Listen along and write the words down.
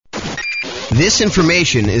This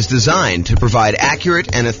information is designed to provide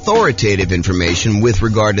accurate and authoritative information with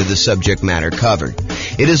regard to the subject matter covered.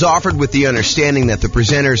 It is offered with the understanding that the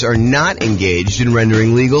presenters are not engaged in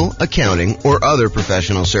rendering legal, accounting, or other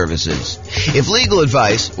professional services. If legal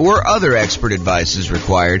advice or other expert advice is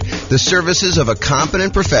required, the services of a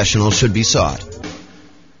competent professional should be sought.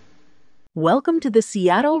 Welcome to the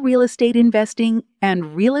Seattle Real Estate Investing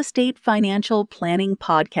and Real Estate Financial Planning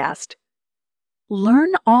Podcast.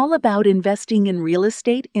 Learn all about investing in real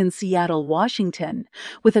estate in Seattle, Washington,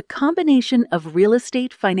 with a combination of real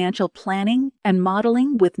estate financial planning and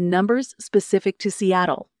modeling with numbers specific to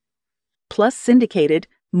Seattle, plus syndicated,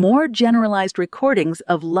 more generalized recordings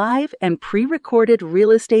of live and pre-recorded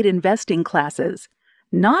real estate investing classes,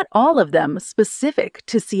 not all of them specific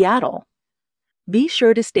to Seattle. Be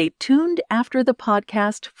sure to stay tuned after the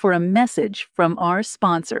podcast for a message from our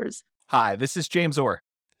sponsors. Hi, this is James Orr.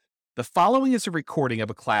 The following is a recording of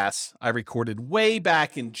a class I recorded way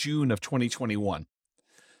back in June of 2021.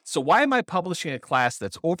 So why am I publishing a class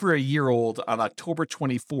that's over a year old on October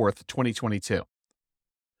 24th, 2022?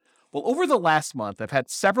 Well, over the last month, I've had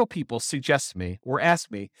several people suggest to me or ask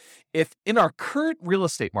me if in our current real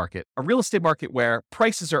estate market, a real estate market where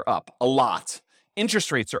prices are up a lot,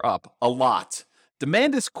 interest rates are up a lot,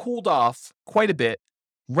 demand has cooled off quite a bit,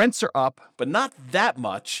 rents are up, but not that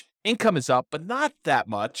much, income is up, but not that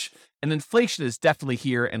much, and inflation is definitely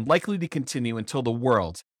here and likely to continue until the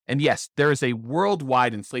world, and yes, there is a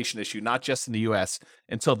worldwide inflation issue, not just in the US,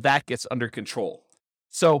 until that gets under control.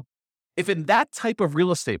 So, if in that type of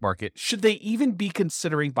real estate market, should they even be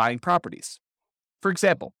considering buying properties? For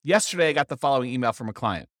example, yesterday I got the following email from a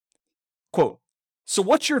client. Quote, "So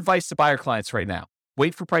what's your advice to buyer clients right now?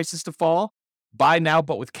 Wait for prices to fall? Buy now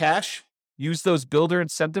but with cash? Use those builder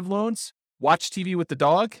incentive loans? Watch TV with the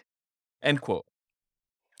dog?" End quote.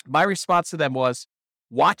 My response to them was,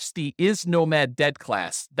 watch the Is Nomad Dead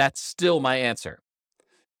class. That's still my answer.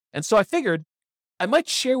 And so I figured I might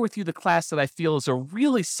share with you the class that I feel is a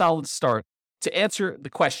really solid start to answer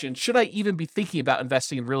the question, should I even be thinking about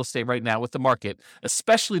investing in real estate right now with the market,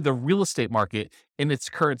 especially the real estate market in its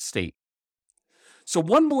current state? So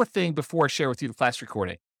one more thing before I share with you the class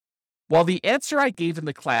recording. While the answer I gave in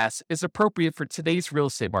the class is appropriate for today's real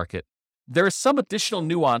estate market, there is some additional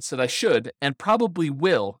nuance that I should and probably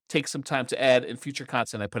will take some time to add in future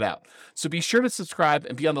content I put out. So be sure to subscribe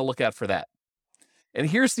and be on the lookout for that. And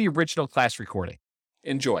here's the original class recording.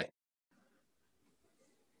 Enjoy.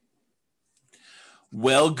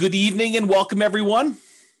 Well, good evening and welcome, everyone.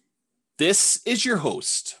 This is your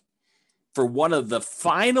host for one of the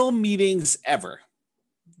final meetings ever,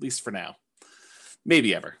 at least for now,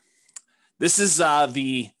 maybe ever. This is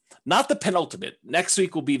not the penultimate. Next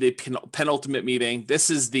week will be the penultimate meeting.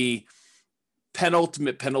 This is the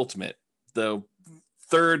penultimate, the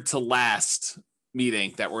third to last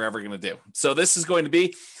meeting that we're ever going to do. So this is going to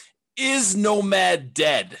be, is Nomad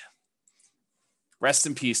dead? Rest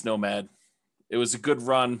in peace, Nomad. It was a good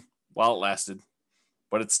run while it lasted,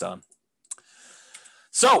 but it's done.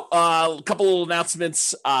 So a couple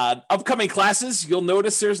announcements. Upcoming classes, you'll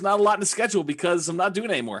notice there's not a lot in the schedule because I'm not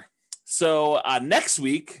doing it anymore. So next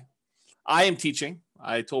week, I am teaching.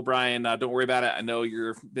 I told Brian, don't worry about it. I know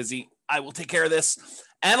you're busy. I will take care of this.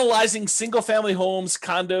 Analyzing single-family homes,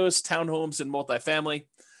 condos, townhomes, and multifamily.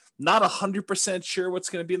 Not 100% sure what's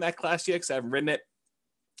going to be in that class yet because I haven't written it.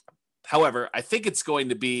 However, I think it's going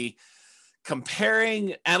to be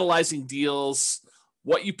comparing, analyzing deals,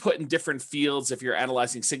 what you put in different fields if you're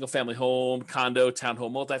analyzing single-family home, condo,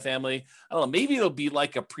 townhome, multifamily. I don't know. Maybe it'll be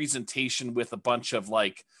like a presentation with a bunch of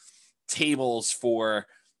like tables for,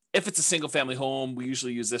 if it's a single family home, we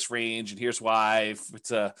usually use this range, and here's why. If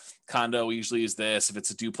it's a condo, we usually use this. If it's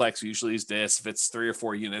a duplex, we usually use this. If it's 3 or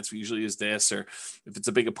 4 units, we usually use this. Or if it's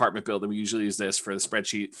a big apartment building, we usually use this for the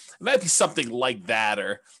spreadsheet. It might be something like that,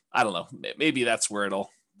 or I don't know. Maybe that's where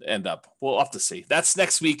it'll end up. We'll have to see. That's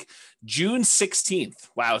next week, June 16th.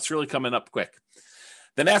 Wow, it's really coming up quick.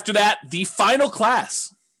 Then after that, the final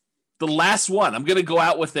class. The last one. I'm going to go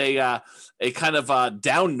out with a kind of a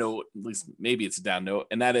down note, at least maybe it's a down note,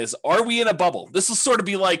 and that is, are we in a bubble? This will sort of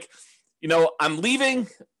be like, I'm leaving.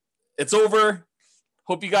 It's over.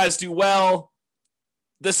 Hope you guys do well.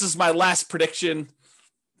 This is my last prediction.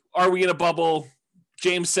 Are we in a bubble?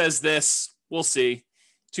 James says this. We'll see.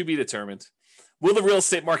 To be determined. Will the real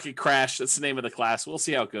estate market crash? That's the name of the class. We'll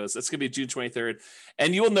see how it goes. That's going to be June 23rd.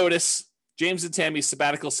 And you will notice James and Tammy's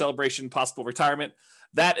sabbatical celebration, possible retirement.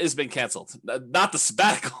 That has been canceled. Not the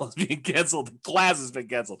sabbatical is being canceled. The class has been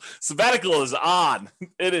canceled. Sabbatical is on.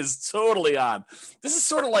 It is totally on. This is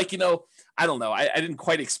sort of like, I don't know. I didn't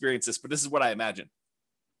quite experience this, but this is what I imagine.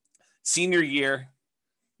 Senior year,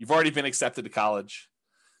 You've already been accepted to college.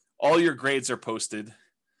 All your grades are posted.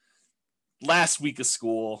 Last week of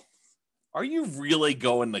school. Are you really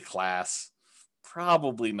going to class?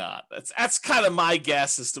 Probably not. That's kind of my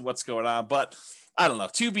guess as to what's going on, but I don't know.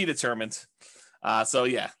 To be determined. So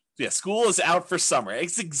yeah, school is out for summer.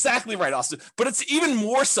 It's exactly right, Austin. But it's even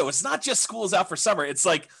more so. It's not just school is out for summer. It's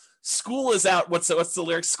like school is out. What's the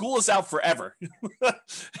lyric? School is out forever.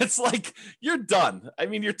 It's like you're done. I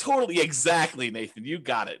mean, you're totally exactly, Nathan. You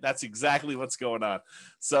got it. That's exactly what's going on.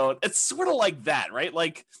 So it's sort of like that, right?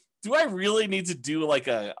 Like, do I really need to do like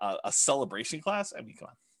a celebration class? I mean, come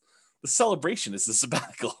on. The celebration is the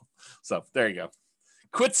sabbatical. So there you go.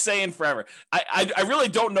 Quit saying forever. I really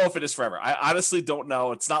don't know if it is forever. I honestly don't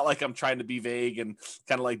know. It's not like I'm trying to be vague and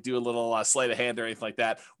kind of like do a little sleight of hand or anything like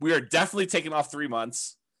that. We are definitely taking off 3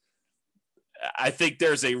 months. I think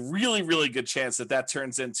there's a really, really good chance that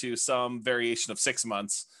turns into some variation of 6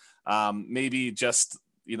 months. Maybe just,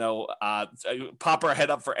 pop our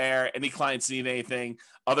head up for air. Any clients need anything.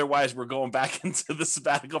 Otherwise, we're going back into the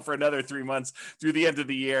sabbatical for another 3 months through the end of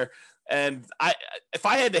the year. And if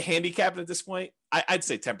I had to handicap it at this point, I'd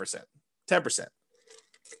say 10%. 10%.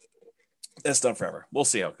 It's done forever. We'll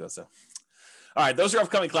see how it goes, though. All right, those are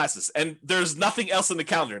upcoming classes. And there's nothing else in the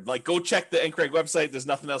calendar. Like, go check the NCRAG website. There's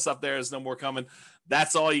nothing else up there. There's no more coming.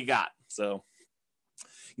 That's all you got. So,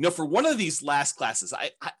 for one of these last classes,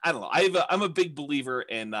 I don't know. I'm a big believer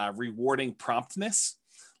in rewarding promptness,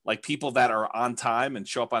 like people that are on time and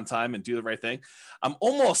show up on time and do the right thing. I'm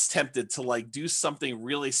almost tempted to like do something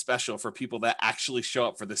really special for people that actually show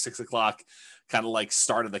up for the 6 o'clock kind of like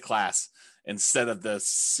start of the class instead of the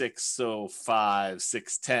 6:05,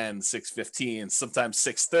 6:10, 6:15, sometimes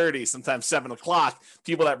 6:30, sometimes 7 o'clock,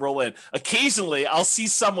 people that roll in. Occasionally I'll see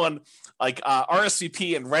someone like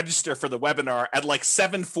RSVP and register for the webinar at like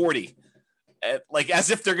 7:40. Like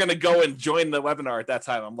as if they're going to go and join the webinar at that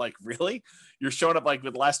time. I'm like, really? You're showing up like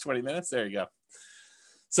with the last 20 minutes? There you go.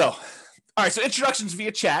 So, all right. So introductions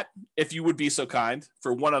via chat, if you would be so kind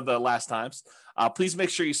for one of the last times, please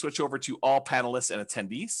make sure you switch over to all panelists and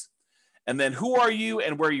attendees. And then who are you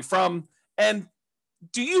and where are you from? And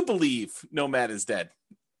do you believe Nomad is dead?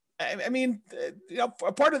 I mean,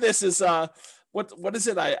 a part of this is what is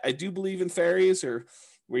it? I do believe in fairies, or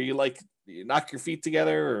where you knock your feet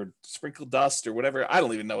together or sprinkle dust or whatever. I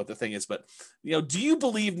don't even know what the thing is, but do you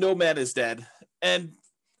believe Nomad is dead? And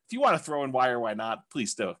if you want to throw in why or why not,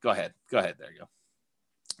 please do. Go ahead. There you go.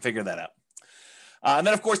 Figure that out. And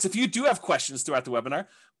then, of course, if you do have questions throughout the webinar,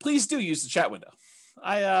 please do use the chat window.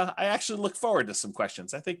 I actually look forward to some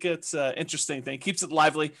questions. I think it's an interesting thing. Keeps it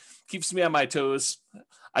lively, keeps me on my toes.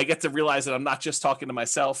 I get to realize that I'm not just talking to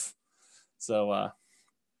myself. So,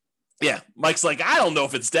 yeah, Mike's like, I don't know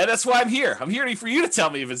if it's dead. That's why I'm here. I'm here for you to tell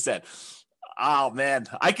me if it's dead. Oh, man,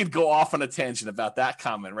 I could go off on a tangent about that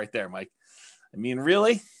comment right there, Mike. I mean,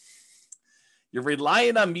 really? You're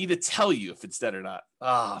relying on me to tell you if it's dead or not.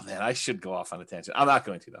 Oh, man, I should go off on a tangent. I'm not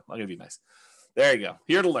going to, though. I'm going to be nice. There you go.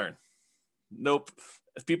 Here to learn. Nope.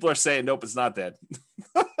 If people are saying, nope, it's not dead.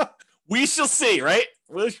 We shall see, right?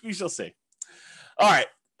 We shall see. All right.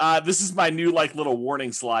 This is my new little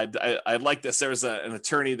warning slide. I like this. There was an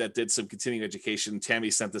attorney that did some continuing education.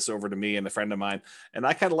 Tammy sent this over to me and a friend of mine, and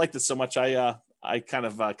I kind of liked it so much I kind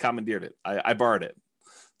of commandeered it. I borrowed it,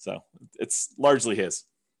 so it's largely his.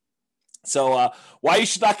 So why you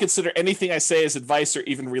should not consider anything I say as advice or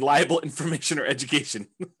even reliable information or education.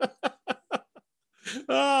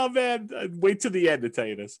 Oh man, wait to the end to tell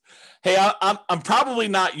you this. Hey, I'm probably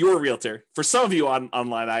not your realtor. For some of you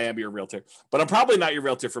online, I am your realtor, but I'm probably not your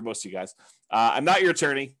realtor for most of you guys. I'm not your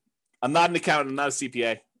attorney. I'm not an accountant. I'm not a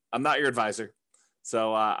CPA. I'm not your advisor.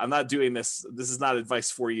 So I'm not doing this. This is not advice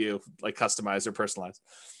for you, like customized or personalized.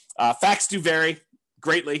 Facts do vary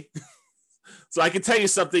greatly. So I can tell you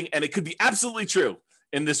something, and it could be absolutely true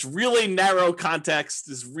in this really narrow context,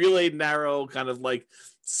 this really narrow kind of like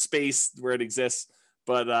space where it exists.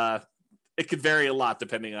 But it could vary a lot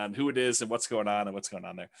depending on who it is and what's going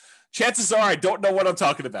on there. Chances are I don't know what I'm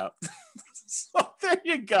talking about. So there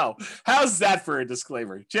you go. How's that for a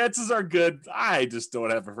disclaimer? Chances are good. I just don't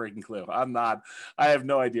have a freaking clue. I have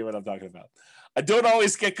no idea what I'm talking about. I don't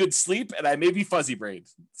always get good sleep, and I may be fuzzy brained.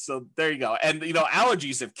 So there you go. And,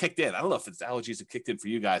 allergies have kicked in. I don't know if it's allergies have kicked in for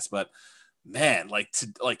you guys, but man,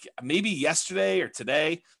 maybe yesterday or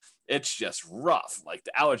today, it's just rough. Like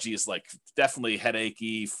the allergy is definitely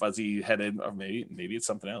headachy, fuzzy headed, or maybe it's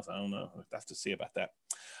something else. I don't know. I have to see about that.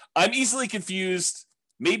 I'm easily confused.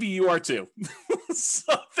 Maybe you are too.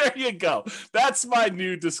 So there you go. That's my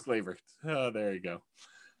new disclaimer. Oh, there you go.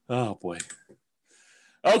 Oh boy.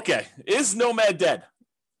 Okay. Is Nomad dead?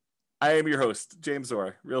 I am your host, James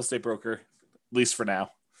Orr, real estate broker, at least for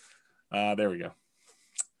now. There we go.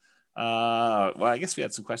 Well, I guess we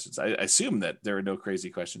had some questions. I assume that there are no crazy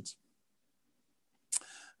questions.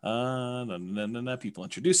 No, people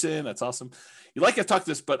introducing. That's awesome. You like I've talked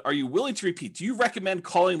this, but are you willing to repeat? Do you recommend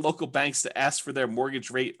calling local banks to ask for their mortgage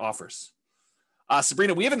rate offers?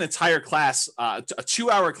 Sabrina, we have an entire class, a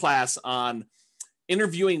 2-hour class on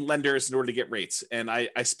interviewing lenders in order to get rates. And I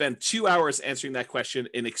spent 2 hours answering that question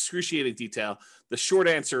in excruciating detail. The short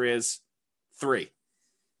answer is 3.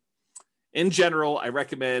 In general, I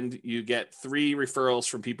recommend you get 3 referrals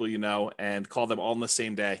from people you know and call them all on the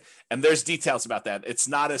same day. And there's details about that. It's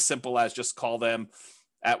not as simple as just call them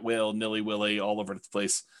at will, nilly-willy, all over the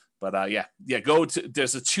place. But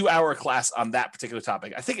there's a 2-hour class on that particular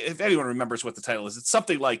topic. I think if anyone remembers what the title is, it's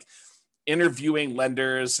something like interviewing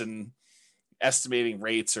lenders and estimating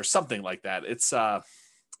rates or something like that. It's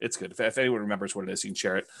good. If anyone remembers what it is, you can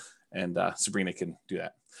share it, and Sabrina can do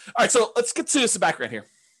that. All right, so let's get to some background here.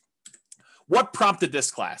 What prompted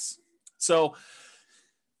this class? So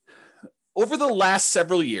over the last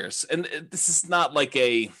several years, and this is not like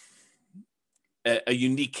a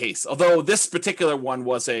unique case, although this particular one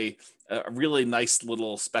was a really nice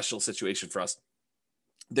little special situation for us.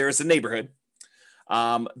 There's a neighborhood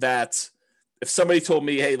that if somebody told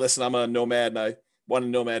me, hey, listen, I'm a nomad and I want a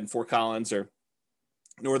nomad in Fort Collins or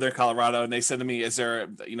Northern Colorado, and they said to me, is there,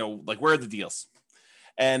 where are the deals?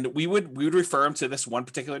 And we would refer them to this one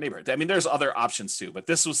particular neighborhood. I mean, there's other options too, but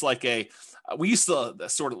this was like we used to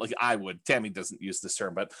sort of like, Tammy doesn't use this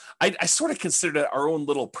term, but I sort of considered it our own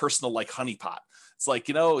little personal like honeypot. It's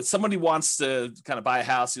like, somebody wants to kind of buy a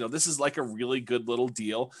house, this is like a really good little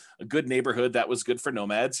deal, a good neighborhood that was good for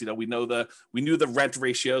nomads. We knew the rent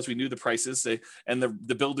ratios, we knew the prices, and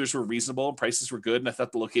the builders were reasonable, prices were good. And I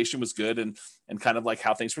thought the location was good and kind of like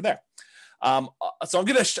how things were there. So I'm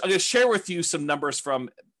going to share with you some numbers from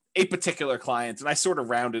a particular client, and I sort of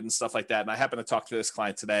rounded and stuff like that. And I happened to talk to this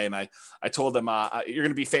client today, and I told them, you're going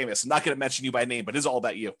to be famous. I'm not going to mention you by name, but it's all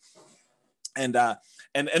about you. And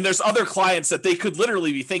there's other clients that they could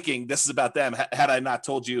literally be thinking this is about them had I not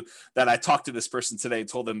told you that I talked to this person today and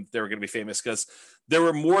told them they were going to be famous, because there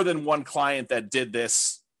were more than one client that did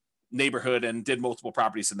this neighborhood and did multiple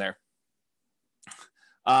properties in there.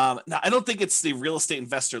 Now, I don't think it's the real estate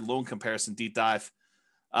investor loan comparison deep dive,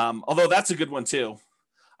 although that's a good one too.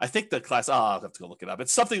 I think the class, I'll have to go look it up.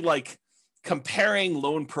 It's something like comparing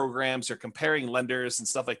loan programs or comparing lenders and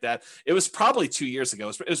stuff like that. It was probably 2 years ago.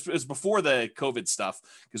 It was before the COVID stuff,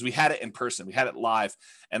 because we had it in person. We had it live,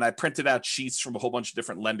 and I printed out sheets from a whole bunch of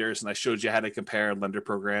different lenders, and I showed you how to compare lender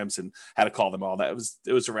programs and how to call them all. It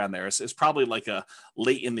was around there. It's probably like a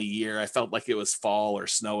late in the year. I felt like it was fall or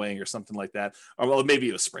snowing or something like that. Or well, maybe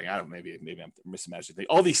it was spring. I don't know. Maybe I'm misimagining.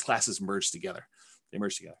 All these classes merged together. They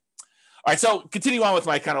merged together. All right. So continue on with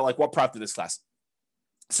my kind of like what prompted this class.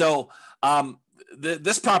 So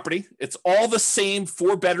this property, it's all the same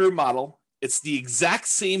 4-bedroom model. It's the exact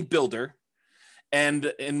same builder. And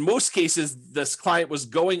in most cases, this client was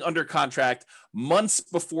going under contract months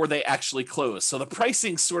before they actually close. So the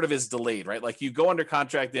pricing sort of is delayed, right? Like you go under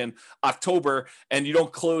contract in October and you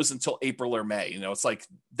don't close until April or May. It's like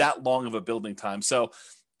that long of a building time. So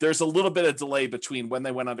there's a little bit of delay between when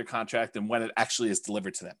they went under contract and when it actually is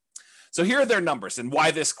delivered to them. So here are their numbers and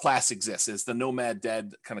why this class exists, is the Nomad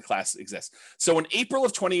Dead kind of class exists. So in April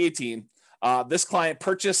of 2018, this client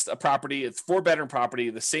purchased a property. It's 4-bedroom property,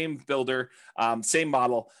 the same builder, same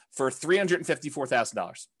model, for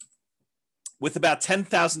 $354,000 with about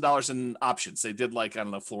 $10,000 in options. They did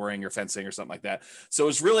flooring or fencing or something like that. So it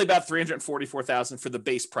was really about $344,000 for the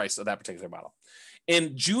base price of that particular model.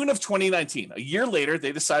 In June of 2019, a year later,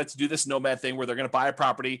 they decided to do this nomad thing where they're going to buy a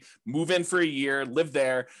property, move in for a year, live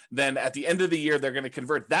there. Then at the end of the year, they're going to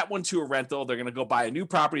convert that one to a rental. They're going to go buy a new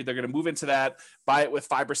property. They're going to move into that, buy it with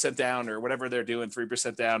 5% down or whatever they're doing,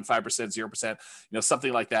 3% down, 5%, 0%,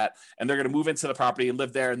 something like that. And they're going to move into the property and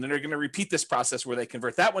live there. And then they're going to repeat this process where they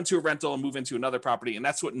convert that one to a rental and move into another property. And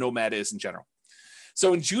that's what Nomad is in general.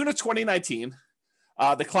 So in June of 2019,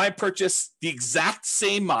 the client purchased the exact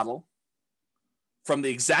same model from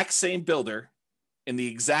the exact same builder in the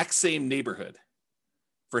exact same neighborhood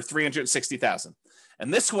for $360,000.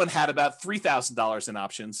 And this one had about $3,000 in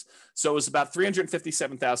options. So it was about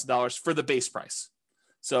 $357,000 for the base price.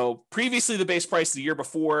 So previously the base price the year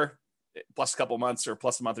before, plus a couple months or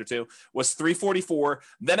plus a month or two, was $344.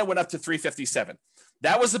 Then it went up to $357.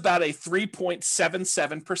 That was about a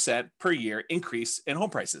 3.77% per year increase in home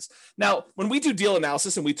prices. Now, when we do deal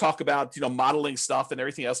analysis and we talk about, modeling stuff and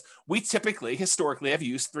everything else, we typically, historically, have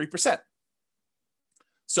used 3%.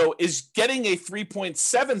 So is getting a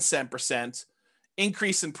 3.77%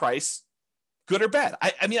 increase in price good or bad?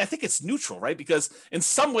 I mean, I think it's neutral, right? Because in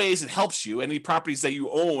some ways it helps you. Any properties that you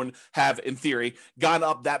own have, in theory, gone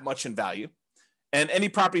up that much in value. And any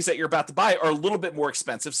properties that you're about to buy are a little bit more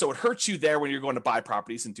expensive. So it hurts you there when you're going to buy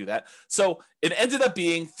properties and do that. So it ended up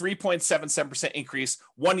being 3.77% increase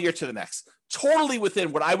 1 year to the next. Totally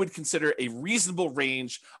within what I would consider a reasonable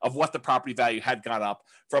range of what the property value had gone up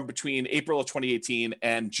from between April of 2018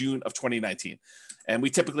 and June of 2019. And we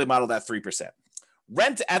typically model that 3%.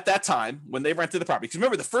 Rent at that time when they rented the property, because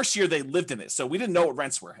remember the first year they lived in it, so we didn't know what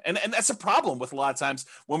rents were, and that's a problem with a lot of times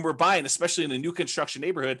when we're buying, especially in a new construction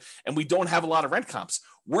neighborhood, and we don't have a lot of rent comps.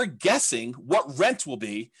 We're guessing what rent will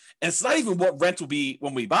be, and it's not even what rent will be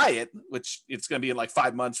when we buy it, which it's going to be in like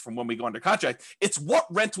 5 months from when we go under contract. It's what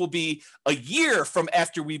rent will be a year from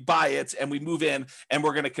after we buy it and we move in, and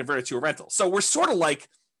we're going to convert it to a rental. So we're sort of like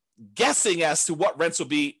guessing as to what rents will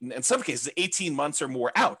be in some cases 18 months or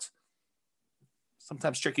more out.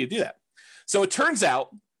 Sometimes tricky to do that. So it turns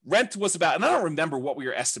out rent was about, and I don't remember what we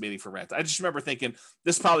were estimating for rent. I just remember thinking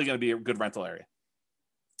this is probably going to be a good rental area.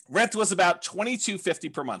 Rent was about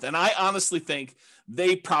 $22.50 per month. And I honestly think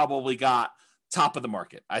they probably got top of the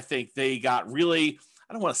market. I think they got really,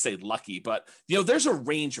 I don't want to say lucky, but there's a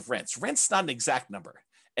range of rents. Rent's not an exact number.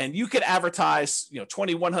 And you could advertise,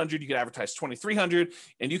 $2,100, you could advertise $2,300,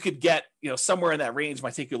 and you could get, somewhere in that range.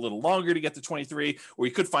 Might take you a little longer to get to 23, or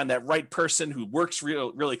you could find that right person who works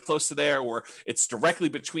really close to there, or it's directly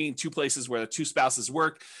between two places where the two spouses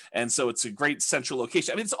work. And so it's a great central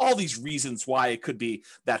location. I mean, it's all these reasons why it could be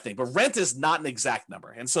that thing, but rent is not an exact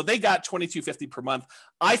number. And so they got $22.50 per month.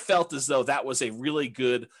 I felt as though that was a really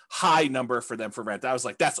good high number for them for rent. I was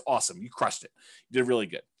like, that's awesome. You crushed it. You did really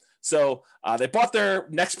good. So they bought their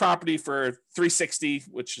next property for $360,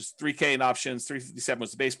 which is $3K in options. $357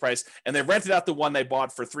 was the base price, and they rented out the one they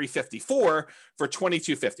bought for $354 for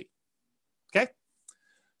 $22.50. Okay,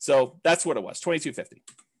 so that's what it was, $22.50.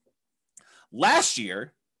 Last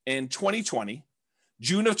year in 2020,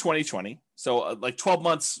 June of 2020, so like 12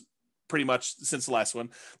 months pretty much since the last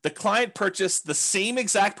one, the client purchased the same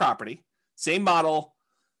exact property, same model,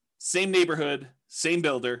 same neighborhood, same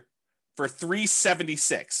builder, for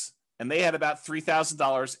 $376, and they had about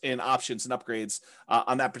 $3,000 in options and upgrades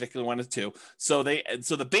on that particular one too. So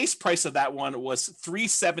the base price of that one was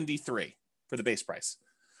 $373 for the base price.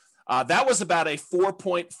 That was about a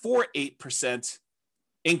 4.48%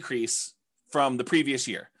 increase from the previous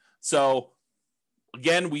year. So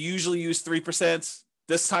again, we usually use 3%.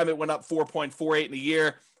 This time it went up 4.48 in a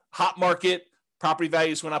year. Hot market, property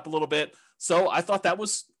values went up a little bit. So I thought that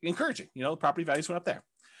was encouraging. Property values went up there.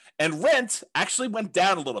 And rent actually went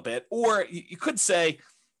down a little bit, or you could say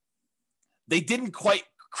they didn't quite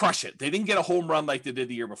crush it. They didn't get a home run like they did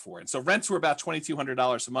the year before. And so rents were about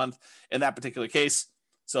 $2,200 a month in that particular case.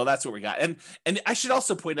 So that's what we got. And I should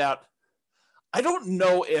also point out, I don't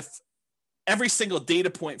know if every single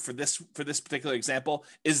data point for this particular example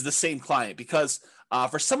is the same client, because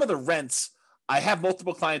for some of the rents, I have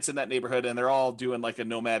multiple clients in that neighborhood, and they're all doing like a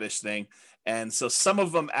nomadish thing. And so some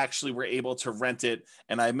of them actually were able to rent it,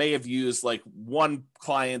 and I may have used like one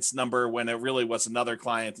client's number when it really was another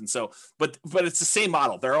client. And so, but it's the same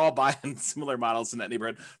model. They're all buying similar models in that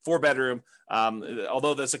neighborhood, 4-bedroom.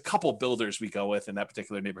 Although there's a couple builders we go with in that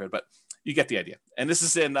particular neighborhood, but you get the idea. And this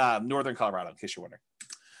is in northern Colorado, in case you're wondering.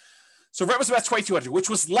 So rent was about $2,200, which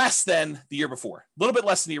was less than the year before, a little bit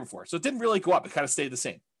less than the year before. So it didn't really go up. It kind of stayed the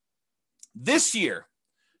same. This year,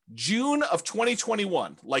 June of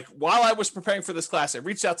 2021, like while I was preparing for this class, I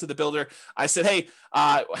reached out to the builder. I said, hey,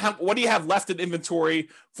 what do you have left in inventory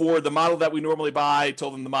for the model that we normally buy? I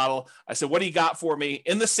told them the model. I said, what do you got for me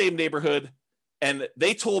in the same neighborhood? And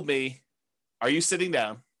they told me, are you sitting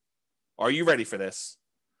down? Are you ready for this?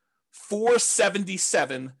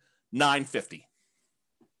 $477,950.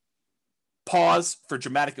 Pause for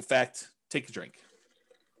dramatic effect. Take a drink.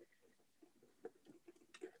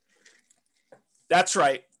 That's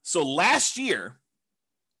right. So last year,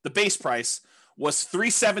 the base price was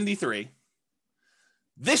 $373.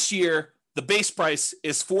 This year, the base price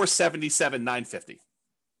is $477,950.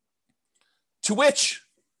 To which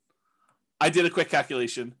I did a quick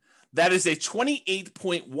calculation. That is a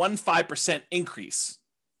 28.15% increase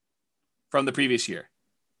from the previous year.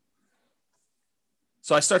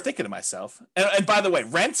 So I start thinking to myself, and by the way,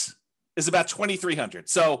 rent is about $2,300.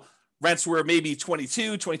 So rents were maybe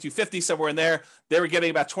 $2,250, somewhere in there. They were getting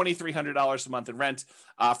about $2,300 a month in rent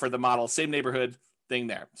for the model, same neighborhood thing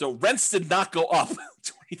there. So rents did not go up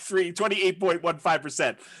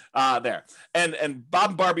 28.15% there. And Bob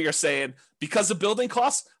and Barbie are saying, because of building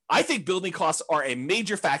costs, I think building costs are a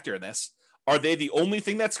major factor in this. Are they the only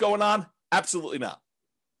thing that's going on? Absolutely not.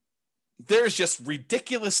 there's just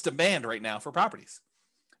ridiculous demand right now for properties.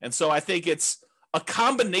 And so I think it's a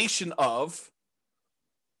combination of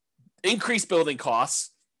increased building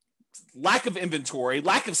costs, lack of inventory,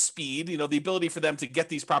 lack of speed, the ability for them to get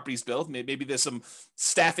these properties built. Maybe there's some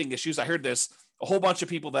staffing issues. I heard there's a whole bunch of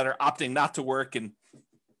people that are opting not to work and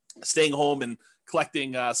staying home and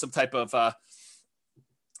collecting some type of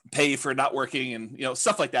pay for not working and,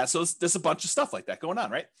 stuff like that. So there's a bunch of stuff like that going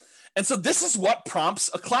on, right? And so this is what prompts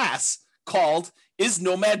a class called Is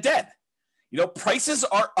Nomad Dead? Prices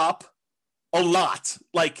are up a lot,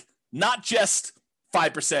 like not just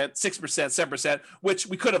 5%, 6%, 7%, which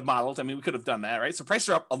we could have modeled. I mean, we could have done that, right? So prices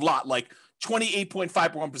are up a lot, like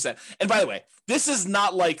 28.51%. And by the way, this is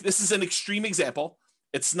an extreme example.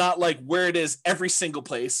 It's not like where it is every single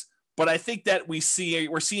place, but I think that we're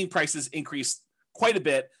seeing prices increase quite a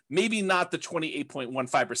bit, maybe not the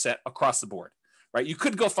 28.15% across the board, right? You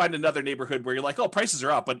could go find another neighborhood where you're like, oh, prices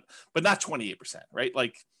are up, but not 28%, right?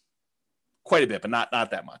 Like quite a bit, but not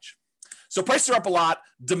that much. So prices are up a lot.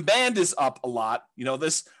 Demand is up a lot.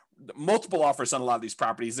 There's multiple offers on a lot of these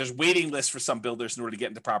properties. There's waiting lists for some builders in order to get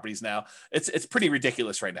into properties now. It's pretty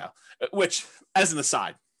ridiculous right now, which, as an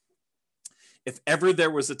aside, if ever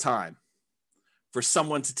there was a time for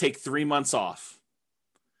someone to take 3 months off,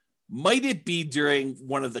 might it be during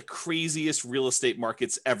one of the craziest real estate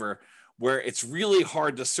markets ever, where it's really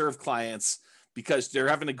hard to serve clients because they're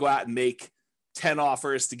having to go out and make 10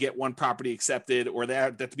 offers to get one property accepted, or they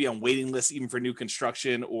have to be on waiting lists even for new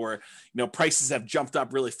construction, or prices have jumped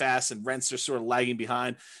up really fast and rents are sort of lagging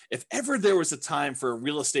behind. If ever there was a time for a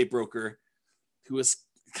real estate broker who was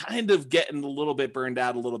kind of getting a little bit burned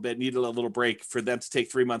out, a little bit, needed a little break, for them to take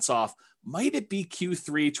 3 months off, might it be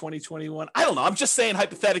Q3 2021? I don't know. I'm just saying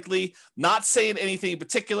hypothetically, not saying anything in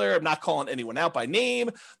particular. I'm not calling anyone out by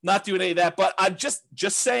name, not doing any of that, but I'm just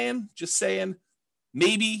saying,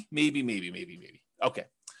 maybe. Okay.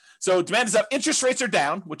 So demand is up. Interest rates are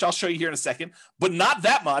down, which I'll show you here in a second, but not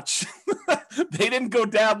that much. They didn't go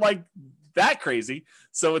down like that crazy.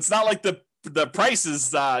 So it's not like the price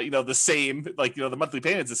is, the same, like, the monthly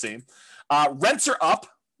payment's the same. Rents are up,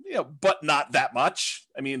 but not that much.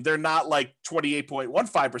 I mean, they're not like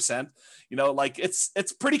 28.15%, like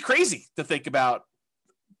it's pretty crazy to think about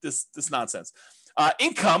this nonsense.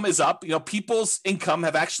 Income is up. People's income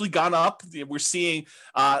have actually gone up. We're seeing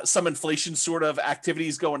some inflation sort of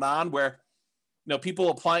activities going on where, people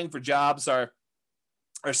applying for jobs are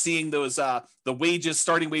seeing those the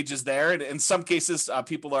starting wages there, and in some cases,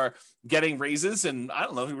 people are getting raises. And I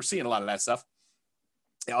don't know, we're seeing a lot of that stuff.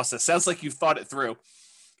 It also sounds like you've thought it through.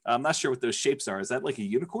 I'm not sure what those shapes are. Is that like a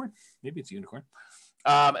unicorn? Maybe it's a unicorn.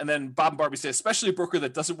 And then Bob and Barbie say, especially a broker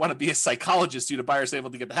that doesn't want to be a psychologist due to buyers able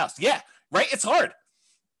to get the house. Yeah, right. It's hard.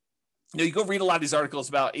 You go read a lot of these articles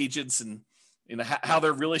about agents and how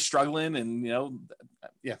they're really struggling, and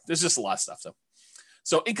there's just a lot of stuff.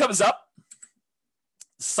 So income is up.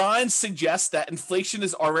 Signs suggest that inflation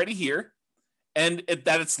is already here, and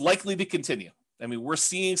that it's likely to continue. I mean, we're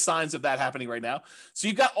seeing signs of that happening right now. So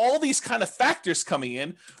you've got all these kind of factors coming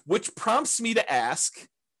in, which prompts me to ask,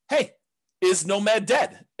 hey, is Nomad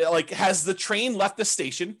dead? Like, has the train left the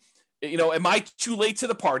station? Am I too late to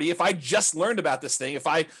the party? If I just learned about this thing, if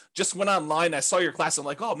I just went online, I saw your class, I'm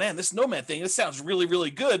like, oh man, this Nomad thing, this sounds really, really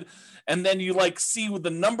good. And then you like see with the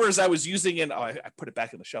numbers I was using, and I put it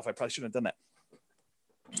back on the shelf. I probably shouldn't have done that.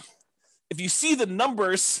 If you see the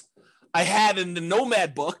numbers I had in the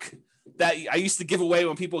Nomad book that I used to give away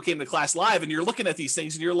when people came to class live, and you're looking at these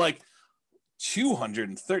things and you're like,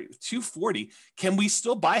 230, 240. Can we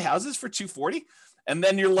still buy houses for 240? And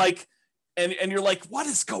then you're like, and you're like, what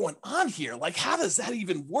is going on here? Like, how does that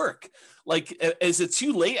even work? Like, is it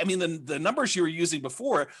too late? I mean, the numbers you were using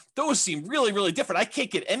before, those seem really, really different. I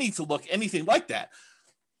can't get any to look anything like that.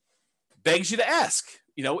 Begs you to ask,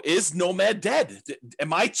 is Nomad dead?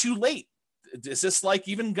 Am I too late? Is this like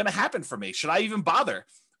even going to happen for me? Should I even bother?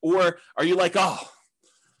 Or are you like, oh,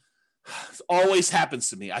 it always happens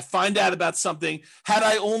to me. I find out about something. Had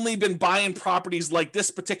I only been buying properties like this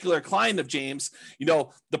particular client of James,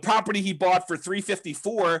 the property he bought for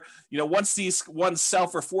 $354, once these ones sell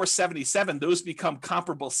for $477, those become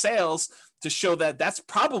comparable sales to show that that's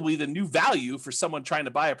probably the new value for someone trying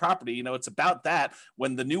to buy a property. It's about that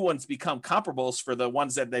when the new ones become comparables for the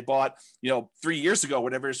ones that they bought, 3 years ago,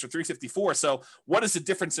 whatever it is, for $354. So what is the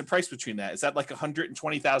difference in price between that? Is that like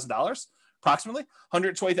 $120,000? Approximately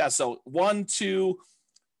 120,000. So 1, 2,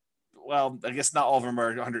 well, I guess not all of them are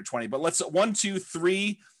 120, but let's 1, 2,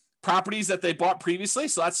 3 properties that they bought previously.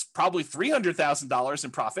 So that's probably $300,000 in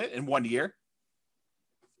profit in 1 year.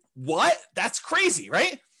 What? That's crazy,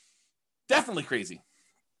 right? Definitely crazy.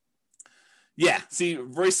 Yeah. See,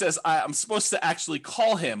 Royce says I'm supposed to actually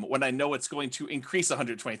call him when I know it's going to increase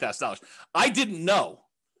 $120,000. I didn't know.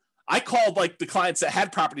 I called like the clients that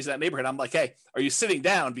had properties in that neighborhood. I'm like, hey, are you sitting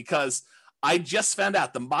down? Because I just found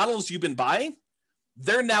out the models you've been buying,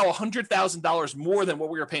 they're now $100,000 more than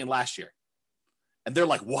what we were paying last year. And they're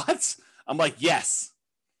like, what? I'm like, yes.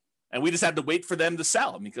 And we just had to wait for them to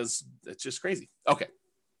sell because it's just crazy. Okay.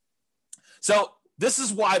 So this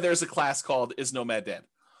is why there's a class called Is Nomad Dead?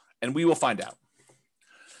 And we will find out.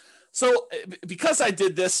 So because I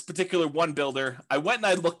did this particular one builder, I went and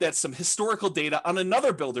I looked at some historical data on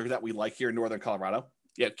another builder that we like here in Northern Colorado.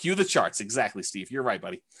 Yeah, cue the charts. Exactly, Steve. You're right,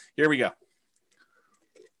 buddy. Here we go.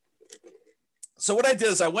 So what I did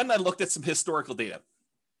is I went and I looked at some historical data.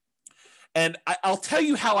 And I'll tell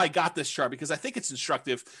you how I got this chart because I think it's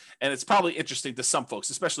instructive and it's probably interesting to some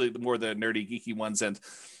folks, especially the more the nerdy, geeky ones. And,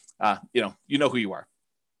 you know who you are.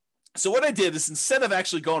 So what I did is instead of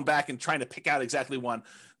actually going back and trying to pick out exactly one,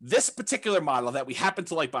 this particular model that we happen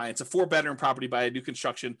to like buying, it's a 4-bedroom property by a new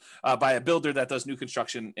construction, by a builder that does new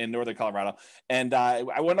construction in Northern Colorado. And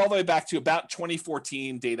I went all the way back to about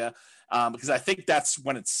 2014 data because I think that's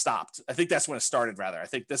when it stopped. I think that's when it started, rather. I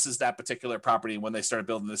think this is that particular property when they started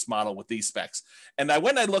building this model with these specs. And I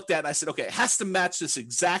went and I looked at it and I said, okay, it has to match this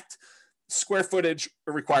exact square footage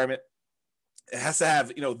requirement. It has to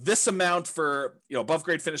have, this amount for, above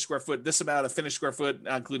grade finished square foot, this amount of finished square foot,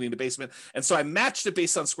 including the basement. And so I matched it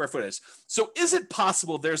based on square footage. So is it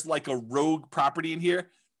possible there's like a rogue property in here?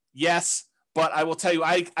 Yes. But I will tell you,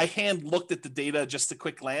 I hand looked at the data just a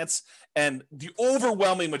quick glance, and the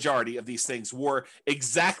overwhelming majority of these things were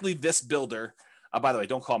exactly this builder. By the way,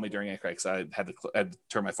 don't call me during Anchor because I had to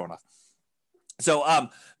turn my phone off. So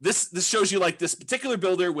this shows you like this particular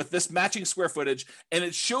builder with this matching square footage, and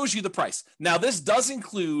it shows you the price. Now, this does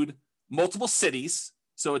include multiple cities,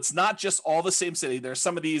 so it's not just all the same city. There's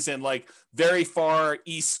some of these in like very far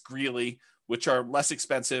east Greeley, which are less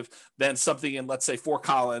expensive than something in, let's say, Fort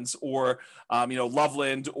Collins or,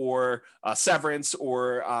 Loveland or Severance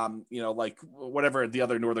or, like whatever the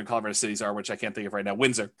other Northern Colorado cities are, which I can't think of right now,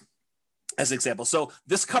 Windsor, as an example. So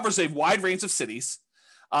this covers a wide range of cities.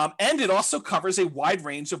 And it also covers a wide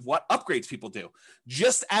range of what upgrades people do.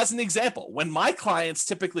 Just as an example, when my clients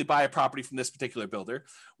typically buy a property from this particular builder,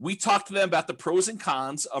 we talk to them about the pros and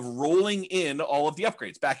cons of rolling in all of the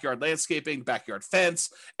upgrades: backyard landscaping, backyard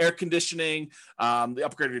fence, air conditioning, the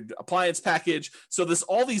upgraded appliance package. So there's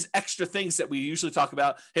all these extra things that we usually talk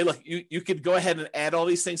about. Hey, look, you could go ahead and add all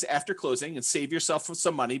these things after closing and save yourself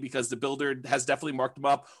some money because the builder has definitely marked them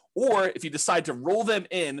up. Or if you decide to roll them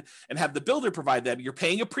in and have the builder provide them, you're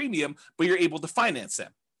paying a premium, but you're able to finance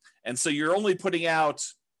them. And so you're only putting out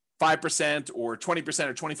 5% or 20%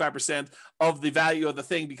 or 25% of the value of the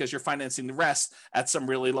thing because you're financing the rest at some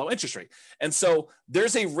really low interest rate. And so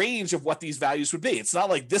there's a range of what these values would be. It's not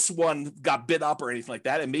like this one got bid up or anything like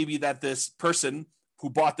that. And maybe that this person who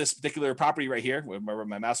bought this particular property right here, where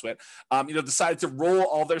my mouse went, decided to roll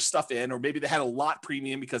all their stuff in, or maybe they had a lot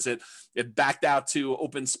premium because it backed out to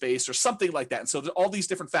open space or something like that. And so there's all these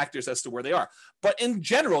different factors as to where they are. But in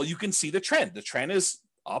general, you can see the trend. The trend is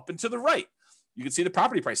up and to the right. You can see the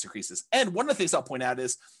property price increases. And one of the things I'll point out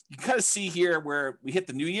is you kind of see here where we hit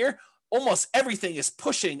the new year, almost everything is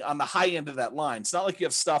pushing on the high end of that line. It's not like you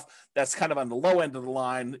have stuff that's kind of on the low end of the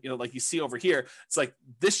line, like you see over here. It's like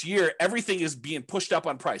this year, everything is being pushed up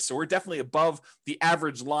on price. So we're definitely above the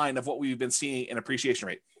average line of what we've been seeing in appreciation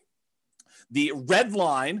rate. The red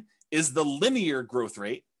line is the linear growth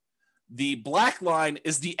rate. The black line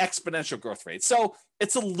is the exponential growth rate. So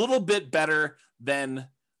it's a little bit better than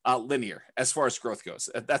linear as far as growth goes.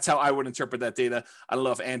 That's how I would interpret that data. I don't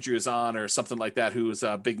know if Andrew is on or something like that, who is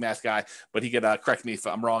a big math guy, but he could correct me if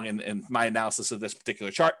I'm wrong in my analysis of this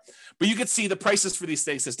particular chart. But you could see the prices for these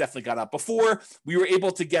things has definitely gone up. Before, we were able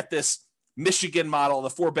to get this Michigan model, the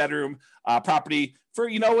 4-bedroom property for,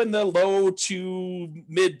 in the low to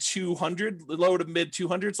mid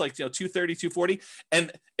 200s, like, 230, 240.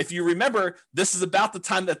 And if you remember, this is about the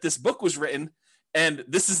time that this book was written. And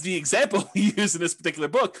this is the example we use in this particular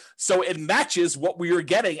book. So it matches what we were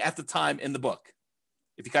getting at the time in the book,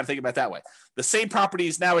 if you kind of think about it that way. The same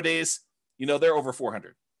properties nowadays, they're over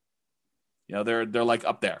 400. They're like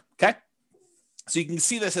up there, okay? So you can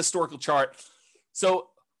see this historical chart. So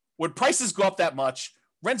when prices go up that much,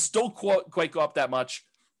 rents don't quite go up that much.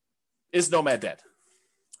 Is Nomad dead?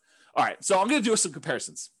 All right, so I'm going to do some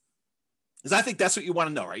comparisons, because I think that's what you want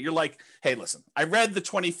to know, right? You're like, hey, listen, I read the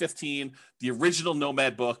 2015, the original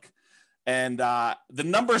Nomad book, and the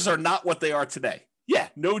numbers are not what they are today. Yeah,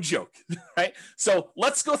 no joke, right? So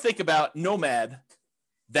let's go think about Nomad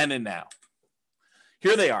then and now.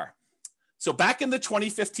 Here they are. So back in the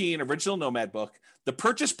 2015 original Nomad book, the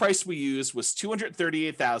purchase price we used was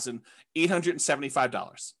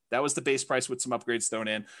 $238,875. That was the base price with some upgrades thrown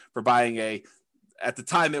in for buying at the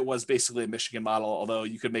time, it was basically a Michigan model, although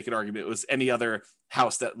you could make an argument it was any other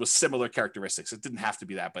house that was similar characteristics. It didn't have to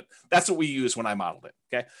be that, but that's what we used when I modeled it.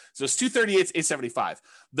 Okay. So it's $238,875.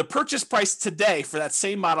 The purchase price today for that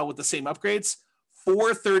same model with the same upgrades,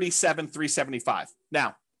 $437,375.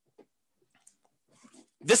 Now,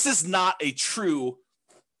 this is not a true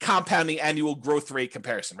compounding annual growth rate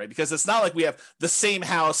comparison, right? Because it's not like we have the same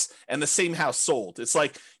house and the same house sold. It's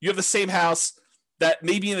like you have the same house that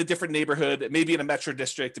may be in a different neighborhood, it may be in a metro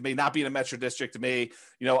district, it may not be in a metro district, it may,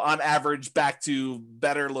 on average back to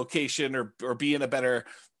better location or be in a better,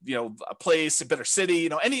 a place, a better city,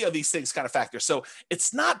 any of these things kind of factor. So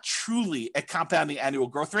it's not truly a compounding annual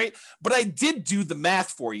growth rate, but I did do the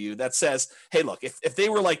math for you that says, hey, look, if they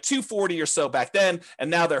were like 240 or so back then,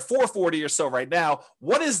 and now they're 440 or so right now,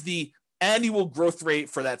 what is the annual growth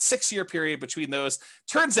rate for that 6-year period between those?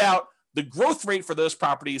 Turns out the growth rate for those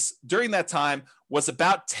properties during that time was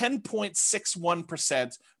about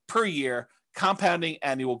 10.61% per year, compounding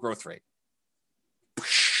annual growth rate.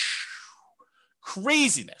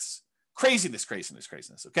 Craziness.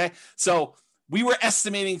 Okay. So we were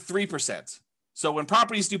estimating 3%. So when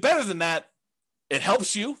properties do better than that, it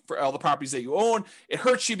helps you for all the properties that you own. It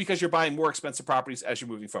hurts you because you're buying more expensive properties as you're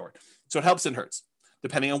moving forward. So it helps and hurts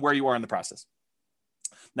depending on where you are in the process.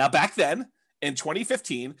 Now, back then, in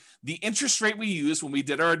 2015, the interest rate we used when we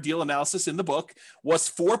did our deal analysis in the book was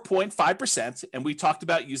 4.5%. And we talked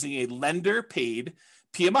about using a lender paid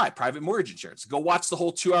PMI, private mortgage insurance. Go watch the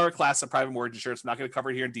whole 2-hour class on private mortgage insurance. I'm not going to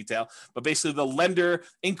cover it here in detail, but basically the lender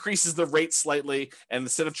increases the rate slightly. And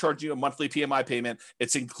instead of charging you a monthly PMI payment,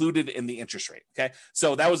 it's included in the interest rate. Okay.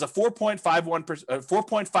 So that was a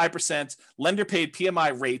 4.5% lender paid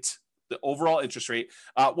PMI rate, the overall interest rate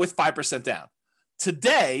with 5% down.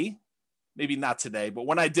 Today, maybe not today, but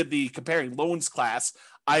when I did the comparing loans class,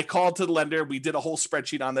 I called to the lender. We did a whole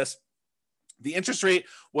spreadsheet on this. The interest rate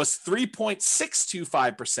was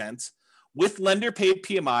 3.625% with lender paid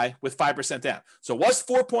PMI with 5% down. So it was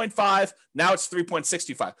 4.5. Now it's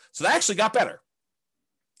 3.625. So that actually got better.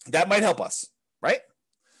 That might help us, right?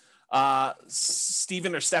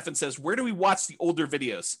 Steven or Stefan says, where do we watch the older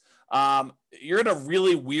videos? You're in a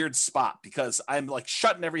really weird spot because I'm like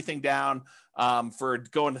shutting everything down for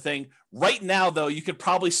going to thing. Right now, though, you could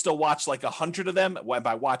probably still watch like 100 of them.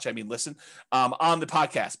 By watch, I mean listen on the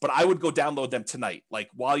podcast. But I would go download them tonight. Like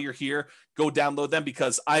while you're here, go download them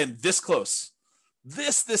because I am this close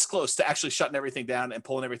to actually shutting everything down and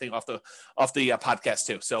pulling everything off the podcast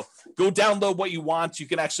too. So go download what you want. You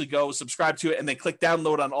can actually go subscribe to it and then click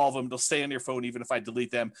download on all of them. They'll stay on your phone even if I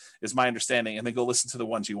delete them, is my understanding. And then go listen to the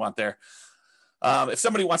ones you want there. If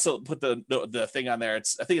somebody wants to put the thing on there, I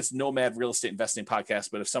think it's Nomad Real Estate Investing Podcast.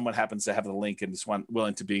 But if someone happens to have the link and is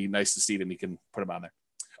willing to be nice to Steven, he can put them on there.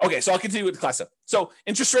 Okay, so I'll continue with the class up. So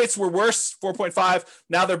interest rates were worse, 4.5.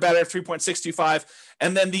 Now they're better, 3.625.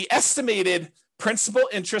 And then the estimated principal,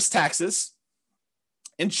 interest, taxes,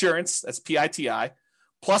 insurance, that's PITI,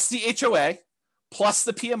 plus the HOA, plus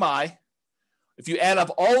the PMI. If you add up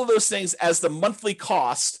all of those things as the monthly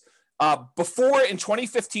cost, before in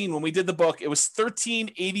 2015, when we did the book, it was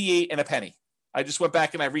 $13.88 and a penny. I just went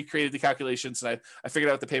back and I recreated the calculations and I figured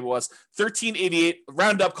out what the payment was. $13.88,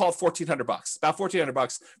 round up, call it $1,400, about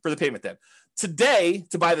 $1,400 for the payment then. Today,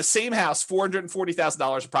 to buy the same house,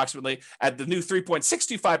 $440,000 approximately at the new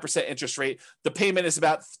 3.625% interest rate, the payment is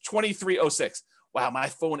about $2,306. Wow, my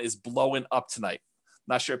phone is blowing up tonight.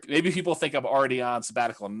 Not sure. Maybe people think I'm already on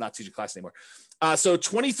sabbatical. I'm not teaching class anymore. So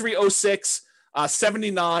 $2,306,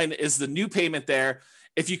 79 is the new payment there.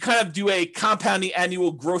 If you kind of do a compounding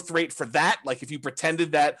annual growth rate for that, like if you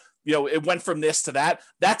pretended that, it went from this to that,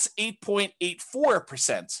 that's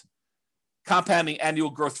 8.84% compounding annual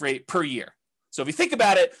growth rate per year. So if you think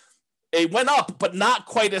about it, it went up, but not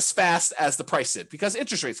quite as fast as the price did because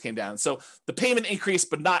interest rates came down. So the payment increased,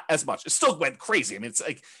 but not as much. It still went crazy. I mean, it's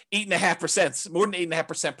like 8.5%, more than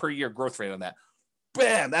 8.5% per year growth rate on that.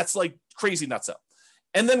 Bam, that's like crazy nuts up.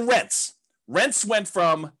 And then rents. Rents went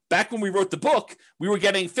from, back when we wrote the book, we were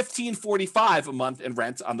getting $1,545 a month in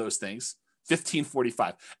rent on those things.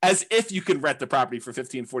 $1,545, as if you can rent the property for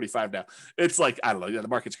 $1,545 now. It's like, I don't know, the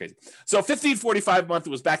market's crazy. So $1,545 a month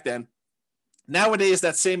was back then. Nowadays,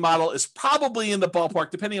 that same model is probably in the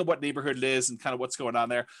ballpark, depending on what neighborhood it is and kind of what's going on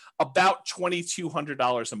there, about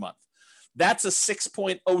 $2,200 a month. That's a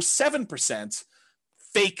 6.07%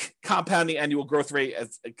 fake compounding annual growth rate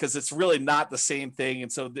because it's really not the same thing.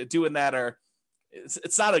 And so doing that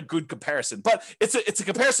It's not a good comparison, but it's a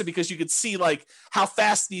comparison because you can see like how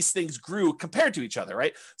fast these things grew compared to each other,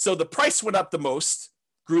 right? So the price went up the most,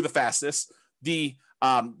 grew the fastest. The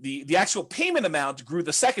actual payment amount grew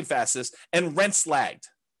the second fastest, and rents lagged.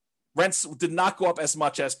 Rents did not go up as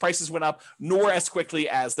much as prices went up, nor as quickly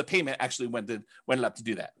as the payment actually went up to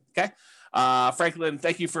do that. Okay, Franklin,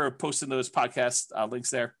 thank you for posting those podcast links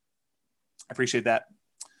there. I appreciate that.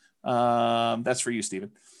 That's for you,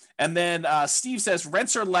 Stephen. And then Steve says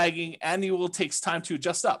rents are lagging. Annual takes time to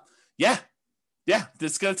adjust up. Yeah,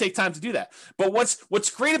 it's going to take time to do that. But what's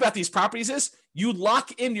great about these properties is you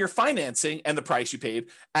lock in your financing and the price you paid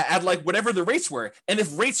at like whatever the rates were. And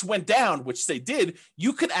if rates went down, which they did,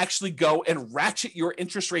 you could actually go and ratchet your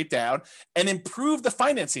interest rate down and improve the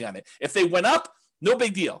financing on it. If they went up, no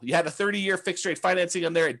big deal. You had a 30-year fixed rate financing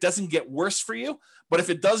on there. It doesn't get worse for you. But if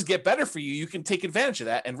it does get better for you, you can take advantage of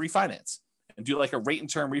that and refinance and do like a rate and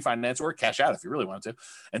term refinance or cash out if you really want to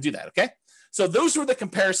and do that. Okay. So those were the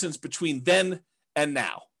comparisons between then and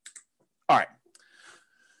now. All right.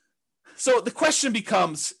 So the question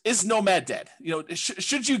becomes, is Nomad dead?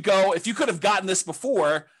 Should you go, if you could have gotten this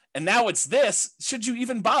before and now it's this, should you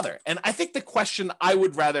even bother? And I think the question I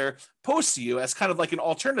would rather pose to you as kind of like an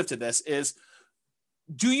alternative to this is,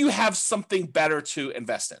 do you have something better to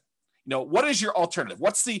invest in? What is your alternative?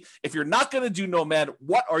 If you're not going to do Nomad,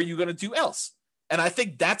 what are you going to do else? And I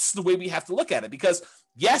think that's the way we have to look at it because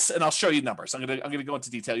yes, and I'll show you numbers. I'm going to go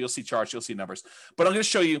into detail. You'll see charts, you'll see numbers, but I'm going to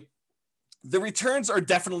show you the returns are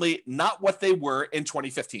definitely not what they were in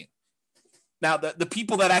 2015. Now, the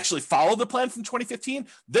people that actually follow the plan from 2015,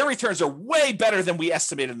 their returns are way better than we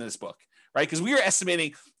estimated in this book, right? Because we were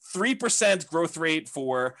estimating 3% growth rate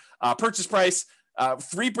for purchase price,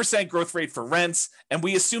 3% growth rate for rents, and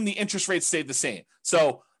we assume the interest rate stayed the same.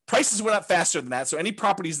 So prices went up faster than that. So any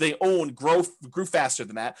properties they own grew faster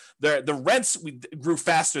than that. The rents grew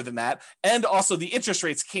faster than that. And also the interest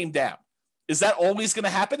rates came down. Is that always going to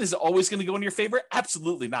happen? Is it always going to go in your favor?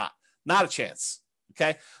 Absolutely not. Not a chance.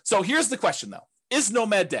 Okay. So here's the question though. Is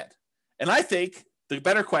Nomad dead? And I think the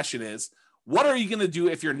better question is, what are you going to do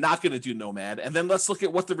if you're not going to do Nomad? And then let's look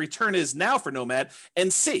at what the return is now for Nomad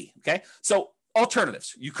and see. Okay. So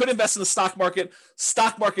alternatives. You could invest in the stock market.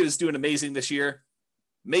 Stock market is doing amazing this year.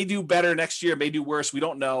 May do better next year, may do worse. We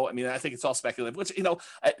don't know. I mean, I think it's all speculative, which,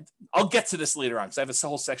 I'll get to this later on because I have a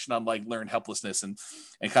whole section on like learned helplessness and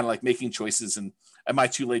kind of like making choices and am I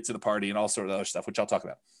too late to the party and all sort of other stuff, which I'll talk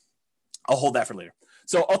about. I'll hold that for later.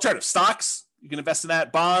 So alternative stocks, you can invest in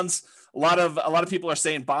that. Bonds. A lot of people are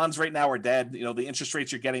saying bonds right now are dead. The interest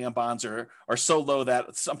rates you're getting on bonds are so low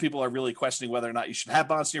that some people are really questioning whether or not you should have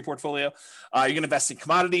bonds in your portfolio. You're going to invest in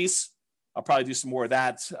commodities. I'll probably do some more of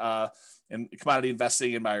that. And commodity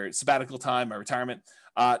investing in my sabbatical time, my retirement.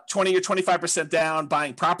 20 or 25% down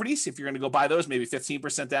buying properties. If you're going to go buy those, maybe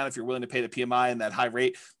 15% down if you're willing to pay the PMI and that high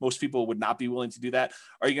rate. Most people would not be willing to do that.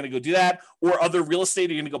 Are you going to go do that? Or other real estate?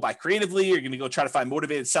 Are you going to go buy creatively? Are you going to go try to find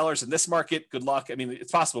motivated sellers in this market? Good luck. I mean,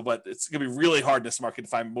 it's possible, but it's going to be really hard in this market to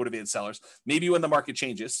find motivated sellers. Maybe when the market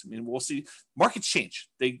changes. I mean, we'll see. Markets change.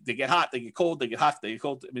 They get hot, they get cold, they get hot, they get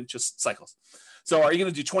cold. I mean, it's just cycles. So are you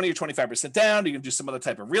going to do 20 or 25% down? Are you going to do some other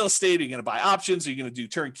type of real estate? Are you going to buy options? Are you going to do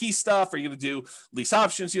turnkey stuff? Are you going to do lease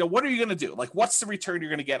options? What are you going to do? Like, what's the return you're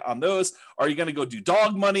going to get on those? Are you going to go do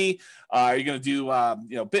dog money? Are you going to do,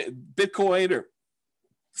 Bitcoin or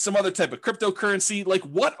some other type of cryptocurrency? Like,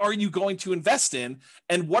 what are you going to invest in?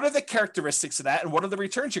 And what are the characteristics of that? And what are the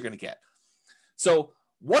returns you're going to get? So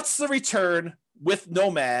what's the return with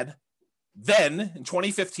Nomad then in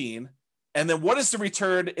 2015? And then what is the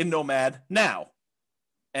return in Nomad now?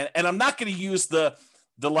 And I'm not going to use the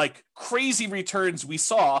like crazy returns we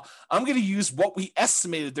saw. I'm going to use what we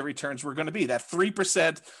estimated the returns were going to be, that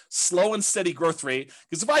 3% slow and steady growth rate.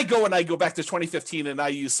 Because if I go back to 2015 and I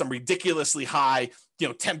use some ridiculously high,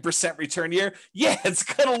 10% return year, it's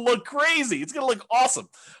going to look crazy. It's going to look awesome.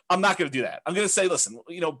 I'm not going to do that. I'm going to say, listen,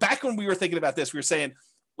 back when we were thinking about this, we were saying,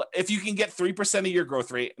 if you can get 3% of your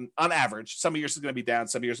growth rate on average, some years is going to be down,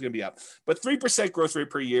 some years is going to be up, but 3% growth rate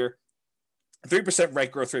per year, 3%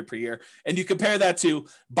 rate growth rate per year. And you compare that to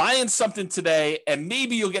buying something today and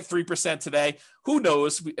maybe you'll get 3% today. Who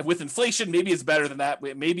knows? With inflation, maybe it's better than that.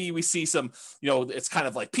 Maybe we see some, it's kind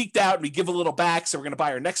of like peaked out and we give a little back. So we're going to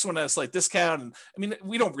buy our next one at a slight discount. And I mean,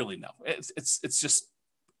 we don't really know.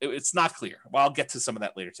 It's not clear. Well, I'll get to some of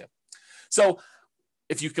that later too. So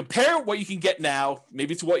if you compare what you can get now,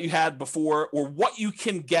 maybe to what you had before, or what you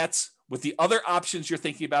can get with the other options you're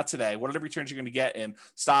thinking about today, what are the returns you're going to get in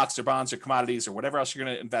stocks or bonds or commodities or whatever else you're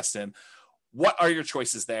going to invest in? What are your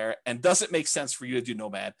choices there? And does it make sense for you to do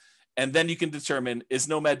Nomad? And then you can determine is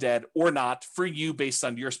Nomad dead or not for you based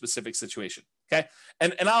on your specific situation. Okay.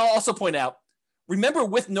 And I'll also point out, remember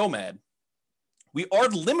with Nomad, we are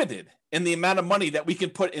limited in the amount of money that we can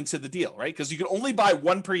put into the deal, right? Because you can only buy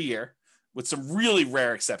one per year with some really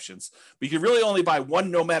rare exceptions. But you can really only buy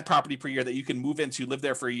one Nomad property per year that you can move into, live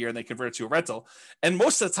there for a year, and then convert it to a rental. And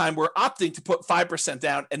most of the time, we're opting to put 5%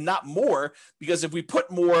 down and not more, because if we put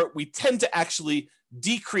more, we tend to actually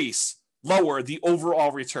lower the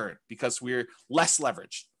overall return because we're less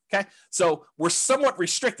leveraged. Okay. So we're somewhat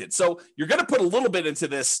restricted. So you're going to put a little bit into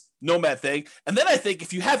this Nomad thing. And then I think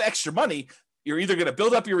if you have extra money, you're either going to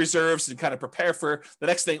build up your reserves and kind of prepare for the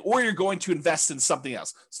next thing, or you're going to invest in something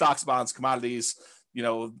else, stocks, bonds, commodities,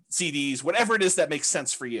 CDs, whatever it is that makes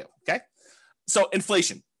sense for you. Okay. So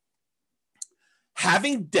inflation,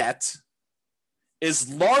 having debt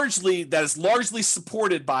is largely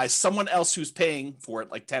supported by someone else who's paying for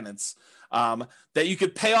it, like tenants, that you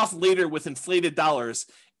could pay off later with inflated dollars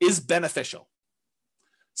is beneficial.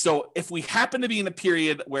 So if we happen to be in a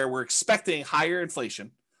period where we're expecting higher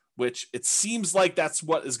inflation, which it seems like that's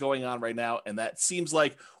what is going on right now, and that seems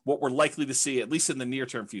like what we're likely to see, at least in the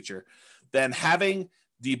near-term future, then having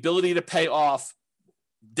the ability to pay off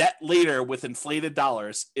debt later with inflated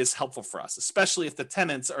dollars is helpful for us, especially if the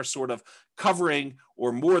tenants are sort of covering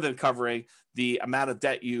or more than covering the amount of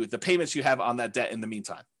debt the payments you have on that debt in the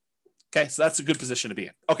meantime. Okay, so that's a good position to be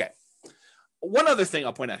in. Okay, one other thing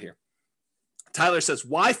I'll point out here. Tyler says,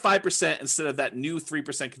 why 5% instead of that new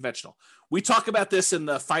 3% conventional? We talk about this in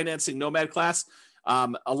the financing Nomad class.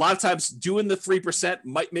 A lot of times doing the 3%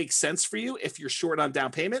 might make sense for you if you're short on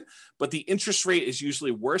down payment, but the interest rate is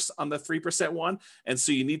usually worse on the 3% one. And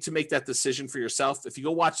so you need to make that decision for yourself. If you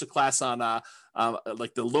go watch the class on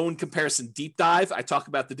like the loan comparison deep dive, I talk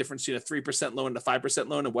about the difference between a 3% loan and a 5%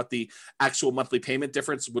 loan and what the actual monthly payment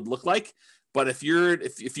difference would look like. But if you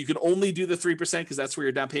can only do the 3% because that's where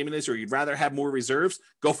your down payment is, or you'd rather have more reserves,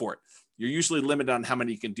 go for it. You're usually limited on how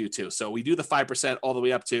many you can do too. So we do the 5% all the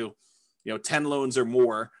way up to 10 loans or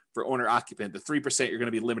more for owner occupant. The 3%, you're going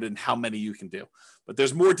to be limited in how many you can do. But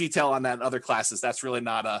there's more detail on that in other classes. That's really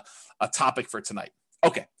not a topic for tonight.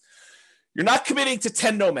 Okay. You're not committing to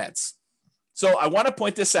 10 nomads. So I want to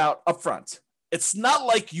point this out up front. It's not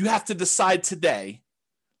like you have to decide today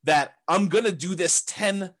that I'm going to do this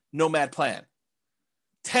 10 nomad plan.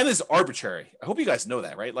 10 is arbitrary. I hope you guys know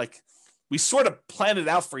that, right? Like we sort of plan it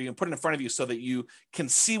out for you and put it in front of you so that you can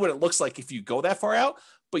see what it looks like if you go that far out,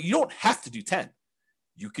 but you don't have to do 10.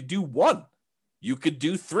 You could do 1. You could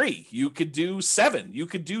do 3. You could do 7. You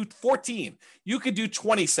could do 14. You could do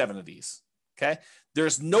 27 of these. Okay.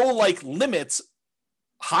 There's no limits,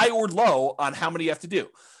 high or low, on how many you have to do.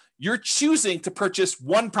 You're choosing to purchase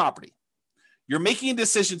one property. You're making a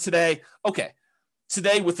decision today. Okay,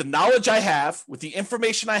 today with the knowledge I have, with the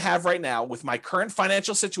information I have right now, with my current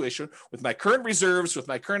financial situation, with my current reserves, with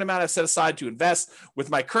my current amount I've set aside to invest, with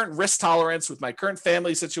my current risk tolerance, with my current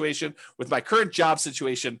family situation, with my current job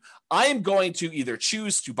situation, I am going to either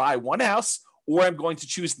choose to buy one house or I'm going to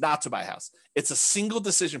choose not to buy a house. It's a single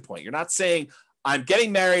decision point. You're not saying I'm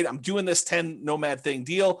getting married, I'm doing this 10 nomad thing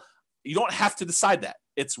deal. You don't have to decide that.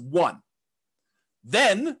 It's one.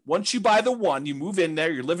 Then once you buy the one, you move in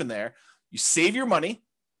there, you're living there, you save your money,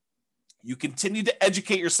 you continue to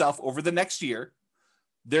educate yourself over the next year.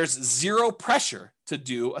 There's zero pressure to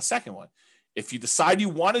do a second one. If you decide you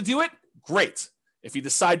want to do it, great. If you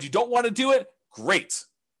decide you don't want to do it, great.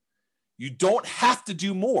 You don't have to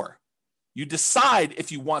do more. You decide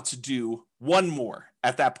if you want to do one more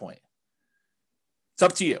at that point. It's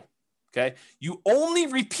up to you. Okay. You only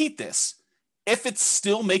repeat this if it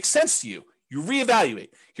still makes sense to you. You reevaluate.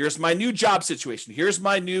 Here's my new job situation. Here's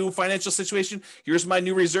my new financial situation. Here's my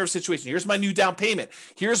new reserve situation. Here's my new down payment.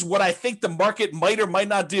 Here's what I think the market might or might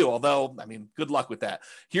not do. Although, I mean, good luck with that.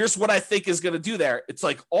 Here's what I think is going to do there. It's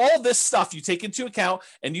like all this stuff you take into account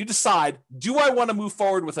and you decide, do I want to move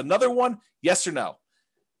forward with another one? Yes or no?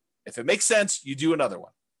 If it makes sense, you do another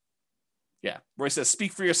one. Yeah. Roy says,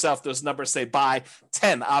 speak for yourself. Those numbers say buy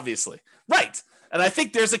 10, obviously. Right. And I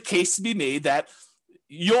think there's a case to be made that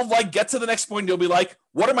you'll get to the next point and you'll be like,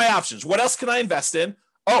 what are my options? What else can I invest in?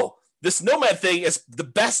 Oh, this Nomad thing is the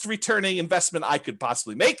best returning investment I could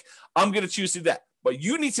possibly make. I'm going to choose to do that. But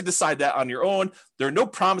you need to decide that on your own. There are no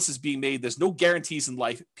promises being made. There's no guarantees in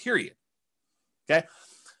life, period. Okay.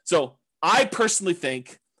 So I personally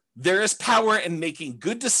think there is power in making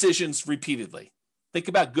good decisions repeatedly. Think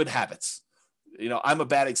about good habits. I'm a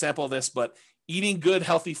bad example of this, but eating good,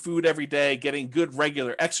 healthy food every day, getting good,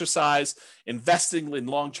 regular exercise, investing in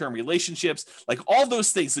long-term relationships, all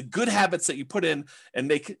those things, the good habits that you put in and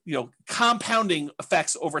make, compounding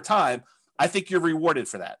effects over time, I think you're rewarded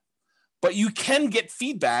for that. but you can get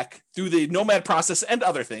feedback through the Nomad process and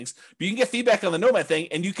other things. But you can get feedback on the Nomad thing,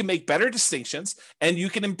 and you can make better distinctions, and you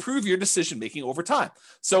can improve your decision making over time.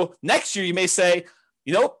 So next year, you may say,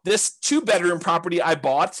 this 2-bedroom property I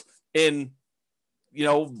bought in,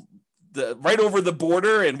 the right over the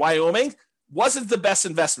border in Wyoming wasn't the best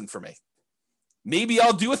investment for me. Maybe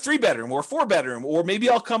I'll do a 3-bedroom or a 4-bedroom, or maybe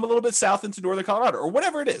I'll come a little bit south into northern Colorado or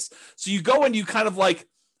whatever it is. So you go and you kind of like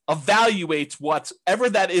evaluate whatever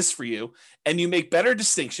that is for you, and you make better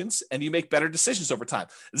distinctions and you make better decisions over time.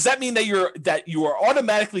 Does that mean that you are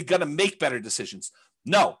automatically going to make better decisions?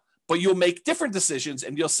 No, but you'll make different decisions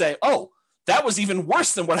and you'll say, oh, that was even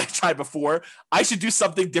worse than what I tried before. I should do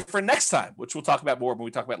something different next time, which we'll talk about more when we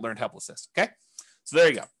talk about learned helplessness. Okay. So there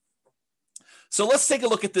you go. So let's take a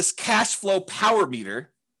look at this cash flow power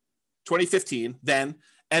meter, 2015, then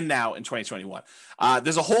and now in 2021.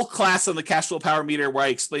 There's a whole class on the cash flow power meter where I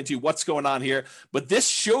explain to you what's going on here, but this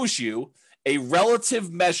shows you a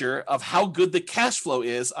relative measure of how good the cash flow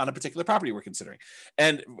is on a particular property we're considering.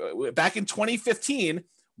 And back in 2015,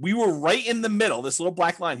 we were right in the middle. This little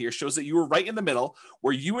black line here shows that you were right in the middle,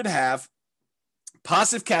 where you would have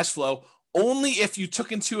positive cash flow only if you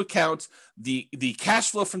took into account the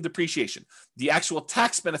cash flow from depreciation, the actual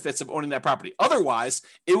tax benefits of owning that property. Otherwise,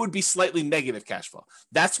 it would be slightly negative cash flow.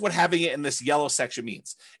 That's what having it in this yellow section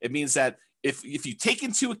means. It means that if you take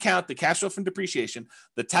into account the cash flow from depreciation,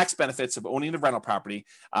 the tax benefits of owning the rental property,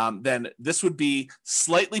 then this would be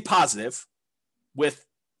slightly positive with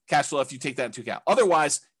cash flow if you take that into account.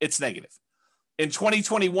 Otherwise, it's negative. In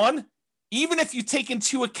 2021, even if you take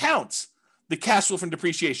into account the cash flow from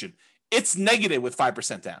depreciation, it's negative with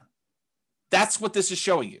 5% down. That's what this is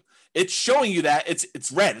showing you. It's showing you that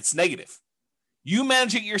it's red, it's negative. You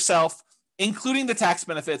manage it yourself, including the tax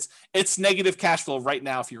benefits, it's negative cash flow right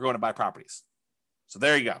now if you're going to buy properties. So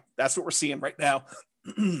there you go. That's what we're seeing right now.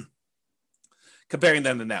 Comparing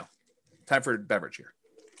them to now. Time for a beverage here.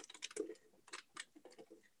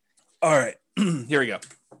 All right, here we go.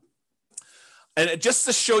 And just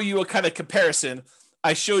to show you a kind of comparison,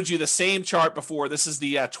 I showed you the same chart before. This is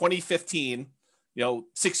the 2015,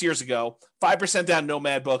 6 years ago, 5% down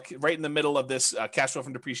Nomad book, right in the middle of this cash flow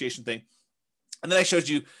from depreciation thing. And then I showed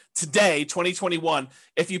you today, 2021,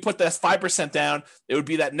 if you put this 5% down, it would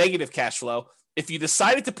be that negative cash flow. If you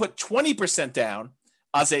decided to put 20% down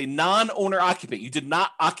as a non-owner occupant, you did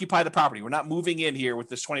not occupy the property, we're not moving in here with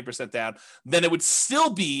this 20% down, then it would still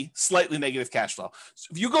be slightly negative cash flow. So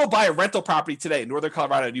if you go buy a rental property today in northern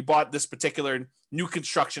Colorado and you bought this particular new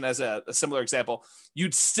construction as a similar example,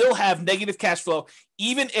 you'd still have negative cash flow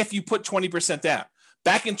even if you put 20% down.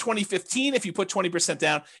 Back in 2015, if you put 20%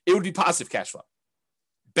 down, it would be positive cash flow.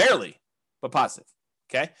 Barely, but positive.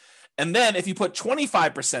 Okay. And then if you put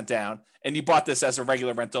 25% down and you bought this as a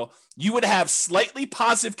regular rental, you would have slightly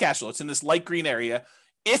positive cash flow. It's in this light green area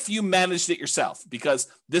if you managed it yourself, because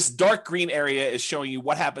this dark green area is showing you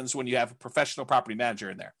what happens when you have a professional property manager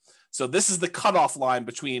in there. So this is the cutoff line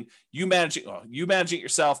between you managing it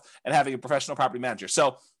yourself and having a professional property manager.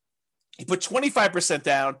 So you put 25%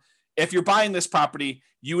 down. If you're buying this property,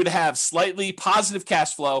 you would have slightly positive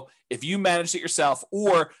cash flow if you managed it yourself,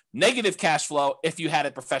 or negative cash flow if you had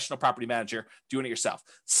a professional property manager doing it yourself.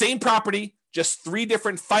 Same property, just 3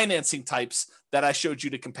 different financing types that I showed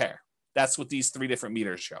you to compare. That's what these 3 different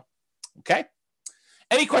meters show. Okay.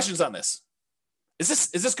 Any questions on this? Is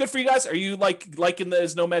this good for you guys? Are you liking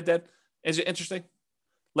this Nomad Dead? Is it interesting?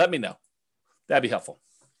 Let me know. That'd be helpful.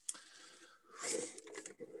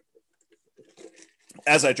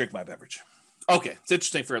 As I drink my beverage. Okay, it's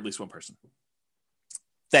interesting for at least one person.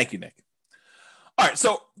 Thank you, Nick. All right,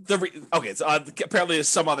 so apparently there's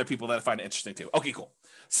some other people that I find it interesting too. Okay, cool.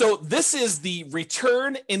 So this is the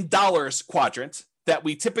return in dollars quadrant that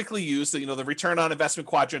we typically use. The return on investment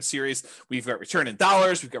quadrant series. We've got return in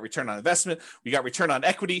dollars. We've got return on investment. We got return on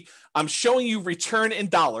equity. I'm showing you return in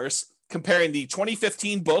dollars, comparing the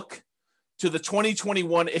 2015 book to the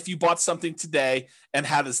 2021 if you bought something today, and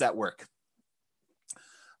how does that work?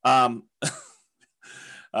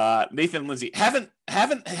 Nathan and Lindsay haven't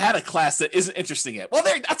had a class that isn't interesting yet. Well,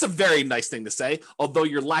 that's a very nice thing to say, although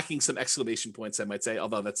you're lacking some exclamation points, I might say,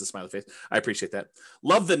 although that's a smiley face. I appreciate that.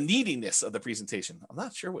 Love the neediness of the presentation. I'm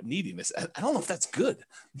not sure what neediness. I don't know if that's good.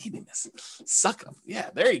 Neediness. Suck up. Yeah,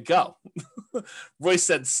 there you go. Roy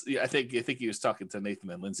said, I think he was talking to Nathan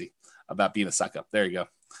and Lindsay about being a suck up. There you go.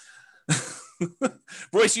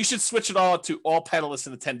 Royce, you should switch it all to all panelists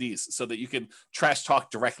and attendees so that you can trash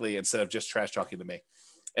talk directly instead of just trash talking to me.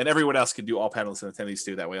 And everyone else can do all panelists and attendees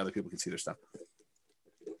too. That way other people can see their stuff.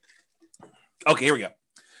 Okay, here we go.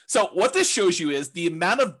 So what this shows you is the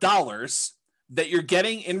amount of dollars that you're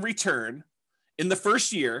getting in return in the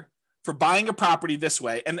first year for buying a property this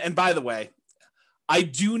way, and by the way, I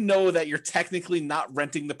do know that you're technically not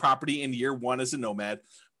renting the property in year one as a nomad,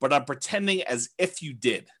 but I'm pretending as if you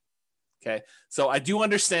did. Okay. So I do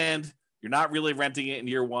understand you're not really renting it in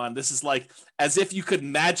year one. This is like as if you could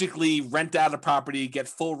magically rent out a property, get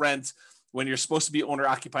full rent when you're supposed to be owner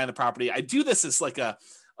occupying the property. I do this as like an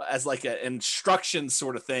instruction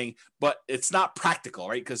sort of thing, but it's not practical,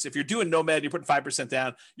 right? Because if you're doing nomad, you're putting 5%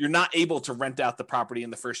 down, you're not able to rent out the property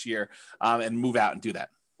in the first year and move out and do that.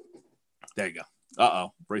 There you go.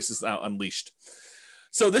 Brace is now unleashed.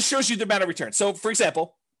 So this shows you the amount of return. So for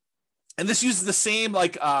example, and this uses the same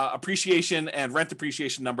appreciation and rent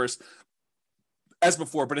appreciation numbers as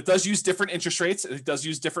before, but it does use different interest rates. It does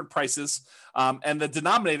use different prices. And the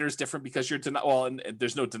denominator is different because and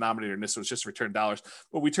there's no denominator in this, so it's just return dollars.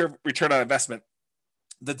 But we return on investment.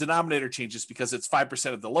 The denominator changes because it's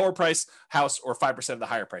 5% of the lower price house or 5% of the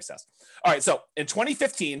higher price house. All right, so in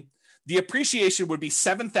 2015, the appreciation would be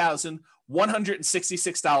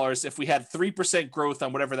 $7,166 if we had 3% growth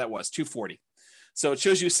on whatever that was, 240. So it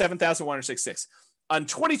shows you 7,166. On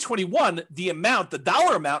 2021, the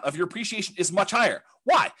dollar amount of your appreciation is much higher.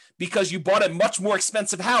 Why? Because you bought a much more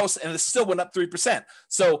expensive house and it still went up 3%.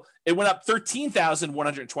 So it went up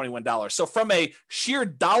 $13,121. So from a sheer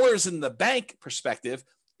dollars in the bank perspective,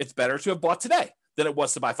 it's better to have bought today than it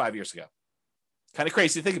was to buy 5 years ago. Kind of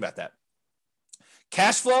crazy to think about that.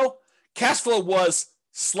 Cash flow was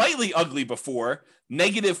slightly ugly before,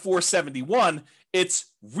 negative 471. It's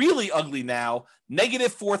really ugly now,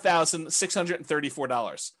 negative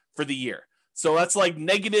 $4,634 for the year. So that's like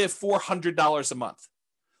negative $400 a month.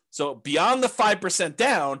 So beyond the 5%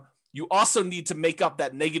 down, you also need to make up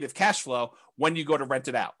that negative cash flow when you go to rent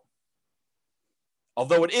it out.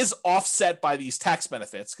 Although it is offset by these tax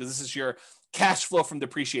benefits, because this is your cash flow from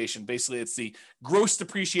depreciation. Basically, it's the gross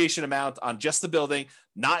depreciation amount on just the building,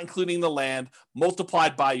 not including the land,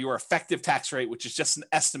 multiplied by your effective tax rate, which is just an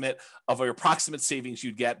estimate of your approximate savings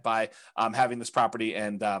you'd get by having this property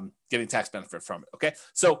and getting tax benefit from it. Okay.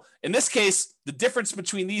 So in this case, the difference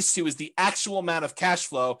between these two is the actual amount of cash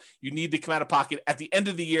flow you need to come out of pocket at the end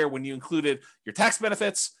of the year when you included your tax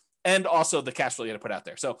benefits and also the cash flow you had to put out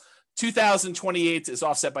there. So 2028 is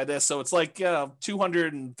offset by this. So it's like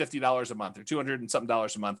 $250 a month or $200 and something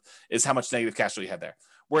a month is how much negative cash flow you had there.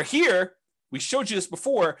 Where here, we showed you this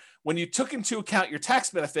before, when you took into account your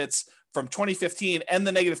tax benefits from 2015 and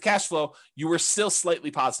the negative cash flow, you were still slightly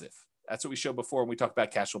positive. That's what we showed before when we talked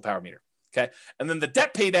about cash flow power meter. Okay. And then the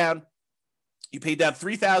debt pay down, you paid down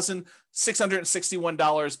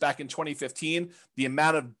 $3,661 back in 2015. The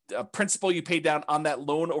amount of principal you paid down on that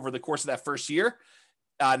loan over the course of that first year.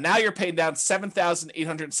 Now you're paying down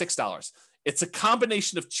 $7,806. It's a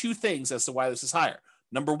combination of two things as to why this is higher.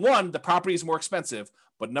 Number one, the property is more expensive,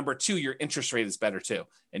 but number two, your interest rate is better too.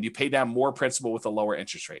 And you pay down more principal with a lower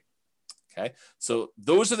interest rate. Okay. So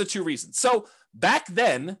those are the two reasons. So back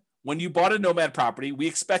then, when you bought a nomad property, we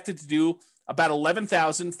expected to do about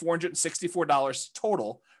 $11,464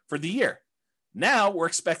 total for the year. Now we're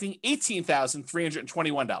expecting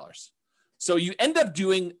 $18,321. So you end up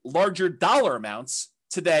doing larger dollar amounts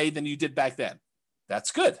today than you did back then.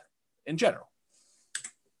 That's good in general.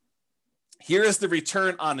 Here is the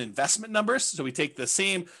return on investment numbers. So we take the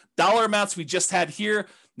same dollar amounts we just had here.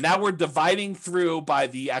 Now we're dividing through by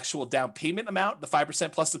the actual down payment amount, the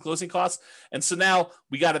 5% plus the closing costs. And so now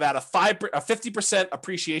we got about a 50%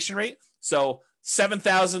 appreciation rate. So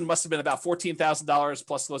 $7,000 must have been about $14,000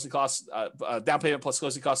 plus closing costs, down payment plus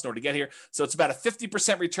closing costs in order to get here. So it's about a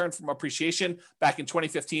 50% return from appreciation back in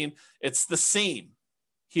 2015. It's the same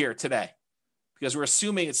here today because we're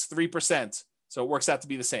assuming it's 3%. So it works out to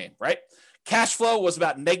be the same, right? Cash flow was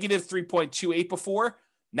about negative 3.28 before.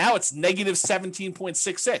 Now it's negative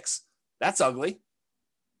 17.66. That's ugly.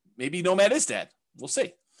 Maybe Nomad is dead. We'll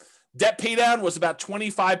see. Debt paydown was about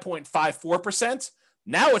 25.54%.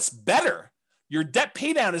 Now it's better. Your debt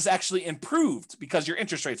paydown is actually improved because your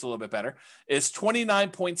interest rate's a little bit better. Is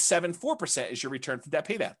 29.74% is your return from debt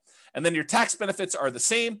paydown. And then your tax benefits are the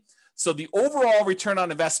same. So the overall return on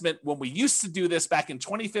investment when we used to do this back in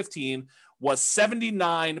 2015 was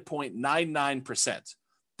 79.99%.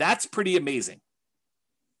 That's pretty amazing.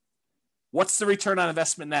 What's the return on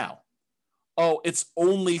investment now? Oh, it's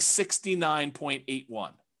only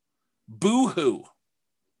 69.81. Boo-hoo,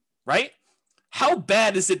 right? How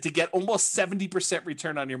bad is it to get almost 70%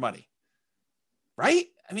 return on your money? Right?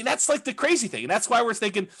 I mean, that's like the crazy thing. And that's why we're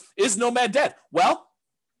thinking, is Nomad dead? Well,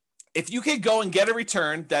 if you could go and get a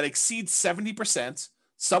return that exceeds 70%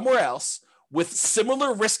 somewhere else with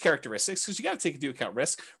similar risk characteristics, because you got to take into account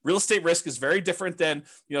risk. Real estate risk is very different than,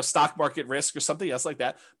 stock market risk or something else like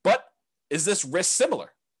that. But is this risk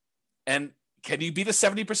similar? And can you beat a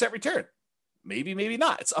 70% return? Maybe, maybe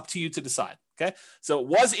not. It's up to you to decide. Okay. So it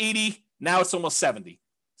was 80. Now it's almost 70.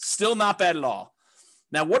 Still not bad at all.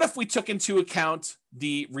 Now, what if we took into account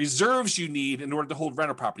the reserves you need in order to hold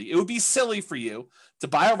rental property? It would be silly for you to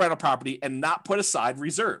buy a rental property and not put aside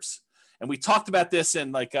reserves. And we talked about this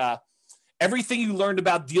in everything you learned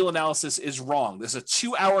about deal analysis is wrong. There's a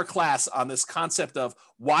 2-hour class on this concept of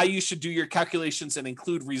why you should do your calculations and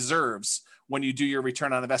include reserves when you do your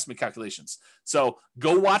return on investment calculations. So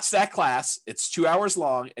go watch that class. It's 2 hours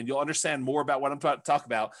long and you'll understand more about what I'm about to talk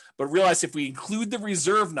about. But realize if we include the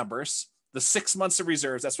reserve numbers, the 6 months of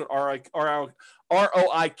reserves, that's what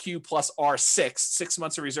ROIQ plus R6, 6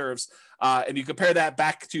 months of reserves, and you compare that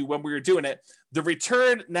back to when we were doing it, the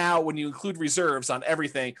return now when you include reserves on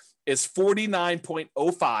everything is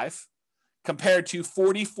 49.05 compared to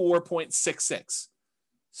 44.66.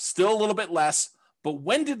 Still a little bit less, but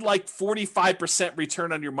when did 45%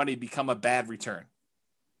 return on your money become a bad return?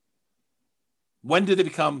 When did it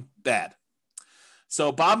become bad?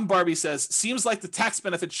 So Bob and Barbie says, seems like the tax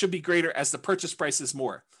benefit should be greater as the purchase price is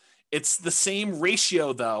more. It's the same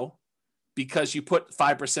ratio, though, because you put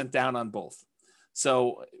 5% down on both.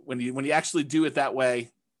 So when you actually do it that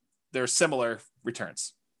way, they're similar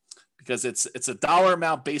returns because it's a dollar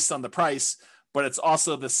amount based on the price, but it's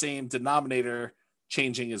also the same denominator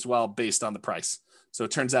changing as well based on the price. So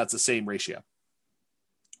it turns out it's the same ratio.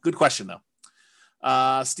 Good question, though.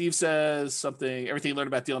 Steve says something, everything you learned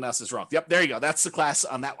about deal analysis is wrong. Yep, there you go. That's the class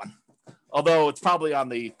on that one. Although it's probably on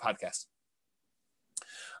the podcast.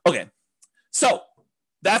 Okay, so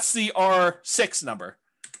that's the R6 number.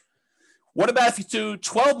 What about if you do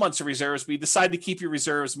 12 months of reserves, but you decide to keep your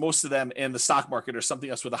reserves, most of them in the stock market or something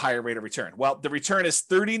else with a higher rate of return? Well, the return is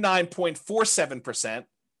 39.47%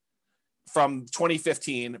 from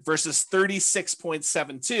 2015 versus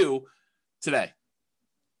 36.72 today.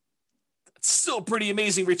 Still a pretty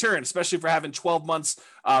amazing return, especially for having 12 months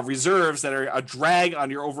reserves that are a drag on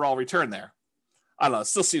your overall return there. I don't know. It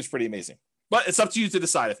still seems pretty amazing. But it's up to you to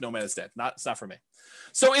decide if Nomad is dead. It's not for me.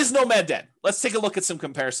 So is Nomad dead? Let's take a look at some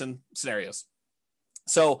comparison scenarios.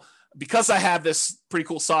 So because I have this pretty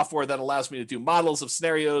cool software that allows me to do models of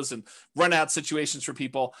scenarios and run out situations for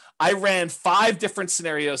people, I ran 5 different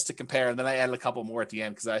scenarios to compare, and then I added a couple more at the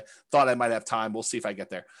end because I thought I might have time. We'll see if I get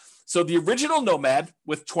there. So the original Nomad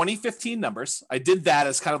with 2015 numbers, I did that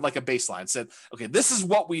as kind of like a baseline. Said, okay, this is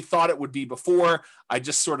what we thought it would be before. I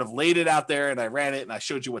just sort of laid it out there and I ran it and I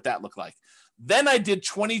showed you what that looked like. Then I did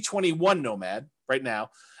 2021 Nomad right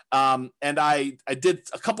now. And I did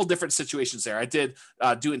a couple different situations there. I did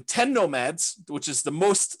doing 10 Nomads, which is the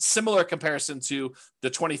most similar comparison to the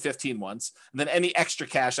 2015 ones. And then any extra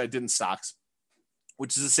cash I did in stocks,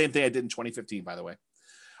 which is the same thing I did in 2015, by the way.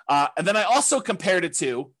 And then I also compared it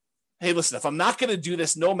to, hey, listen, if I'm not going to do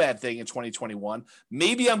this Nomad thing in 2021,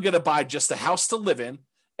 maybe I'm going to buy just a house to live in,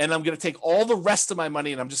 and I'm going to take all the rest of my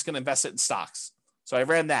money and I'm just going to invest it in stocks. So I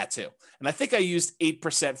ran that too. And I think I used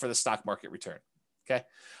 8% for the stock market return. Okay.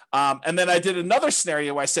 And then I did another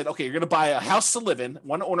scenario where I said, okay, you're going to buy a house to live in,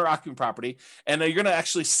 one owner occupant property, and you're going to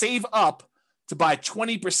actually save up to buy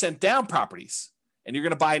 20% down properties. And you're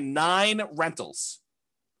going to buy 9 rentals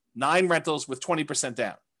with 20%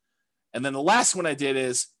 down. And then the last one I did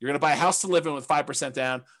is you're going to buy a house to live in with 5%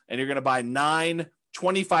 down, and you're going to buy 9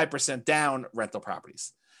 25% down rental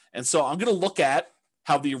properties. And so I'm going to look at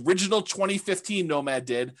how the original 2015 Nomad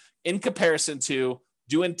did in comparison to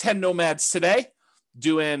doing 10 Nomads today,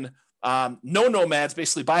 doing no Nomads,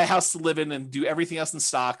 basically buy a house to live in and do everything else in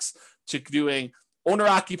stocks, to doing owner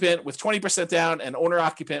occupant with 20% down and owner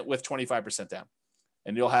occupant with 25% down.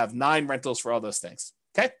 And you'll have 9 rentals for all those things.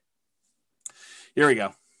 Okay. Here we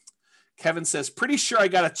go. Kevin says, pretty sure I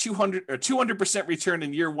got a 200% return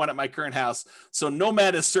in year 1 at my current house. So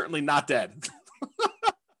Nomad is certainly not dead.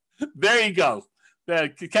 There you go.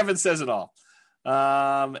 Kevin says it all.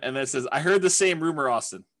 And then it says, I heard the same rumor,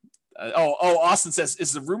 Austin. Austin says,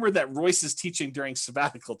 is the rumor that Royce is teaching during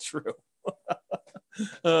sabbatical true?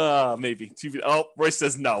 Maybe. Royce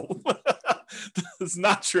says no. It's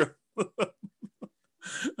not true.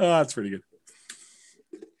 That's pretty good.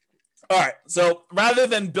 All right, so rather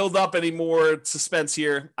than build up any more suspense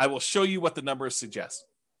here, I will show you what the numbers suggest.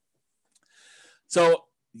 So,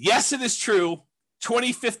 yes, it is true.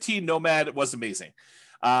 2015 Nomad was amazing.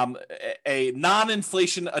 A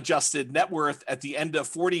non-inflation adjusted net worth at the end of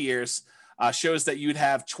 40 years shows that you'd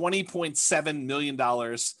have $20.7 million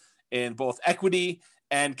in both equity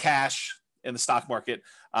and cash in the stock market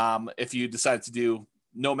if you decided to do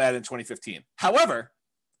Nomad in 2015. However,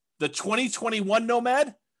 the 2021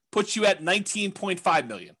 Nomad puts you at 19.5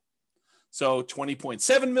 million. So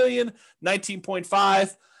 20.7 million,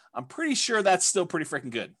 19.5. I'm pretty sure that's still pretty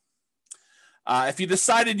freaking good. If you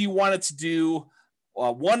decided you wanted to do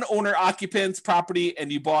one owner occupant property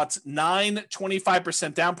and you bought 9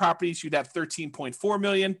 25% down properties, you'd have 13.4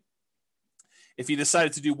 million. If you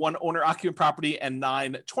decided to do one owner occupant property and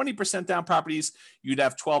 9 20% down properties, you'd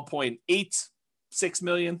have 12.86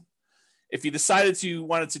 million. If you decided you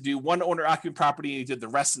wanted to do one owner occupant property and you did the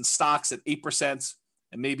rest in stocks at 8%,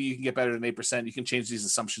 and maybe you can get better than 8%, you can change these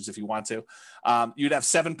assumptions if you want to, you'd have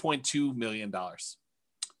 $7.2 million.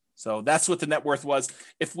 So that's what the net worth was.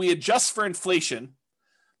 If we adjust for inflation,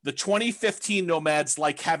 the 2015 nomads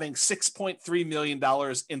like having $6.3 million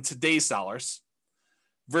in today's dollars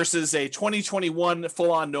versus a 2021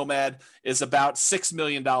 full-on nomad is about $6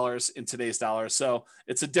 million in today's dollars. So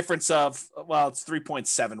it's a difference of, well, it's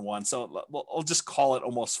 3.71. So I'll just call it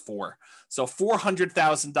almost 4. So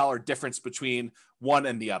 $400,000 difference between one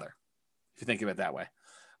and the other, if you think of it that way.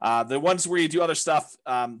 The ones where you do other stuff,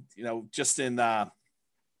 just in,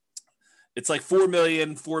 it's like 4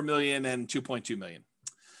 million, and 2.2 million.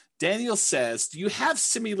 Daniel says, do you have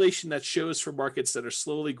simulation that shows for markets that are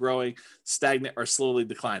slowly growing, stagnant, or slowly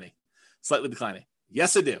declining? Slightly declining.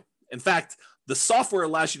 Yes, I do. In fact, the software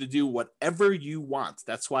allows you to do whatever you want.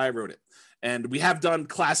 That's why I wrote it. And we have done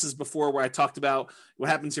classes before where I talked about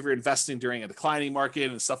what happens if you're investing during a declining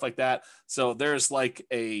market and stuff like that. So there's like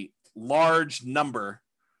a large number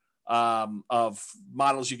of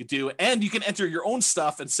models you could do, and you can enter your own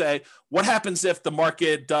stuff and say, what happens if the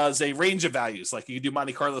market does a range of values? Like you can do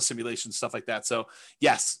Monte Carlo simulations, stuff like that. So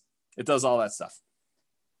yes, it does all that stuff.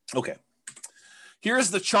 Okay.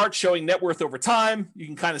 Here's the chart showing net worth over time. You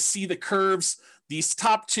can kind of see the curves. These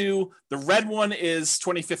top two, the red one is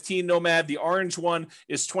 2015 Nomad. The orange one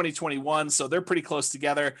is 2021. So they're pretty close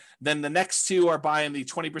together. Then the next two are buying the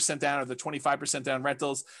 20% down or the 25% down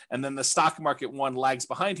rentals. And then the stock market one lags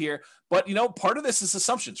behind here. But, part of this is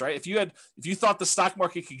assumptions, right? If you thought the stock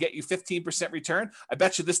market could get you 15% return, I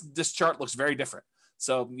bet you this chart looks very different.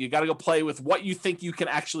 So you got to go play with what you think you can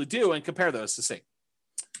actually do and compare those to see.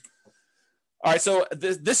 All right, so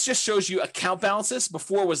this just shows you account balances.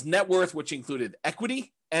 Before was net worth, which included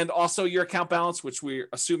equity, and also your account balance, which we're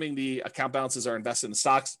assuming the account balances are invested in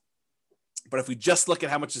stocks. But if we just look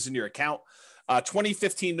at how much is in your account,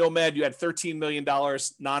 2015 Nomad, you had $13 million,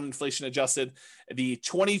 non-inflation adjusted. The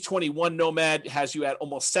 2021 Nomad has you at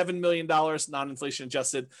almost $7 million, non-inflation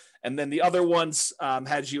adjusted. And then the other ones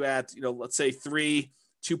had you at, let's say 3,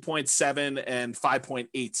 2.7, and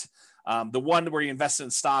 5.8. The one where you invest in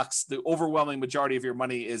stocks, the overwhelming majority of your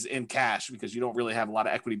money is in cash because you don't really have a lot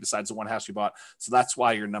of equity besides the one house you bought. So that's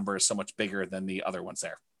why your number is so much bigger than the other ones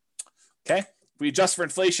there. Okay. If we adjust for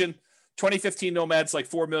inflation, 2015 Nomads like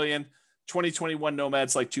 4 million, 2021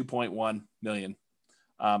 Nomads like 2.1 million.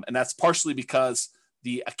 And that's partially because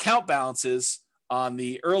the account balances on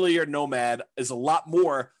the earlier Nomad is a lot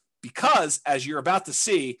more because, as you're about to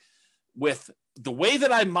see, with the way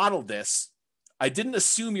that I modeled this, I didn't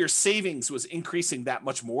assume your savings was increasing that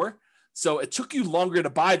much more. So it took you longer to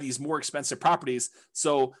buy these more expensive properties.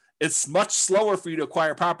 So it's much slower for you to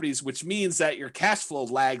acquire properties, which means that your cash flow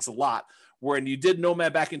lags a lot. When you did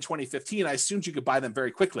Nomad back in 2015, I assumed you could buy them very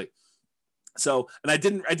quickly. So, and I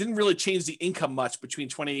didn't really change the income much between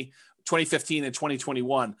 2015 and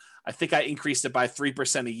 2021. I think I increased it by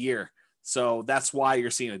 3% a year. So that's why you're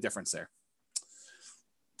seeing a difference there.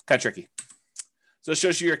 Kind of tricky. So it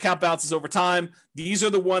shows you your account balances over time. These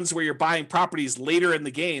are the ones where you're buying properties later in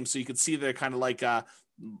the game. So you can see they're kind of like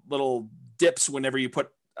little dips whenever you put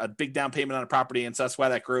a big down payment on a property. And so that's why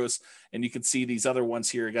that grows. And you can see these other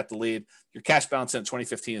ones here, you got the lead. Your cash balance in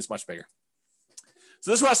 2015 is much bigger.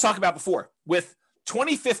 So this is what I was talking about before. With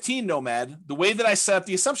 2015 Nomad, the way that I set up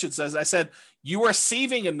the assumptions is I said, you are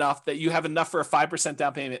saving enough that you have enough for a 5%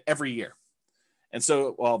 down payment every year. And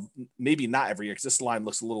so, well, maybe not every year because this line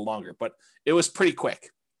looks a little longer, but it was pretty quick.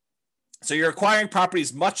 So you're acquiring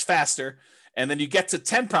properties much faster, and then you get to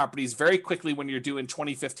 10 properties very quickly when you're doing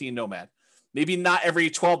 2015 Nomad. Maybe not every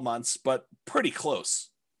 12 months, but pretty close.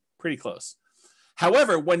 Pretty close.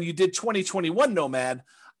 However, when you did 2021 Nomad,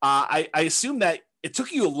 I assume that it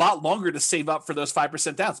took you a lot longer to save up for those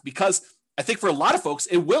 5% downs because I think for a lot of folks,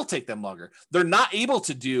 it will take them longer. They're not able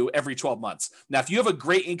to do every 12 months. Now, if you have a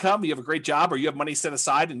great income, you have a great job, or you have money set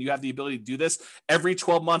aside and you have the ability to do this every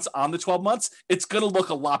 12 months on the 12 months, it's going to look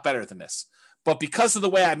a lot better than this. But because of the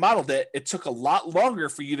way I modeled it, it took a lot longer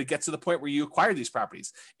for you to get to the point where you acquire these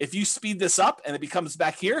properties. If you speed this up and it becomes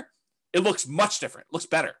back here, it looks much different. It looks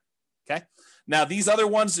better. Okay. Now, these other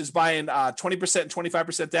ones is buying 20% and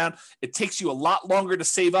 25% down. It takes you a lot longer to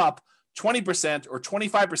save up 20% or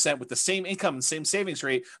 25% with the same income and same savings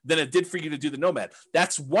rate than it did for you to do the Nomad.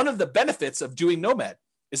 That's one of the benefits of doing Nomad.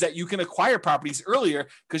 is that you can acquire properties earlier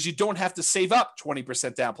because you don't have to save up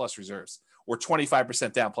 20% down plus reserves or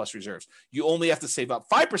 25% down plus reserves. You only have to save up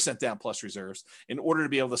 5% down plus reserves in order to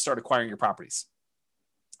be able to start acquiring your properties.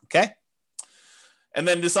 Okay? And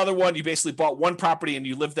then this other one, you basically bought one property and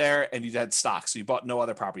you lived there and you had stocks. So you bought no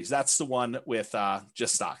other properties. That's the one with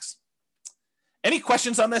just stocks. Any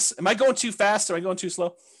questions on this? Am I going too fast? Am I going too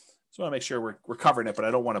slow? Just want to make sure we're covering it, but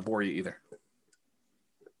I don't want to bore you either.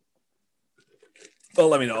 Oh,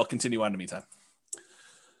 let me know. I'll continue on in the meantime.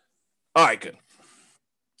 All right, good.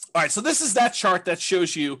 All right, so this is that chart that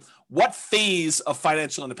shows you what phase of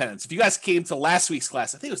financial independence. If you guys came to last week's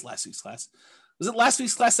class, I think it was last week's class. Was it last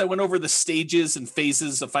week's class that I went over the stages and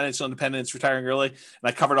phases of financial independence, retiring early, and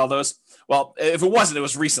I covered all those? Well, if it wasn't, it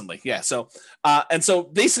was recently. Yeah. So, and so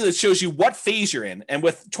basically it shows you what phase you're in. And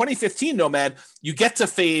with 2015 Nomad, you get to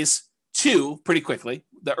phase 2 pretty quickly,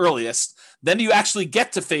 the earliest. Then you actually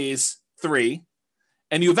get to phase 3,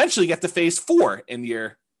 and you eventually get to phase 4 in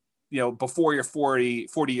your, before your 40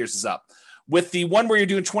 years is up. With the one where you're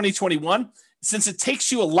doing 2021, since it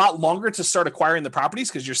takes you a lot longer to start acquiring the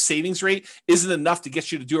properties because your savings rate isn't enough to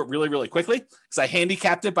get you to do it really, really quickly, because I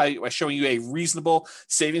handicapped it by showing you a reasonable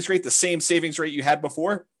savings rate, the same savings rate you had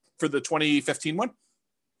before for the 2015 one.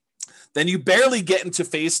 Then you barely get into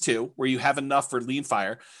phase 2 where you have enough for lean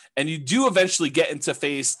fire. And you do eventually get into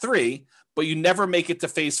phase 3, but you never make it to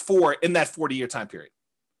phase 4 in that 40-year time period.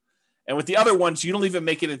 And with the other ones, you don't even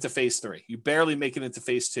make it into phase 3. You barely make it into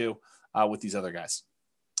phase 2 with these other guys.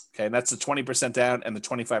 Okay, and that's the 20% down and the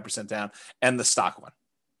 25% down and the stock one.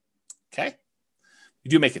 Okay,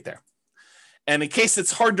 you do make it there. And in case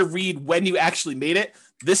it's hard to read when you actually made it,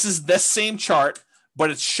 this is the same chart,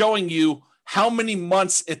 but it's showing you how many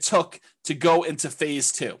months it took to go into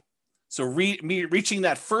phase 2. So reaching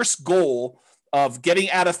that first goal of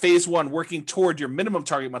getting out of phase 1, working toward your minimum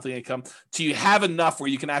target monthly income till you have enough where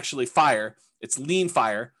you can actually fire. It's lean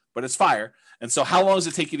fire, but it's fire. And so how long does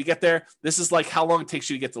it take you to get there? This is like how long it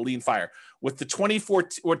takes you to get to lean fire. With the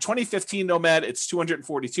 2015 Nomad, it's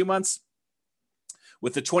 242 months.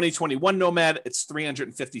 With the 2021 Nomad, it's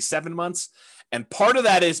 357 months. And part of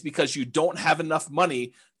that is because you don't have enough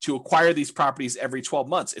money to acquire these properties every 12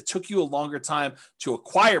 months. It took you a longer time to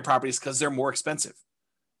acquire properties because they're more expensive.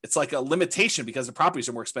 It's like a limitation because the properties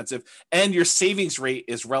are more expensive and your savings rate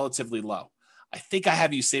is relatively low. I think I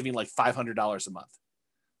have you saving like $500 a month.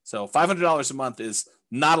 So $500 a month is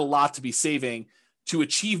not a lot to be saving to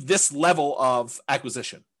achieve this level of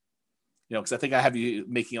acquisition. Because I think I have you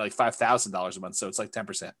making like $5,000 a month. So it's like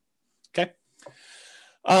 10%. Okay.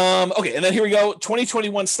 Okay. And then here we go.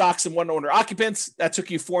 2021 stocks and one owner occupants. That took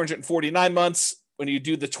you 449 months. When you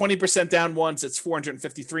do the 20% down ones, it's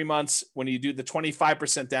 453 months. When you do the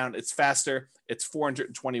 25% down, it's faster. It's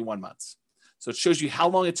 421 months. So it shows you how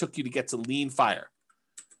long it took you to get to lean fire.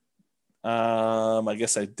 I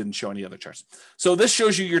guess I didn't show any other charts. So this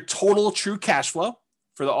shows you your total true cash flow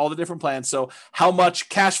for all the different plans. So how much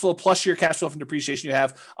cash flow plus your cash flow from depreciation you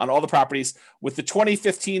have on all the properties. With the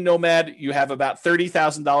 2015 Nomad, you have about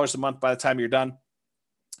 $30,000 a month by the time you're done.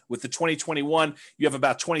 With the 2021, you have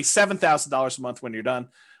about $27,000 a month when you're done.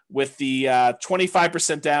 With the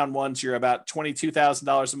 25% down ones, you're about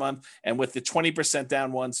 $22,000 a month. And with the 20%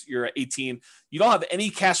 down ones, you're at 18. You don't have any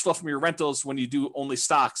cash flow from your rentals when you do only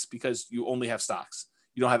stocks because you only have stocks.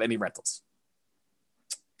 You don't have any rentals.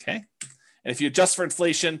 Okay. And if you adjust for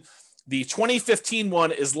inflation, the 2015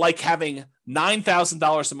 one is like having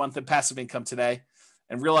 $9,000 a month in passive income today.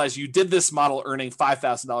 And realize you did this model earning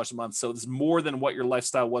 $5,000 a month. So it's more than what your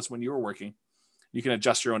lifestyle was when you were working. You can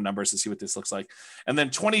adjust your own numbers to see what this looks like. And then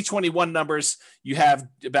 2021 numbers, you have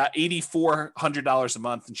about $8,400 a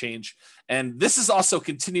month and change. And this is also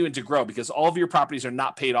continuing to grow because all of your properties are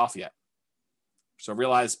not paid off yet. So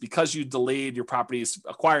realize because you delayed your properties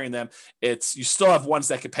acquiring them, you still have ones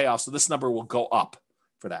that could pay off. So this number will go up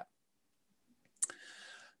for that.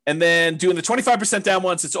 And then doing the 25% down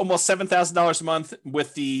ones, it's almost $7,000 a month.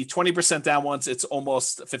 With the 20% down ones, it's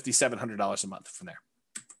almost $5,700 a month from there.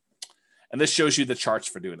 And this shows you the charts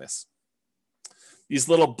for doing this. These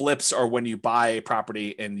little blips are when you buy a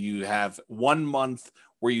property and you have 1 month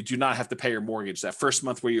where you do not have to pay your mortgage. That first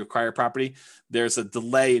month where you acquire property, there's a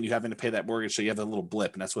delay and you having to pay that mortgage. So you have a little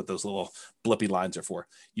blip, and that's what those little blippy lines are for.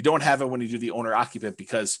 You don't have it when you do the owner occupant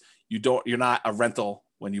because you're not a rental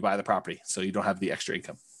when you buy the property. So you don't have the extra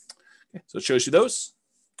income. Okay, so it shows you those.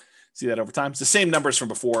 See that over time. It's the same numbers from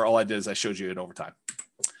before. All I did is I showed you it over time.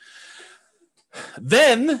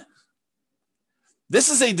 Then this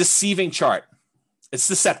is a deceiving chart. It's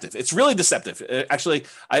deceptive. It's really deceptive. Actually,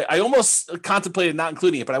 I almost contemplated not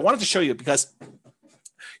including it, but I wanted to show you because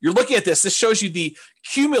you're looking at this. This shows you the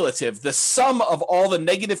cumulative, the sum of all the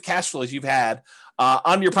negative cash flows you've had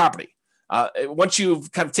on your property. Once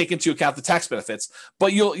you've kind of taken into account the tax benefits,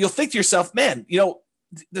 but you'll think to yourself, man,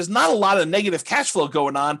 there's not a lot of negative cash flow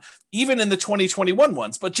going on, even in the 2021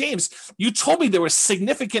 ones. But James, you told me there was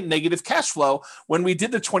significant negative cash flow when we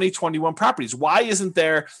did the 2021 properties. Why isn't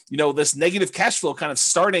there, this negative cash flow kind of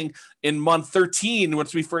starting in month 13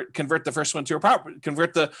 once we convert the first one to a property,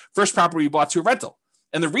 convert the first property we bought to a rental?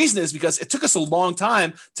 And the reason is because it took us a long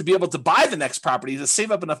time to be able to buy the next property, to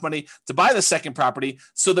save up enough money to buy the second property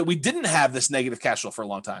so that we didn't have this negative cash flow for a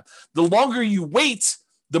long time. The longer you wait,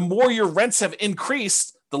 the more your rents have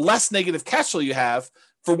increased, the less negative cash flow you have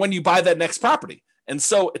for when you buy that next property. And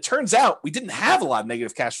so it turns out we didn't have a lot of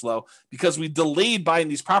negative cash flow because we delayed buying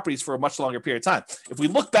these properties for a much longer period of time. If we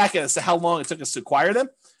look back at as to how long it took us to acquire them,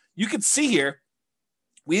 you can see here,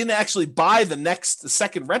 we didn't actually buy the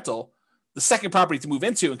second rental, the second property to move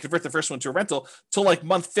into and convert the first one to a rental till like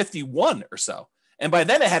month 51 or so. And by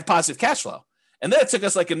then it had positive cash flow. And then it took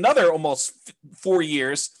us like another almost 4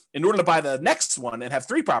 years in order to buy the next one and have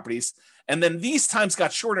 3 properties. And then these times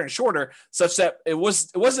got shorter and shorter, such that it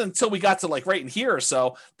wasn't until we got to like right in here or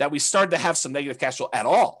so that we started to have some negative cash flow at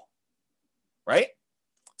all. Right?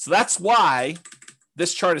 So that's why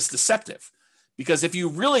this chart is deceptive. Because if you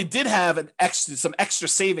really did have some extra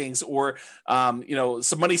savings or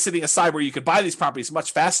some money sitting aside where you could buy these properties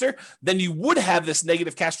much faster, then you would have this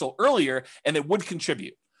negative cash flow earlier and it would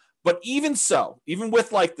contribute. But even so, even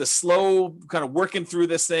with like the slow kind of working through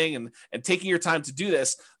this thing and taking your time to do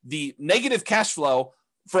this, the negative cash flow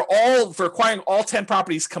for acquiring all 10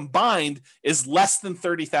 properties combined is less than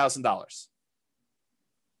 $30,000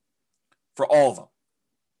 for all of them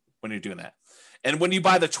when you're doing that. And when you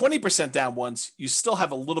buy the 20% down ones, you still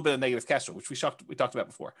have a little bit of negative cash flow, which we talked about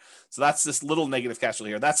before. So that's this little negative cash flow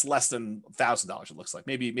here. That's less than $1,000. It looks like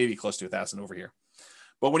maybe close to 1,000 over here.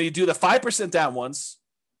 But when you do the 5% down ones,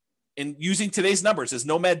 in using today's numbers as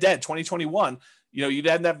Nomad Dead 2021, you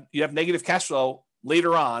have negative cash flow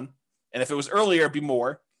later on, and if it was earlier, it'd be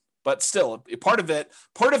more. But still, part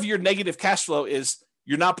of your negative cash flow is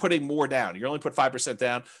you're not putting more down. You only put 5%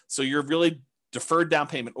 down, so you're really deferred down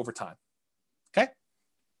payment over time. Okay.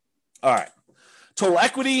 All right. Total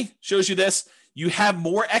equity shows you this. You have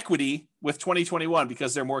more equity with 2021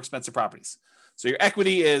 because they're more expensive properties. So your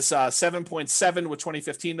equity is 7.7 with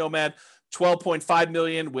 2015 Nomad, 12.5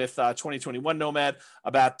 million with 2021 Nomad,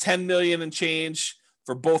 about 10 million and change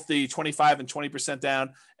for both the 25 and 20%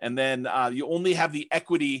 down. And then you only have the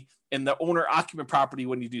equity in the owner occupant property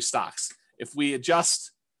when you do stocks. If we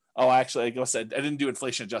adjust, I guess I didn't do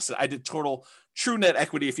inflation adjusted. I did total true net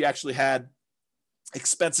equity if you actually had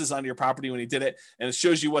expenses on your property when you did it. And it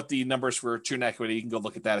shows you what the numbers for true net equity. You can go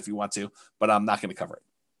look at that if you want to, but I'm not going to cover it.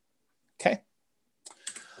 Okay.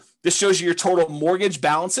 This shows you your total mortgage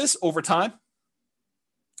balances over time.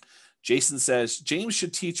 Jason says, James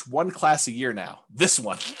should teach one class a year now. This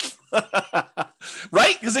one.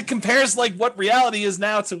 Right? Because it compares like what reality is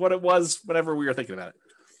now to what it was whenever we were thinking about it.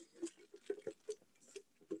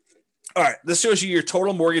 All right. This shows you your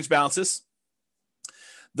total mortgage balances.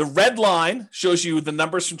 The red line shows you the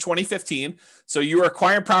numbers from 2015. So you were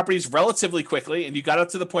acquiring properties relatively quickly, and you got up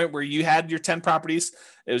to the point where you had your 10 properties.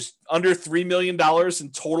 It was under $3 million in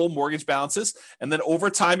total mortgage balances. And then over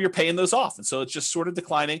time, you're paying those off. And so it's just sort of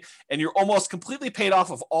declining, and you're almost completely paid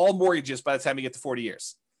off of all mortgages by the time you get to 40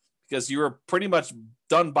 years because you were pretty much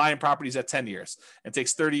done buying properties at 10 years. It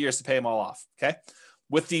takes 30 years to pay them all off. Okay.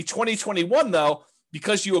 With the 2021, though,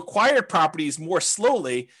 because you acquired properties more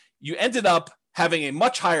slowly, you ended up having a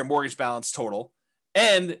much higher mortgage balance total,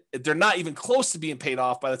 and they're not even close to being paid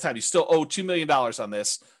off by the time you still owe $2 million on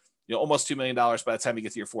this, almost $2 million by the time you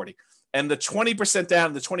get to your 40. And the 20%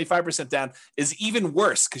 down, the 25% down is even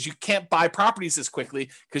worse because you can't buy properties as quickly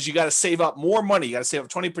because you got to save up more money. You got to save up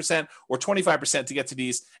 20% or 25% to get to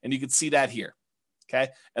these. And you can see that here.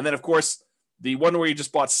 Okay. And then of course, the one where you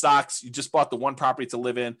just bought stocks, you just bought the one property to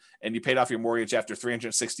live in and you paid off your mortgage after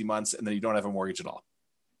 360 months and then you don't have a mortgage at all.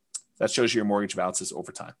 That shows you your mortgage balances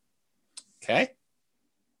over time. Okay.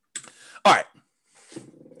 All right.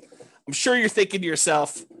 I'm sure you're thinking to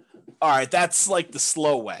yourself, all right, that's like the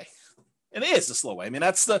slow way. It is the slow way. I mean,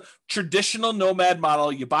 that's the traditional nomad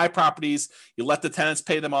model. You buy properties, you let the tenants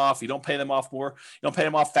pay them off. You don't pay them off more. You don't pay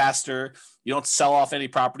them off faster. You don't sell off any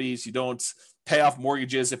properties. You don't pay off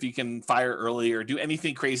mortgages if you can fire early or do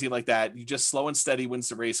anything crazy like that. You just slow and steady wins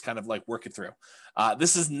the race, kind of like work it through.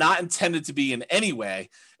 This is not intended to be in any way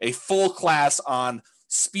a full class on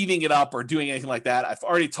speeding it up or doing anything like that. I've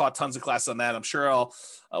already taught tons of classes on that. I'm sure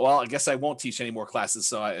I guess I won't teach any more classes,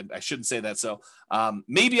 so I shouldn't say that. So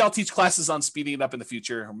maybe I'll teach classes on speeding it up in the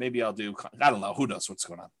future, or maybe I'll do, I don't know, who knows what's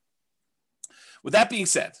going on. With that being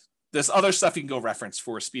said, there's other stuff you can go reference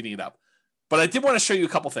for speeding it up, but I did want to show you a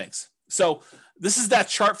couple things. So this is that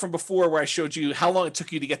chart from before where I showed you how long it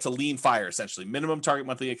took you to get to lean fire, essentially minimum target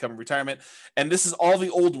monthly income in retirement. And this is all the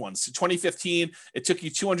old ones. So 2015, it took you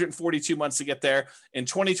 242 months to get there. In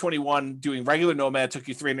 2021, doing regular Nomad took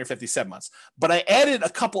you 357 months. But I added a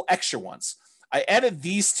couple extra ones. I added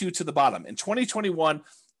these two to the bottom. In 2021,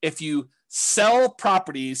 if you sell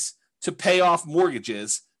properties to pay off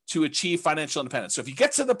mortgages to achieve financial independence. So if you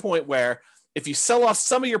get to the point where if you sell off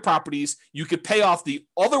some of your properties, you could pay off the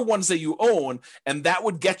other ones that you own, and that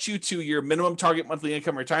would get you to your minimum target monthly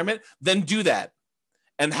income retirement, then do that.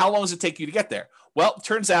 And how long does it take you to get there? Well, it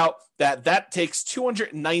turns out that takes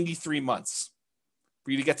 293 months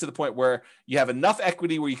for you to get to the point where you have enough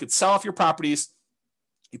equity where you could sell off your properties,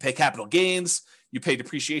 you pay capital gains, you pay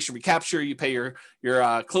depreciation recapture, you pay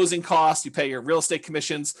your closing costs, you pay your real estate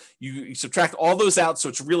commissions, you subtract all those out, so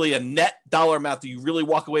it's really a net dollar amount that you really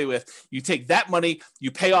walk away with. You take that money,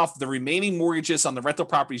 you pay off the remaining mortgages on the rental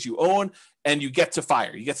properties you own, and you get to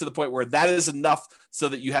fire. You get to the point where that is enough so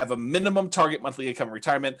that you have a minimum target monthly income in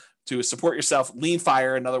retirement to support yourself, lean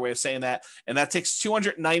fire, another way of saying that, and that takes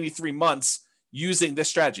 293 months using this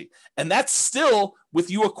strategy. And that's still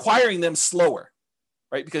with you acquiring them slower,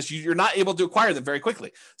 right? Because you're not able to acquire them very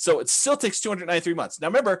quickly. So it still takes 293 months. Now,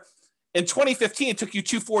 remember, in 2015, it took you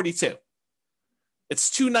 242. It's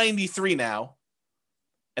 293 now,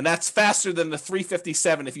 and that's faster than the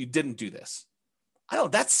 357 if you didn't do this. I don't know.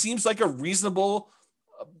 That seems like a reasonable,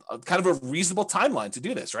 kind of a reasonable timeline to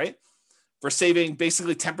do this, right? For saving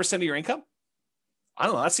basically 10% of your income. I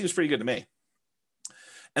don't know. That seems pretty good to me.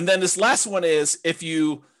 And then this last one is if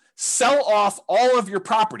you sell off all of your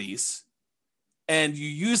properties and you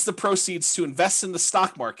use the proceeds to invest in the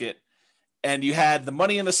stock market, and you had the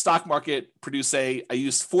money in the stock market produce I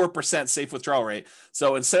used 4% safe withdrawal rate.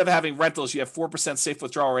 So instead of having rentals, you have 4% safe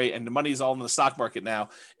withdrawal rate, and the money is all in the stock market now.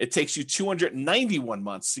 It takes you 291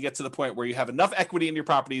 months to get to the point where you have enough equity in your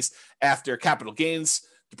properties after capital gains,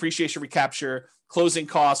 depreciation recapture, closing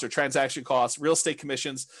costs or transaction costs, real estate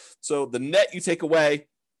commissions. So the net you take away,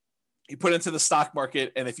 you put into the stock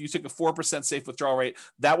market, and if you took a 4% safe withdrawal rate,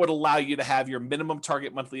 that would allow you to have your minimum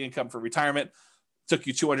target monthly income for retirement. It took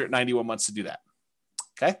you 291 months to do that,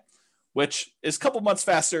 okay? Which is a couple months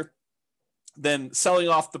faster than selling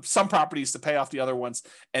off some properties to pay off the other ones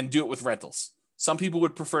and do it with rentals. Some people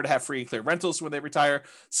would prefer to have free and clear rentals when they retire.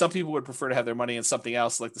 Some people would prefer to have their money in something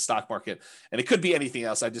else like the stock market, and it could be anything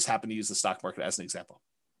else. I just happen to use the stock market as an example,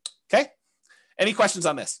 okay? Any questions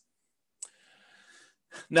on this?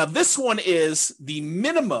 Now, this one is the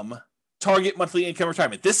minimum target monthly income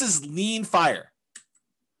retirement. This is lean fire.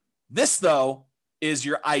 This, though, is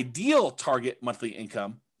your ideal target monthly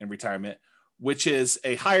income in retirement, which is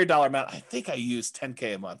a higher dollar amount. I think I use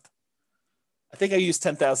 $10K a month. I think I use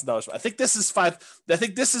 $10,000. I think this is I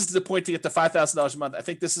think this is the point to get to $5,000 a month. I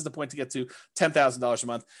think this is the point to get to $10,000 a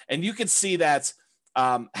month. And you can see that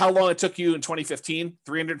how long it took you in 2015,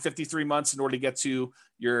 353 months in order to get to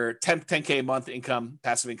your 10K a month income,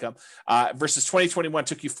 passive income, versus 2021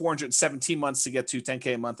 took you 417 months to get to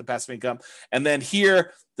 10K a month of passive income. And then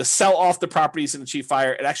here, the sell off the properties and achieve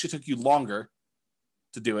fire, it actually took you longer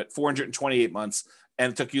to do it, 428 months,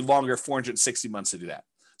 and it took you longer, 460 months to do that.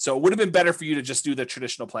 So it would have been better for you to just do the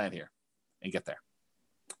traditional plan here and get there.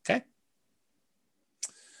 Okay.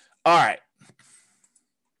 All right.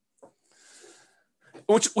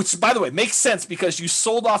 Which, by the way, makes sense because you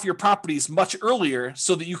sold off your properties much earlier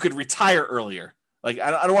so that you could retire earlier. Like,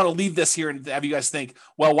 I don't want to leave this here and have you guys think,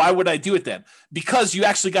 well, why would I do it then? Because you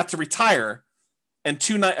actually got to retire at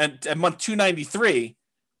month 293,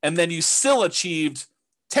 and then you still achieved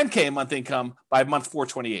 10K a month income by month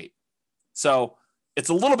 428. So it's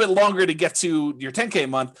a little bit longer to get to your 10K a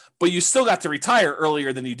month, but you still got to retire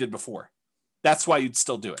earlier than you did before. That's why you'd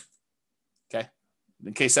still do it. Okay.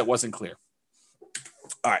 In case that wasn't clear.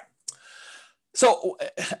 All right. So,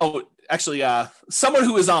 actually, someone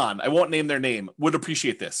who is on, I won't name their name, would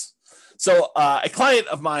appreciate this. So a client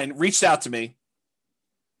of mine reached out to me.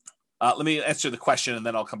 Let me answer the question and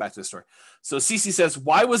then I'll come back to the story. So Cece says,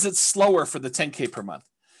 why was it slower for the 10K per month?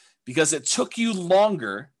 Because it took you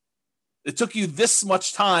longer. It took you this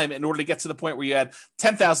much time in order to get to the point where you had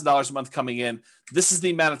 $10,000 a month coming in. This is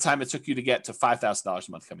the amount of time it took you to get to $5,000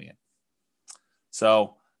 a month coming in.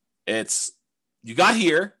 So you got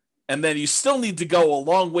here, and then you still need to go a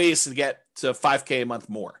long ways to get to 5K a month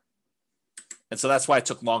more. And so that's why it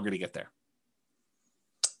took longer to get there.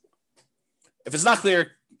 If it's not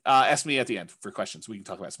clear, ask me at the end for questions. We can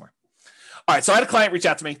talk about it some more. All right. So I had a client reach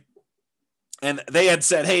out to me, and they had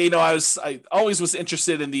said, hey, I always was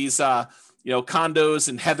interested in these, condos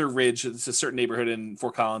in Heather Ridge. It's a certain neighborhood in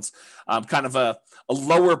Fort Collins, kind of a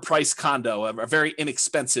lower price condo, a very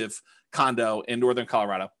inexpensive condo in Northern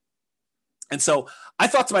Colorado. And so I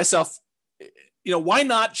thought to myself, why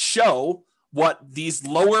not show what these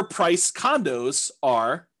lower price condos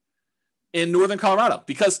are in Northern Colorado?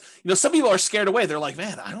 Because, some people are scared away. They're like,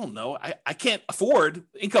 man, I don't know. I can't afford,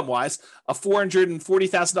 income wise, a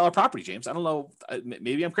 $440,000 property, James. I don't know.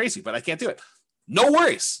 Maybe I'm crazy, but I can't do it. No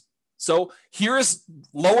worries. So here's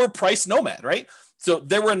lower price Nomad, right? So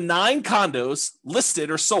there were 9 condos listed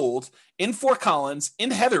or sold in Fort Collins,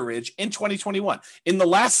 in Heather Ridge in 2021, in the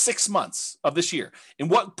last 6 months of this year, in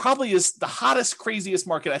what probably is the hottest, craziest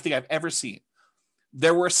market I think I've ever seen.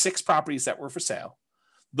 There were 6 properties that were for sale.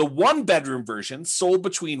 The 1-bedroom version sold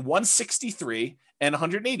between $163,000 and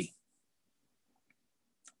 $180,000.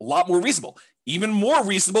 A lot more reasonable, even more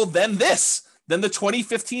reasonable than the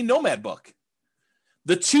 2015 Nomad book.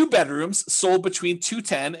 The 2 bedrooms sold between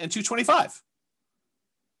 $210,000 and $225,000.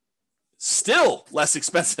 Still less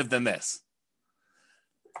expensive than this.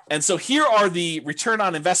 And so here are the return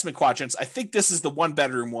on investment quadrants. I think this is the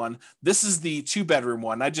 1-bedroom one. This is the 2-bedroom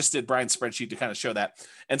one. I just did Brian's spreadsheet to kind of show that.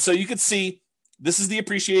 And so you can see this is the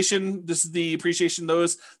appreciation. This is the appreciation.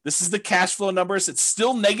 This is the cash flow numbers. It's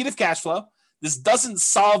still negative cash flow. This doesn't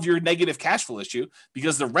solve your negative cash flow issue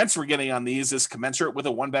because the rents we're getting on these is commensurate with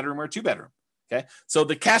a 1-bedroom or a 2-bedroom. Okay. So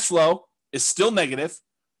the cash flow is still negative,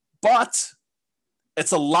 but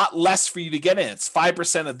it's a lot less for you to get in. It's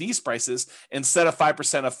 5% of these prices instead of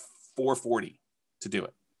 5% of 440 to do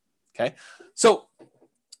it. Okay. So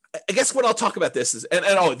I guess what I'll talk about this is,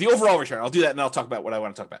 the overall return, I'll do that and I'll talk about what I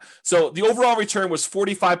want to talk about. So the overall return was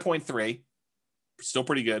 45.3, still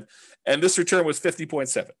pretty good. And this return was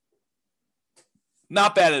 50.7.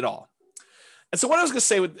 Not bad at all. And so what I was going to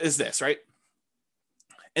say is this, right?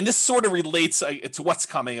 And this sort of relates to what's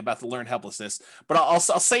coming about the learned helplessness, but I'll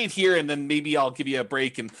say it here and then maybe I'll give you a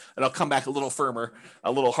break and I'll come back a little firmer,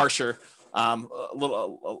 a little harsher, a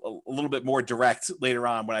little bit more direct later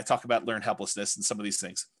on when I talk about learned helplessness and some of these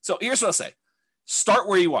things. So here's what I'll say. Start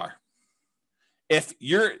where you are. If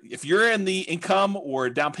you're in the income or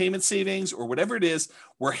down payment savings or whatever it is,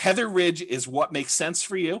 where Heather Ridge is what makes sense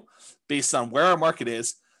for you based on where our market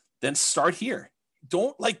is, then start here.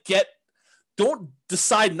 Don't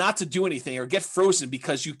decide not to do anything or get frozen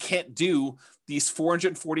because you can't do these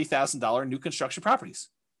 $440,000 new construction properties.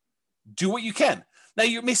 Do what you can. Now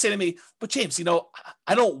you may say to me, but James,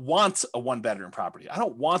 I don't want a 1-bedroom property. I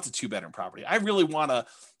don't want a 2-bedroom property. I really want a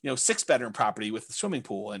 6-bedroom property with a swimming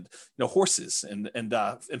pool and horses and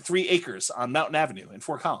 3 acres on Mountain Avenue in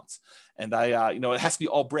Fort Collins. And it has to be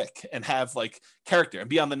all brick and have like character and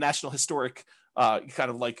be on the National Historic kind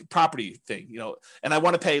of like property thing, and I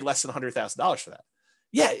want to pay less than $100,000 for that.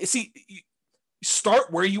 Yeah. See, start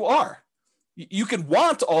where you are. You can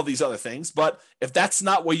want all these other things, but if that's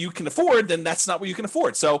not what you can afford, then that's not what you can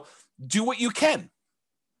afford. So do what you can.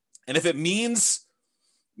 And if it means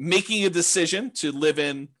making a decision to live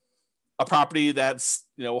in a property that's,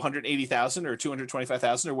 $180,000 or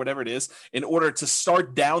 $225,000 or whatever it is, in order to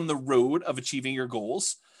start down the road of achieving your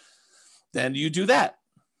goals, then you do that.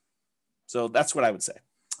 So that's what I would say.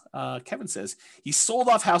 Kevin says he sold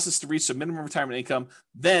off houses to reach a minimum retirement income.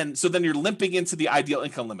 Then you're limping into the ideal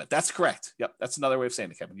income limit. That's correct. Yep. That's another way of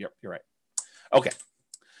saying it, Kevin. Yep. You're right. Okay.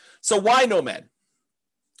 So why Nomad?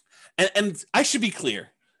 And I should be clear.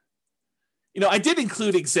 I did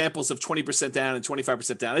include examples of 20% down and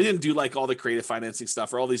 25% down. I didn't do like all the creative financing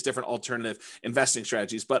stuff or all these different alternative investing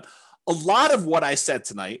strategies, but a lot of what I said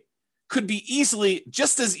tonight could be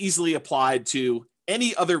just as easily applied to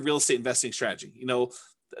any other real estate investing strategy.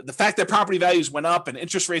 The fact that property values went up and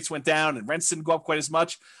interest rates went down and rents didn't go up quite as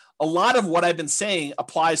much. A lot of what I've been saying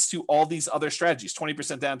applies to all these other strategies,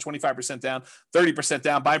 20% down, 25% down, 30%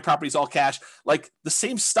 down, buying properties all cash. Like the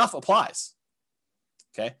same stuff applies.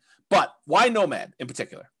 Okay. But why Nomad in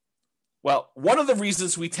particular? Well, one of the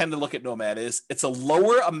reasons we tend to look at Nomad is it's a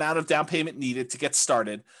lower amount of down payment needed to get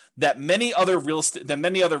started than many other real estate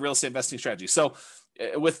investing strategies. So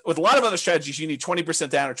with a lot of other strategies, you need 20%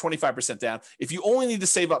 down or 25% down. If you only need to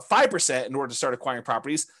save up 5% in order to start acquiring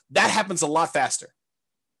properties, that happens a lot faster.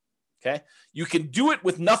 Okay. You can do it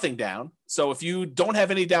with nothing down. So if you don't have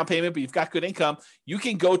any down payment, but you've got good income, you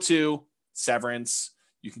can go to Severance,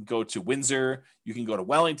 you can go to Windsor, you can go to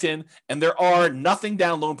Wellington, and there are nothing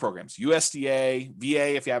down loan programs, USDA,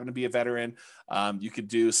 VA, if you happen to be a veteran. You could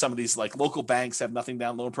do some of these like local banks have nothing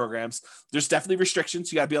down loan programs. There's definitely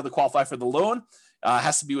restrictions. You got to be able to qualify for the loan.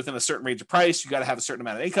 has to be within a certain range of price. You got to have a certain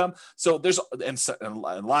amount of income. So and a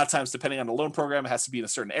lot of times, depending on the loan program, it has to be in a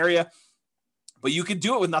certain area. But you can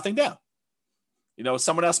do it with nothing down.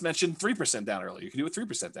 Someone else mentioned 3% down earlier. You can do it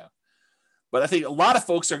 3% down. But I think a lot of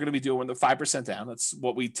folks are going to be doing the 5% down. That's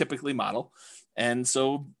what we typically model. And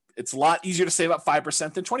so it's a lot easier to save up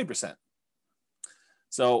 5% than 20%.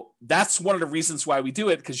 So that's one of the reasons why we do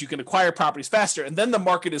it, because you can acquire properties faster, and then the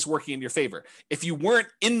market is working in your favor. If you weren't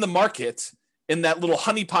in the market in that little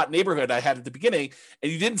honeypot neighborhood I had at the beginning,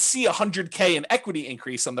 and you didn't see $100K in equity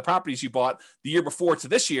increase on the properties you bought the year before to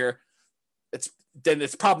this year, then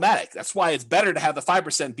it's problematic. That's why it's better to have the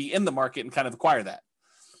 5% be in the market and kind of acquire that.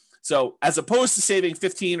 So as opposed to saving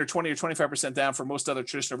 15 or 20 or 25% down for most other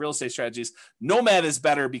traditional real estate strategies, Nomad is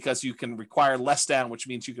better because you can require less down, which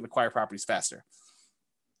means you can acquire properties faster.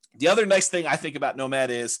 The other nice thing I think about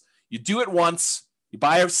Nomad is you do it once, you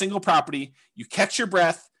buy a single property, you catch your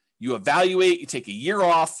breath, you evaluate, you take a year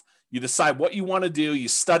off, you decide what you want to do, you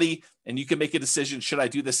study, and you can make a decision. Should I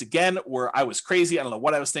do this again? Or I was crazy. I don't know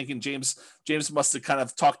what I was thinking. James must have kind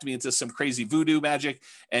of talked me into some crazy voodoo magic,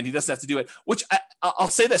 and he doesn't have to do it, which I'll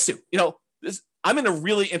say this too. I'm in a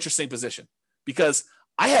really interesting position because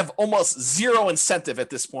I have almost zero incentive at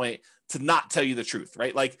this point to not tell you the truth,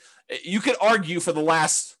 right? Like you could argue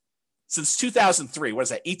since 2003, what is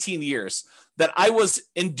that, 18 years, that I was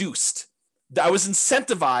induced, that I was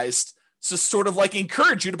incentivized to sort of like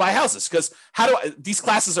encourage you to buy houses. Because these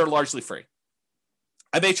classes are largely free.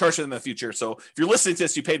 I may charge for them in the future. So if you're listening to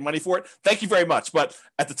this, you paid money for it. Thank you very much. But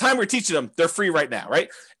at the time we're teaching them, they're free right now, right?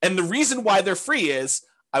 And the reason why they're free is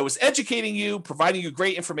I was educating you, providing you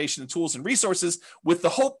great information and tools and resources with the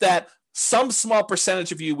hope that some small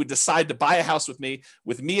percentage of you would decide to buy a house with me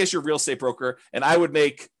as your real estate broker, and I would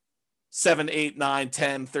make $7, $8, $9,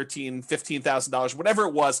 $10, $13, $15,000, whatever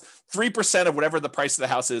it was. 3% of whatever the price of the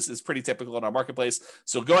house is pretty typical in our marketplace.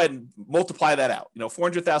 So go ahead and multiply that out.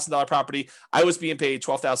 $400,000 property. I was being paid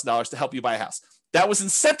 $12,000 to help you buy a house. That was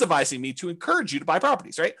incentivizing me to encourage you to buy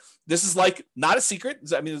properties, right? This is like not a secret.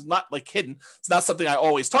 I mean, it's not like hidden. It's not something I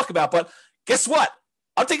always talk about, but guess what?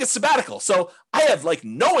 I'm taking a sabbatical. So I have like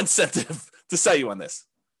no incentive to sell you on this.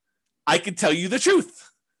 I can tell you the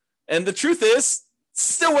truth. And the truth is,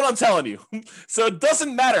 still what I'm telling you. So it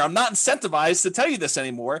doesn't matter. I'm not incentivized to tell you this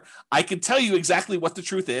anymore. I can tell you exactly what the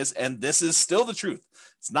truth is, and this is still the truth.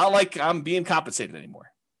 It's not like I'm being compensated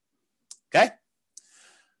anymore. Okay?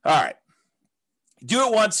 All right. Do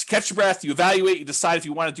it once, catch your breath, you evaluate, you decide if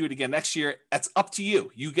you want to do it again next year. That's up to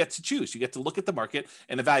you. You get to choose. You get to look at the market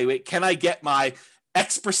and evaluate, can I get my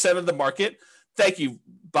X% of the market? Thank you,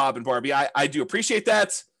 Bob and Barbie. I do appreciate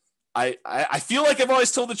that. I feel like I've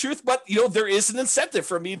always told the truth, but there is an incentive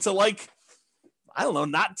for me to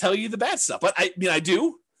not tell you the bad stuff. But I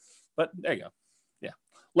do. But there you go. Yeah.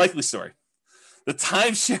 Likely story. The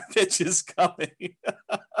timeshare pitch is coming.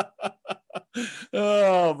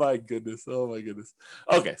 Oh my goodness.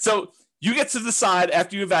 Okay. So you get to decide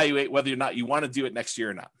after you evaluate whether or not you want to do it next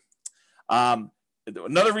year or not.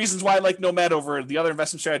 Another reasons why I like Nomad over the other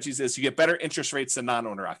investment strategies is you get better interest rates than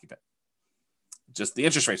non-owner occupant. Just the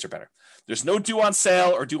interest rates are better. There's no due on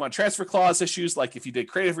sale or due on transfer clause issues like if you did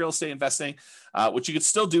creative real estate investing, which you could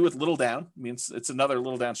still do with little down. I mean, it's another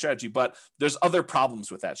little down strategy, but there's other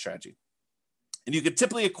problems with that strategy. And you could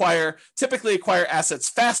typically acquire assets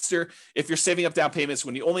faster if you're saving up down payments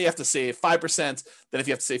when you only have to save 5% than if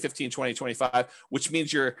you have to save 15, 20, 25, which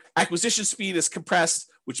means your acquisition speed is compressed,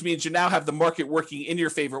 which means you now have the market working in your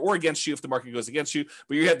favor or against you if the market goes against you.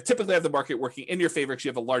 But you typically have the market working in your favor because you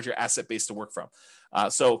have a larger asset base to work from.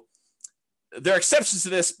 So there are exceptions to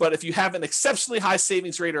this, but if you have an exceptionally high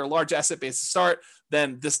savings rate or a large asset base to start,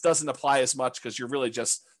 then this doesn't apply as much because you're really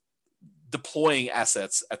just deploying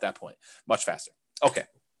assets at that point much faster. Okay.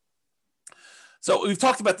 So we've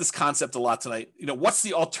talked about this concept a lot tonight. What's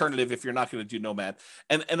the alternative if you're not going to do Nomad?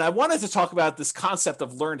 And I wanted to talk about this concept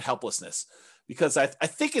of learned helplessness because I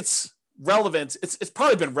think it's relevant. It's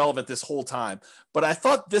probably been relevant this whole time, but I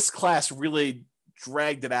thought this class really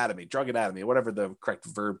drug it out of me, whatever the correct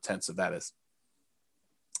verb tense of that is.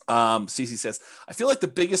 Cece says, I feel like the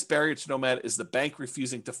biggest barrier to Nomad is the bank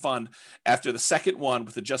refusing to fund after the second one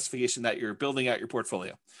with the justification that you're building out your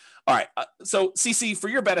portfolio. All right. So Cece, for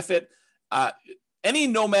your benefit, any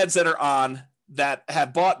Nomads that are on that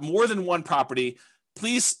have bought more than one property,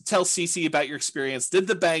 please tell Cece about your experience. Did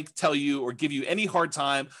the bank tell you or give you any hard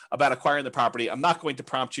time about acquiring the property? I'm not going to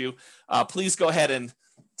prompt you. Please go ahead and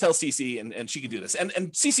tell Cece and she can do this. And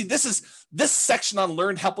Cece, this section on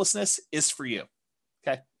learned helplessness is for you.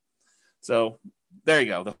 Okay. So there you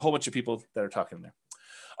go. The whole bunch of people that are talking there.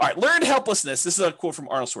 All right. Learned helplessness. This is a quote from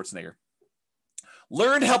Arnold Schwarzenegger.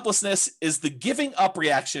 Learned helplessness is the giving up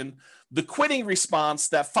reaction, the quitting response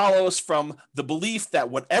that follows from the belief that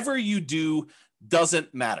whatever you do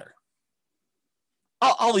doesn't matter.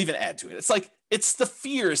 I'll even add to it. It's like, it's the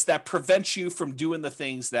fears that prevent you from doing the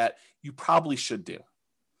things that you probably should do.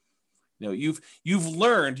 You know, you've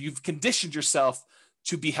learned, you've conditioned yourself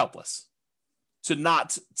to be helpless, to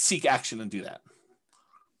not seek action and do that.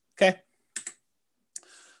 Okay.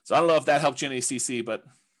 So I don't know if that helped you in ACC, but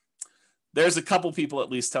there's a couple people at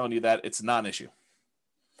least telling you that it's not an issue.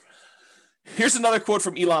 Here's another quote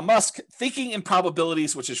from Elon Musk. Thinking in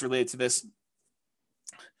probabilities, which is related to this.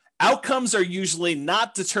 Outcomes are usually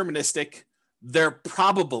not deterministic. They're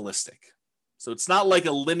probabilistic. So it's not like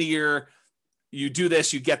a linear, you do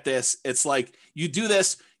this, you get this. It's like you do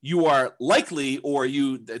this, you are likely, or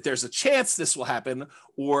there's a chance this will happen,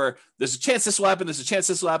 or there's a chance this will happen, there's a chance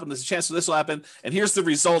this will happen, there's a chance this will happen, and here's the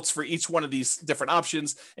results for each one of these different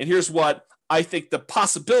options, and here's what I think the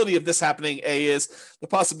possibility of this happening A is, the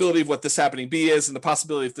possibility of what this happening B is, and the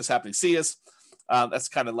possibility of this happening C is. That's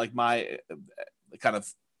kind of like my kind of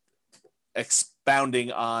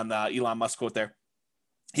expounding on Elon Musk quote there.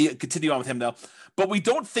 He continue on with him though, but we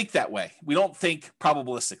don't think that way. We don't think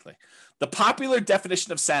probabilistically. The popular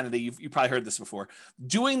definition of sanity, you probably heard this before,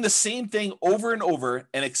 doing the same thing over and over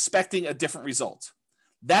and expecting a different result.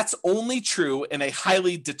 That's only true in a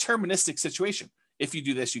highly deterministic situation. If you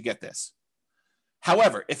do this, you get this.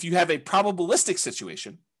 However, if you have a probabilistic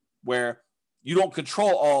situation where you don't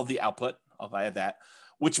control all of the output, I'll add that,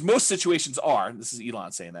 which most situations are, this is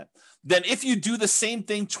Elon saying that, then if you do the same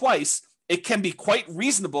thing twice, it can be quite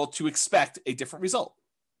reasonable to expect a different result.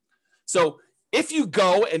 So if you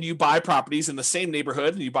go and you buy properties in the same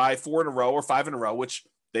neighborhood and you buy 4 in a row or 5 in a row, which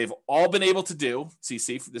they've all been able to do,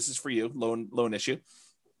 CC, this is for you, loan issue.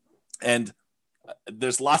 And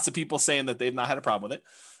there's lots of people saying that they've not had a problem with it.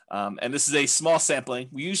 And this is a small sampling.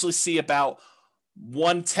 We usually see about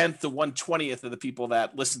 1/10 to 1/20th of the people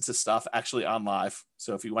that listen to stuff actually on live.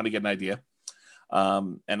 So if you want to get an idea,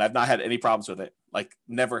 and I've not had any problems with it, like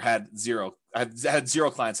never had zero. I've had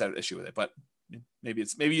 0 clients that had an issue with it, but maybe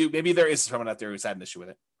there is someone out there who's had an issue with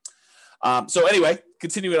it. So anyway,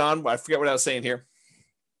 continuing on, I forget what I was saying here.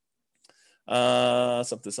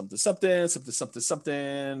 Something,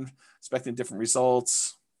 expecting different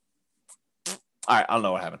results. All right, I don't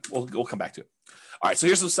know what happened. We'll come back to it. All right, so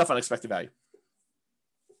here's some stuff on expected value.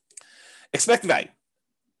 Expected value.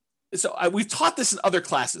 So we've taught this in other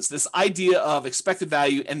classes, this idea of expected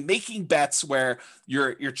value and making bets where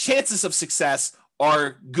your chances of success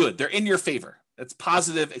are good. They're in your favor. That's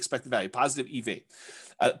positive expected value, positive EV.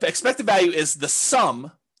 Expected value is the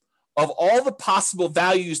sum of all the possible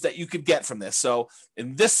values that you could get from this. So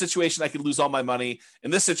in this situation, I could lose all my money. In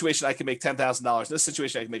this situation, I can make $10,000. In this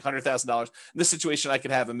situation, I can make $100,000. In this situation, I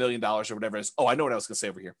could have $1 million or whatever it is. Oh, I know what I was going to say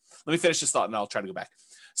over here. Let me finish this thought and I'll try to go back.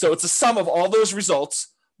 So it's a sum of all those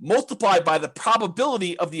results multiplied by the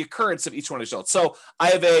probability of the occurrence of each one of the results. So I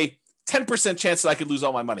have a 10% chance that I could lose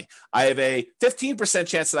all my money. I have a 15%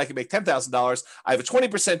 chance that I can make $10,000. I have a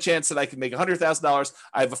 20% chance that I can make $100,000.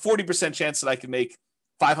 I have a 40% chance that I can make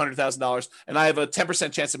 $500,000, and I have a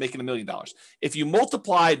 10% chance of making $1 million. If you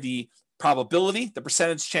multiply the probability, the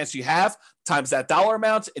percentage chance you have, times that dollar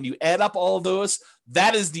amount, and you add up all of those,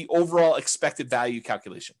 that is the overall expected value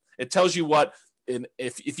calculation. It tells you what,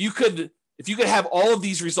 if you could have all of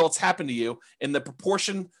these results happen to you in the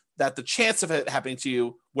proportion that the chance of it happening to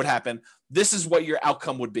you would happen, this is what your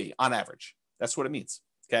outcome would be on average. That's what it means.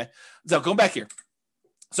 Okay. So going back here.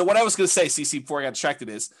 So what I was going to say, CC, before I got distracted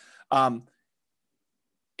is,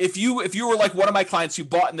 if you were like one of my clients who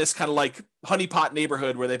bought in this kind of like honeypot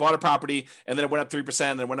neighborhood where they bought a property and then it went up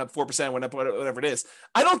 3%, and then went up 4%, went up whatever it is,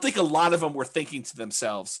 I don't think a lot of them were thinking to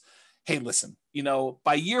themselves, hey, listen,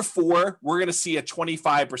 by year 4, we're going to see a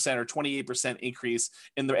 25% or 28% increase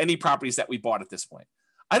in any properties that we bought at this point.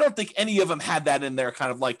 I don't think any of them had that in their kind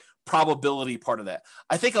of like probability part of that.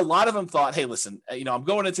 I think a lot of them thought, hey, listen, I'm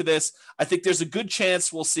going into this. I think there's a good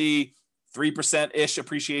chance we'll see 3%-ish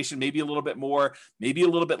appreciation, maybe a little bit more, maybe a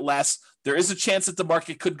little bit less. There is a chance that the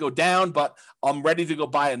market could go down, but I'm ready to go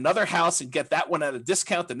buy another house and get that one at a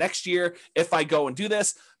discount the next year if I go and do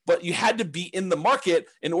this. But you had to be in the market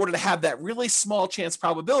in order to have that really small chance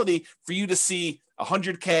probability for you to see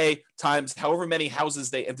 100K times however many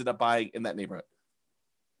houses they ended up buying in that neighborhood.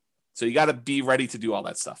 So you got to be ready to do all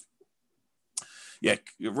that stuff. Yeah,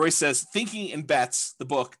 Roy says, Thinking in Bets, the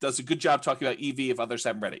book, does a good job talking about EV if others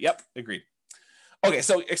haven't read it. Yep, agreed. Okay,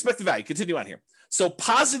 so expected value, continue on here. So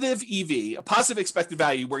positive EV, a positive expected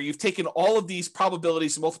value, where you've taken all of these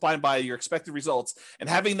probabilities and multiplied by your expected results and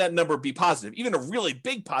having that number be positive, even a really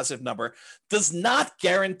big positive number, does not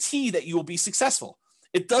guarantee that you will be successful.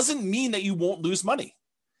 It doesn't mean that you won't lose money.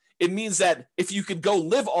 It means that if you could go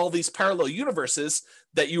live all these parallel universes,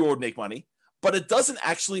 that you would make money, but it doesn't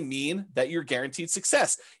actually mean that you're guaranteed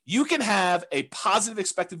success. You can have a positive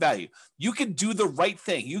expected value. You can do the right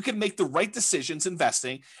thing. You can make the right decisions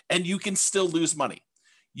investing, and you can still lose money.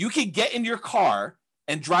 You can get in your car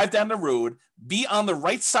and drive down the road, be on the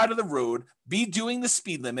right side of the road, be doing the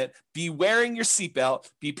speed limit, be wearing your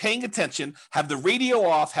seatbelt, be paying attention, have the radio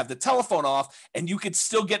off, have the telephone off, and you could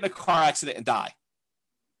still get in a car accident and die.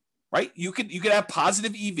 Right? You could have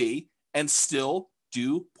positive EV and still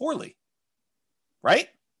do poorly. Right?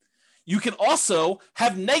 You can also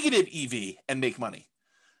have negative EV and make money.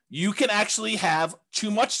 You can actually have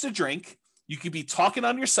too much to drink. You could be talking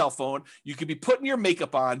on your cell phone. You could be putting your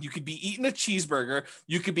makeup on. You could be eating a cheeseburger.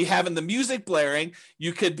 You could be having the music blaring.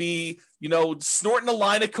 You could be, snorting a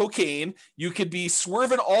line of cocaine. You could be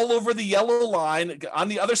swerving all over the yellow line on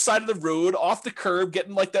the other side of the road, off the curb,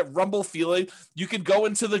 getting like that rumble feeling. You could go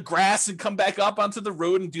into the grass and come back up onto the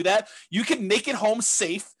road and do that. You can make it home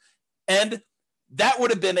safe. And that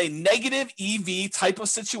would have been a negative EV type of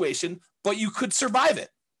situation, but you could survive it.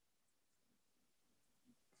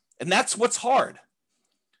 And that's what's hard.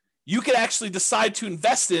 You could actually decide to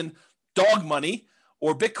invest in dog money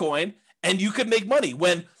or Bitcoin, and you could make money.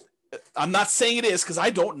 When I'm not saying it is, because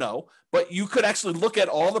I don't know, but you could actually look at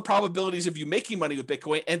all the probabilities of you making money with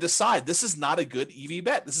Bitcoin and decide this is not a good EV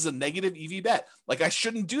bet. This is a negative EV bet. Like, I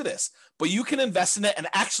shouldn't do this. But you can invest in it and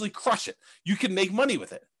actually crush it. You can make money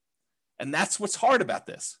with it. And that's what's hard about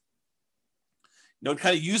this. To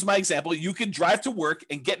kind of use my example, you could drive to work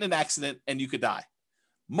and get in an accident and you could die.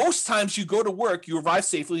 Most times you go to work, you arrive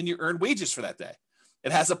safely, and you earn wages for that day.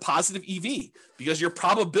 It has a positive EV because your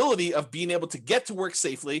probability of being able to get to work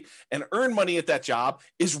safely and earn money at that job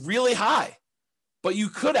is really high. But you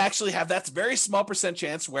could actually have that very small percent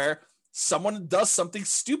chance where someone does something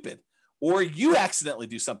stupid or you accidentally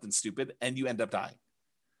do something stupid and you end up dying.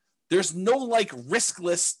 There's no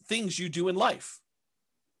riskless things you do in life.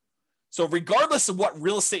 So regardless of what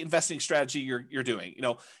real estate investing strategy you're doing,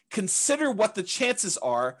 consider what the chances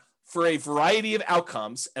are for a variety of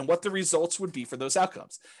outcomes and what the results would be for those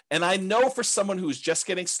outcomes. And I know for someone who's just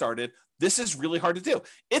getting started, this is really hard to do.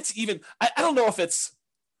 It's even, I don't know if it's,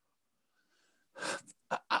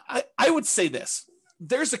 I would say this,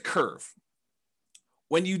 there's a curve.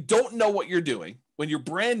 When you don't know what you're doing, when you're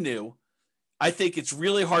brand new, I think it's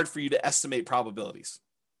really hard for you to estimate probabilities.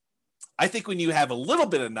 I think when you have a little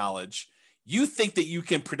bit of knowledge, you think that you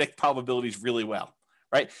can predict probabilities really well,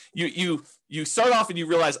 right? You start off and you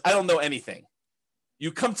realize, I don't know anything.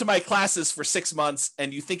 You come to my classes for 6 months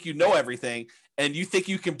and you think you know everything and you think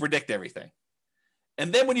you can predict everything.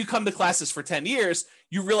 And then when you come to classes for 10 years,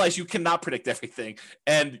 you realize you cannot predict everything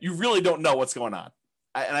and you really don't know what's going on.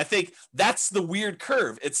 And I think that's the weird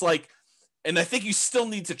curve. It's like, and I think you still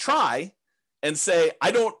need to try and say,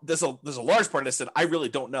 there's a large part of this that I really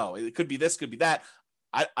don't know. It could be this, could be that.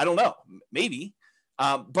 I don't know, maybe.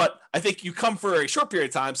 But I think you come for a short period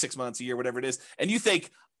of time, 6 months, a year, whatever it is, and you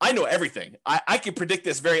think, I know everything. I can predict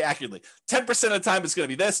this very accurately. 10% of the time it's going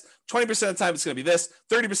to be this, 20% of the time it's going to be this,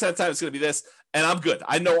 30% of the time it's going to be this, and I'm good.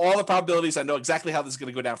 I know all the probabilities. I know exactly how this is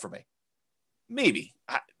going to go down for me. Maybe.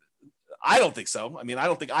 I don't think so. I mean, I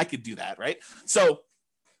don't think I could do that, right? So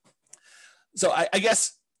I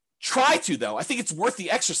guess try to, though. I think it's worth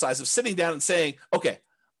the exercise of sitting down and saying, okay,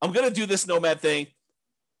 I'm going to do this Nomad thing.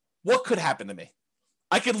 What could happen to me?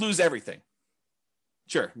 I could lose everything.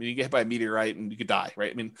 Sure. I mean, you get hit by a meteorite and you could die,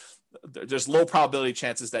 right? I mean, there's low probability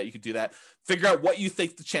chances that you could do that. Figure out what you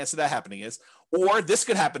think the chance of that happening is. Or this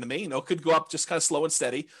could happen to me, it could go up just kind of slow and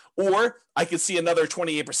steady. Or I could see another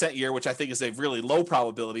 28% year, which I think is a really low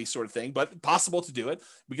probability sort of thing, but possible to do it.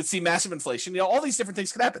 We could see massive inflation. All these different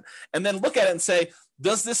things could happen. And then look at it and say,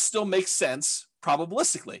 does this still make sense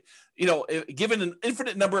probabilistically? Given an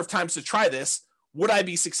infinite number of times to try this, would I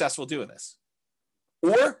be successful doing this?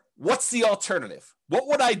 Or what's the alternative? What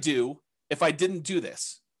would I do if I didn't do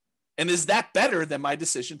this? And is that better than my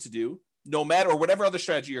decision to do Nomad or whatever other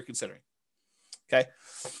strategy you're considering? Okay.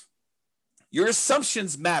 Your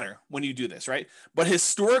assumptions matter when you do this, right? But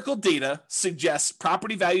historical data suggests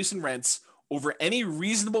property values and rents over any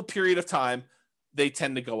reasonable period of time, they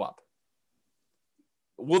tend to go up.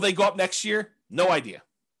 Will they go up next year? No idea.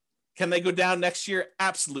 Can they go down next year?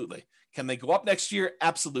 Absolutely. Can they go up next year?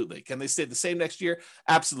 Absolutely. Can they stay the same next year?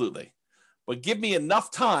 Absolutely. But give me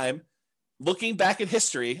enough time, looking back at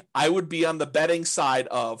history, I would be on the betting side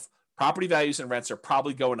of property values and rents are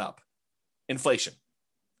probably going up. Inflation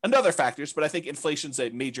and other factors, but I think inflation's a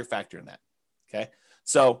major factor in that. Okay.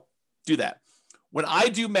 So do that. When I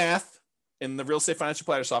do math in the real estate financial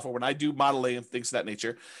planner software, when I do modeling and things of that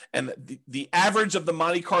nature, and the average of the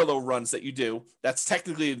Monte Carlo runs that you do, that's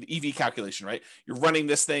technically an EV calculation, right? You're running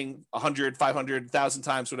this thing 100, 500, 1,000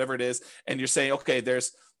 times, whatever it is, and you're saying, okay,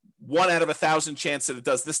 there's 1 out of 1,000 chance that it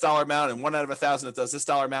does this dollar amount and 1 out of 1,000 that does this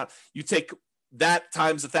dollar amount. You take that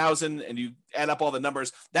times 1,000 and you add up all the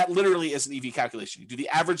numbers. That literally is an EV calculation. You do the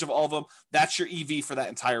average of all of them. That's your EV for that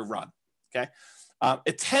entire run. Okay.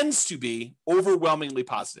 It tends to be overwhelmingly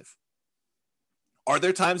positive. Are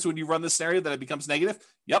there times when you run this scenario that it becomes negative?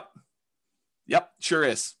 Yep, sure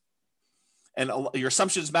is. And your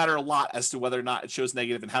assumptions matter a lot as to whether or not it shows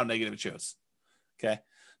negative and how negative it shows. Okay.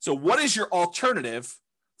 So what is your alternative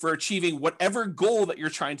for achieving whatever goal that you're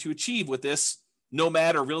trying to achieve with this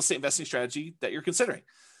nomad or real estate investing strategy that you're considering?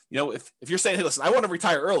 You know, if you're saying, hey, listen, I want to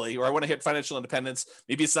retire early, or I want to hit financial independence,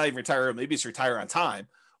 maybe it's not even retire, maybe it's retire on time,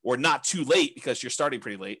 or not too late because you're starting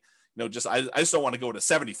pretty late. You know, I just don't want to go to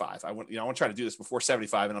 75. I want to try to do this before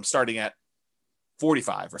 75, and I'm starting at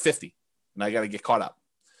 45 or 50, and I got to get caught up.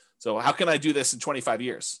 So how can I do this in 25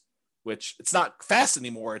 years? Which it's not fast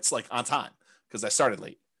anymore. It's like on time because I started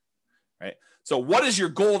late, right? So what is your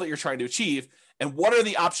goal that you're trying to achieve? And what are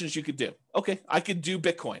the options you could do? Okay, I could do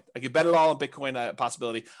Bitcoin. I could bet it all on Bitcoin,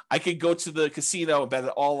 possibility. I could go to the casino and bet it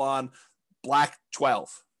all on Black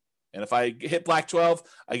 12. And if I hit Black 12,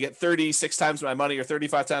 I get 36 times my money or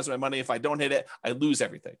 35 times my money. If I don't hit it, I lose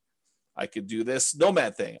everything. I could do this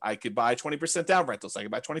Nomad thing. I could buy 20% down rentals. I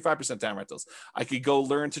could buy 25% down rentals. I could go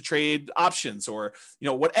learn to trade options, or, you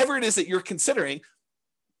know, whatever it is that you're considering.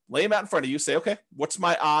 Lay them out in front of you. Say, okay, what's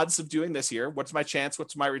my odds of doing this here? What's my chance?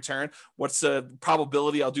 What's my return? What's the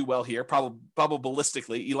probability I'll do well here?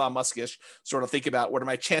 Probabilistically, Elon Musk-ish, sort of think about what are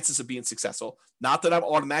my chances of being successful? Not that I'm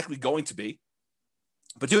automatically going to be,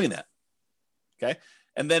 but doing that. Okay.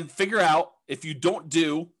 And then figure out, if you don't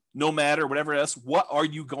do Nomad or whatever else, what are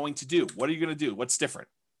you going to do? What are you going to do? What's different?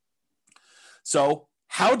 So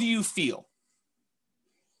how do you feel?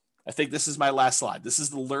 I think this is my last slide. This is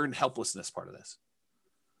the learned helplessness part of this.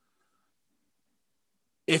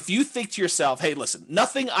 If you think to yourself, hey, listen,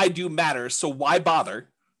 nothing I do matters, so why bother?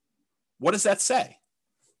 What does that say?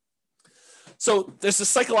 So there's a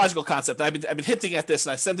psychological concept. I've been hinting at this,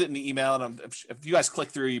 and I sent it in the email, and if you guys click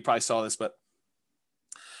through, you probably saw this, but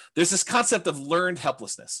there's this concept of learned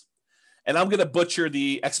helplessness. And I'm going to butcher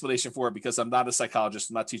the explanation for it because I'm not a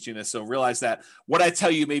psychologist. I'm not teaching this. So realize that what I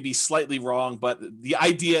tell you may be slightly wrong, but the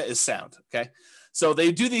idea is sound. Okay. So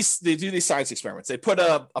they do these science experiments. They put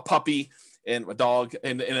a puppy and a dog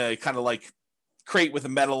in a kind of like crate with a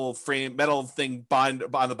metal thing bind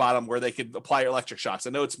on the bottom where they could apply electric shocks. I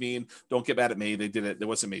know it's mean. Don't get mad at me. They did it. It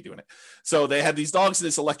wasn't me doing it. So they had these dogs in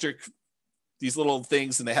these little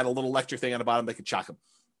things, and they had a little electric thing on the bottom. They could shock them.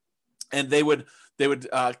 And they would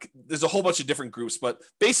there's a whole bunch of different groups, but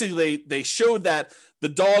basically they showed that the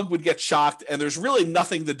dog would get shocked, and there's really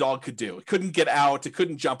nothing the dog could do. It couldn't get out. It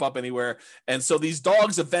couldn't jump up anywhere. And so these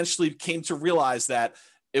dogs eventually came to realize that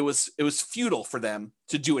it was futile for them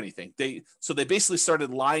to do anything. So they basically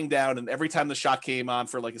started lying down, and every time the shock came on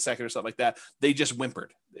for like a second or something like that, they just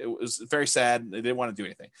whimpered. It was very sad. They didn't want to do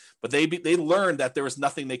anything, but they learned that there was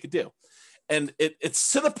nothing they could do. And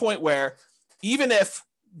it's to the point where even if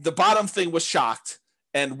the bottom thing was shocked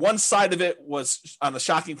and one side of it was on a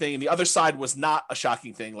shocking thing and the other side was not a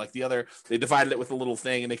shocking thing, like they divided it with a little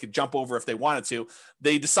thing and they could jump over if they wanted to.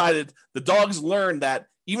 They decided, the dogs learned that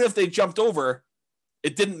even if they jumped over,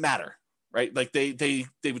 it didn't matter, right? Like they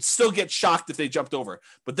would still get shocked if they jumped over.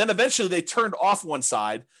 But then eventually they turned off one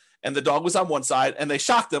side and the dog was on one side and they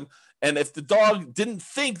shocked them. And if the dog didn't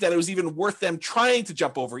think that it was even worth them trying to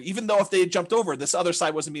jump over, even though if they had jumped over, this other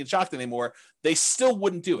side wasn't being shocked anymore, they still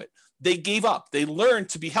wouldn't do it. They gave up. They learned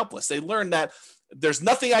to be helpless. They learned that there's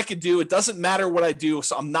nothing I could do. It doesn't matter what I do,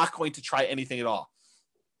 so I'm not going to try anything at all.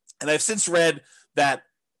 And I've since read that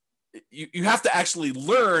you have to actually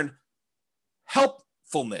learn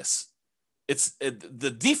helpfulness.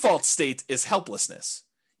 The default state is helplessness.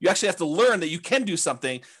 You actually have to learn that you can do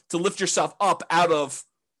something to lift yourself up out of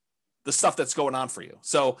the stuff that's going on for you.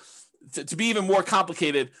 So to be even more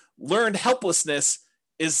complicated, learned helplessness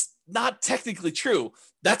is not technically true.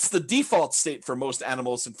 That's the default state for most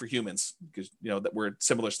animals and for humans, because that we're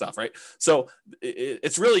similar stuff, right? So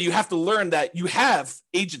it's really, you have to learn that you have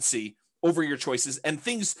agency over your choices, and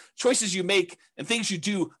choices you make and things you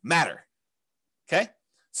do matter. Okay.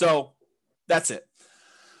 So that's it.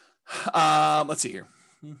 Let's see here.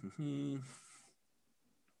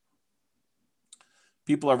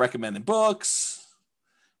 People are recommending books.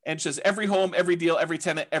 And says, every home, every deal, every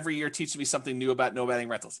tenant, every year teaches me something new about nomading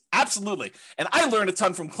rentals. Absolutely. And I learned a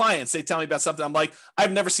ton from clients. They tell me about something. I'm like,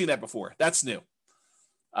 I've never seen that before. That's new.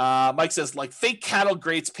 Mike says, like fake cattle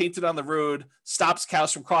grates painted on the road stops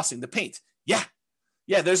cows from crossing the paint.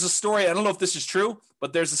 Yeah, there's a story. I don't know if this is true,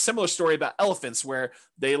 but there's a similar story about elephants where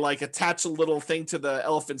they like attach a little thing to the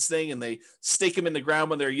elephant's thing and they stake them in the ground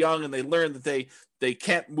when they're young, and they learn that they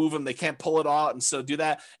can't move them, they can't pull it out, and so do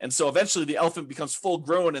that. And so eventually the elephant becomes full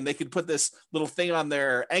grown, and they can put this little thing on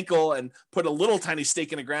their ankle and put a little tiny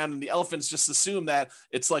stake in the ground, and the elephants just assume that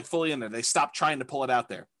it's like fully in there. They stop trying to pull it out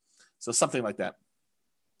there. So something like that.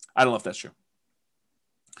 I don't know if that's true.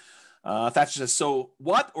 Thatcher says, so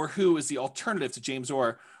what or who is the alternative to James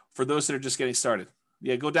Orr for those that are just getting started?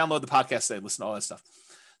 Yeah, go download the podcast today, listen to all that stuff.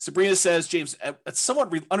 Sabrina says, James, a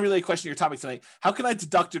somewhat unrelated question to your topic tonight. How can I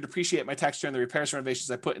deduct or depreciate my tax return the repairs and renovations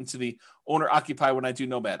I put into the owner occupy when I do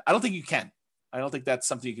Nomad? I don't think you can. I don't think that's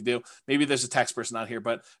something you can do. Maybe there's a tax person out here,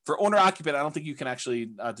 but for owner occupant, I don't think you can actually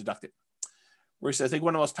deduct it. Where he said, I think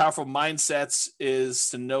one of the most powerful mindsets is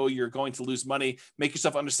to know you're going to lose money. Make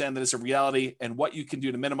yourself understand that it's a reality and what you can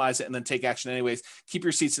do to minimize it, and then take action anyways. Keep your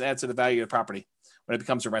receipts and add to the value of the property when it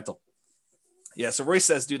becomes a rental. Yeah, so Royce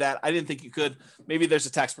says do that. I didn't think you could. Maybe there's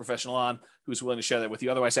a tax professional on who's willing to share that with you.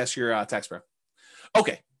 Otherwise, ask your tax pro.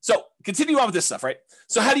 Okay, so continue on with this stuff, right?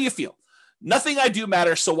 So how do you feel? Nothing I do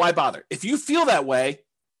matters, so why bother? If you feel that way,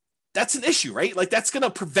 that's an issue, right? Like that's going to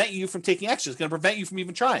prevent you from taking action. It's going to prevent you from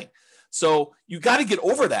even trying. So you got to get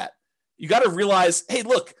over that. You got to realize, hey,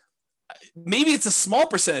 look, maybe it's a small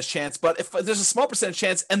percentage chance, but if there's a small percentage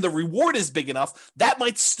chance and the reward is big enough, that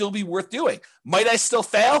might still be worth doing. Might I still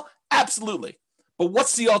fail? Absolutely. But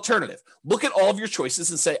what's the alternative? Look at all of your choices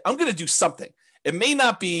and say, I'm going to do something. It may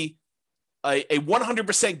not be a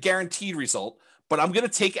 100% guaranteed result, but I'm going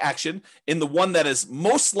to take action in the one that is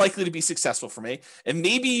most likely to be successful for me. And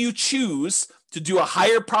maybe you choose to do a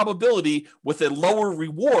higher probability with a lower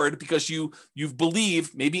reward because you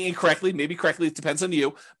believe, maybe incorrectly, maybe correctly, it depends on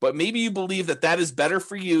you, but maybe you believe that is better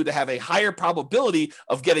for you to have a higher probability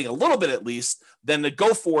of getting a little bit at least than to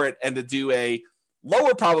go for it and to do a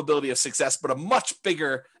lower probability of success, but a much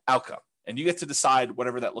bigger outcome. And you get to decide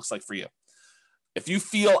whatever that looks like for you. If you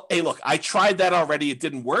feel, hey, look, I tried that already, it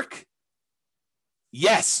didn't work.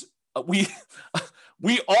 Yes, we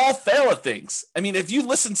all fail at things. I mean, if you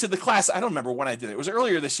listen to the class, I don't remember when I did it. It was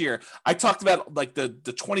earlier this year. I talked about like the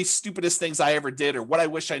 20 stupidest things I ever did or what I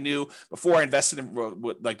wish I knew before I invested in,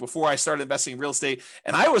 like before I started investing in real estate.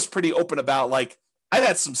 And I was pretty open about like, I've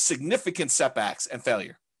had some significant setbacks and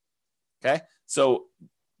failure. Okay. So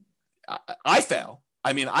I fail.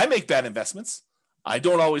 I mean, I make bad investments. I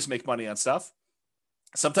don't always make money on stuff.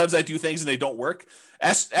 Sometimes I do things and they don't work.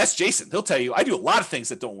 Ask Jason. He'll tell you I do a lot of things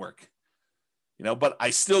that don't work, but I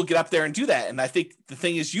still get up there and do that. And I think the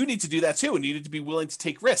thing is you need to do that too. And you need to be willing to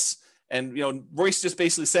take risks. And, Royce just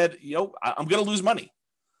basically said, I'm going to lose money.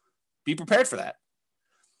 Be prepared for that.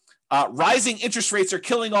 Rising interest rates are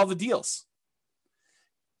killing all the deals.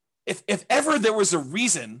 If ever there was a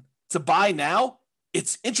reason to buy now,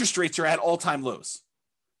 it's interest rates are at all-time lows.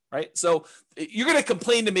 Right. So you're going to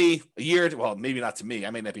complain to me a year, well, maybe not to me, I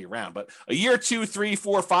may not be around, but a year, 2, 3,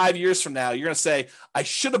 4, 5 years from now, you're going to say, I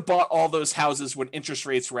should have bought all those houses when interest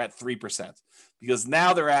rates were at 3%, because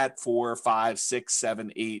now they're at 4, 5, 6,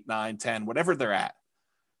 7, 8, 9, 10, whatever they're at.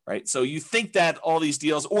 Right. So you think that all these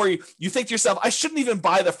deals, or you think to yourself, I shouldn't even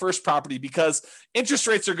buy the first property because interest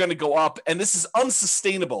rates are going to go up and this is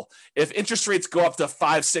unsustainable. If interest rates go up to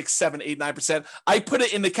 5, 6, 7, 8, 9%, I put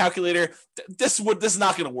it in the calculator. This is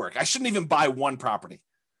not going to work. I shouldn't even buy one property.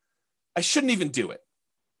 I shouldn't even do it.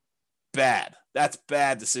 Bad. That's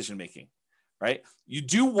bad decision making. Right. You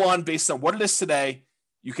do one based on what it is today.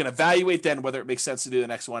 You can evaluate then whether it makes sense to do the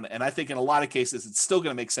next one. And I think in a lot of cases, it's still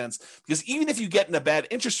going to make sense because even if you get in a bad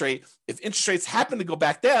interest rate, if interest rates happen to go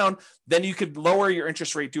back down, then you could lower your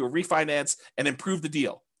interest rate, do a refinance and improve the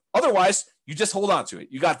deal. Otherwise, you just hold on to it.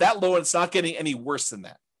 You got that low and it's not getting any worse than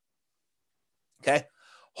that. Okay.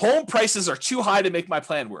 Home prices are too high to make my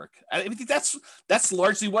plan work. I think that's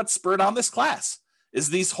largely what spurred on this class is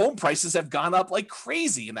these home prices have gone up like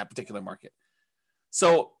crazy in that particular market.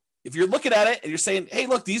 So if you're looking at it and you're saying, hey,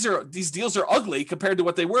 look, these deals are ugly compared to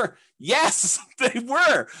what they were. Yes, they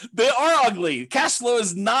were. They are ugly. Cash flow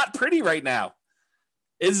is not pretty right now.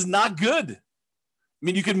 It is not good. I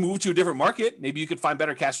mean, you can move to a different market. Maybe you could find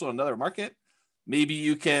better cash flow in another market. Maybe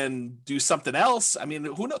you can do something else. I mean,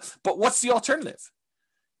 who knows? But what's the alternative?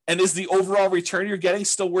 And is the overall return you're getting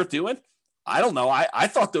still worth doing? I don't know. I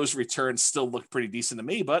thought those returns still looked pretty decent to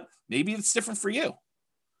me, but maybe it's different for you,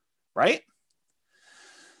 right?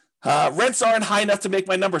 Rents aren't high enough to make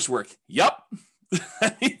my numbers work. Yup.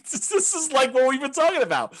 This is like what we've been talking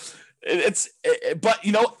about. But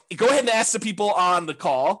go ahead and ask the people on the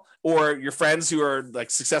call or your friends who are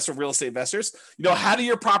like successful real estate investors, how do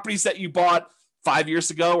your properties that you bought 5 years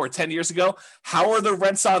ago or 10 years ago, how are the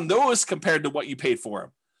rents on those compared to what you paid for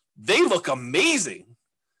them? They look amazing.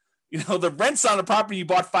 The rents on a property you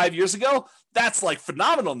bought 5 years ago, that's like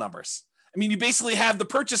phenomenal numbers. I mean, you basically have the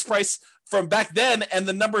purchase price from back then and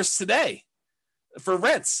the numbers today for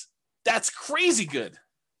rents. That's crazy good,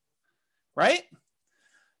 right?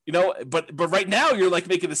 But right now you're like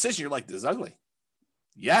making a decision. You're like, this is ugly.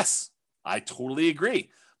 Yes, I totally agree.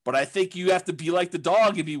 But I think you have to be like the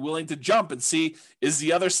dog and be willing to jump and see, is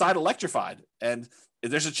the other side electrified? And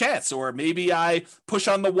there's a chance, or maybe I push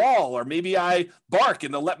on the wall, or maybe I bark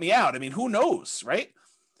and they'll let me out. I mean, who knows, right?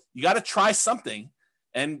 You got to try something.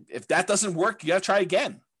 And if that doesn't work, you got to try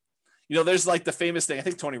again. There's like the famous thing. I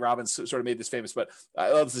think Tony Robbins sort of made this famous, but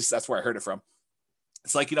that's where I heard it from.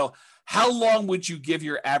 It's like, how long would you give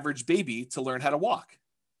your average baby to learn how to walk?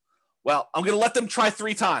 Well, I'm going to let them try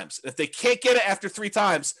 3 times. If they can't get it after 3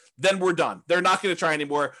 times, then we're done. They're not going to try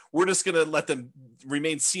anymore. We're just going to let them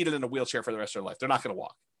remain seated in a wheelchair for the rest of their life. They're not going to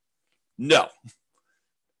walk. No.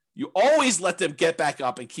 You always let them get back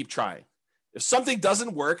up and keep trying. If something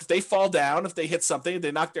doesn't work, if they fall down, if they hit something, if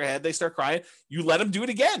they knock their head, they start crying, you let them do it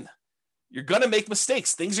again. You're going to make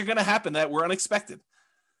mistakes. Things are going to happen that were unexpected.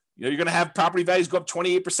 You're going to have property values go up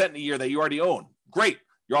 28% in a year that you already own. Great.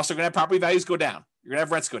 You're also going to have property values go down. You're going to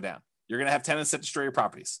have rents go down. You're going to have tenants that destroy your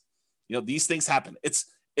properties. These things happen. It's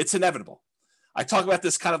inevitable. I talk about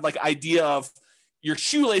this kind of like idea of your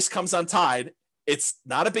shoelace comes untied. It's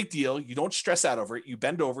not a big deal. You don't stress out over it. You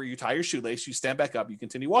bend over, you tie your shoelace, you stand back up, you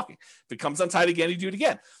continue walking. If it comes untied again, you do it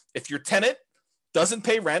again. If your tenant doesn't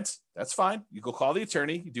pay rent, that's fine. You go call the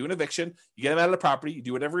attorney, you do an eviction, you get them out of the property, you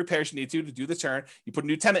do whatever repairs you need to do the turn, you put a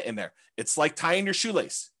new tenant in there. It's like tying your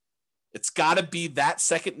shoelace. It's got to be that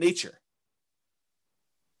second nature.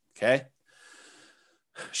 Okay.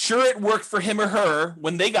 Sure, it worked for him or her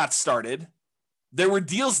when they got started. There were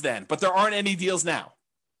deals then, but there aren't any deals now.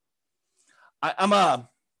 I'm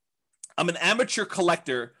an amateur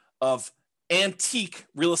collector of antique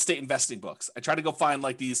real estate investing books. I try to go find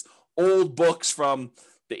like these old books from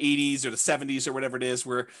the 80s or the 70s or whatever it is,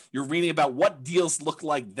 where you're reading about what deals look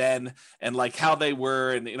like then and like how they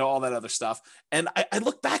were and all that other stuff. And I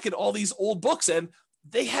look back at all these old books and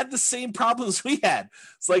they had the same problems we had.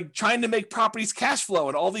 It's like trying to make properties cash flow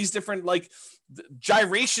and all these different like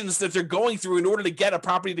gyrations that they're going through in order to get a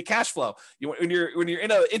property to cash flow. When you're in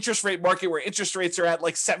an interest rate market where interest rates are at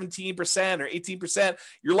like 17% or 18%,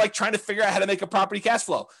 you're like trying to figure out how to make a property cash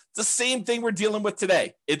flow. It's the same thing we're dealing with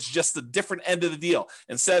today. It's just the different end of the deal.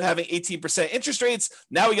 Instead of having 18% interest rates,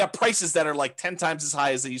 now we got prices that are like 10 times as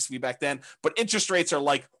high as they used to be back then, but interest rates are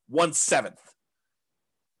like 1/7.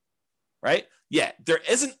 Right? Yeah, there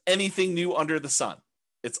isn't anything new under the sun.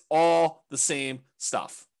 It's all the same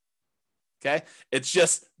stuff. Okay? It's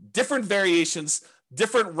just different variations,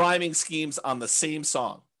 different rhyming schemes on the same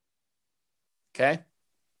song. Okay?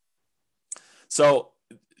 So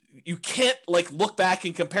you can't like look back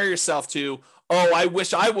and compare yourself to, oh, I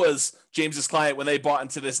wish I was James's client when they bought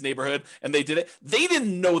into this neighborhood and they did it. They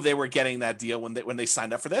didn't know they were getting that deal when they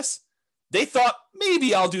signed up for this. They thought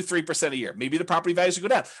maybe I'll do 3% a year. Maybe the property values would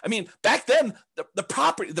go down. I mean, back then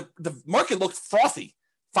the market looked frothy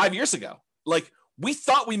 5 years ago. Like we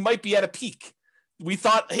thought we might be at a peak. We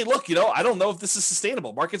thought, hey, look, I don't know if this is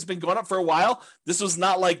sustainable. Market's been going up for a while. This was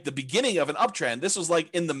not like the beginning of an uptrend. This was like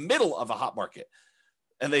in the middle of a hot market.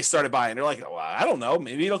 And they started buying. They're like, oh, I don't know.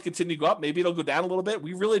 Maybe it'll continue to go up. Maybe it'll go down a little bit.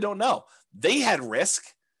 We really don't know. They had risk.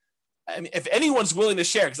 I mean, if anyone's willing to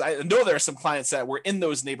share, because I know there are some clients that were in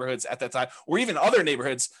those neighborhoods at that time, or even other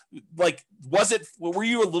neighborhoods, like, were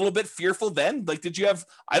you a little bit fearful then? Like,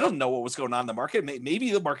 I don't know what was going on in the market.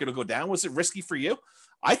 Maybe the market will go down. Was it risky for you?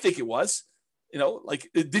 I think it was. Like,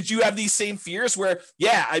 did you have these same fears where,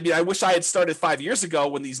 yeah, I mean, I wish I had started 5 years ago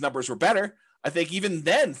when these numbers were better. I think even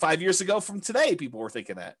then, 5 years ago from today, people were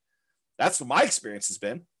thinking that. That's what my experience has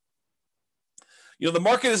been. The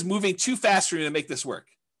market is moving too fast for me to make this work.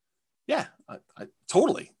 Yeah, I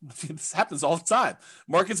totally. This happens all the time.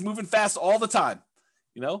 Market's moving fast all the time,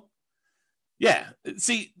 Yeah.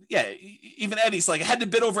 See, yeah, even Eddie's like, I had to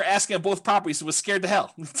bid over asking on both properties, so was scared to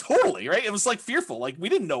hell. Totally, right? It was like fearful. Like we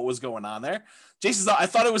didn't know what was going on there. Jason's, I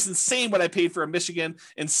thought it was insane what I paid for a Michigan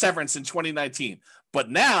in severance in 2019. But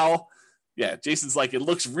now, yeah, Jason's like, it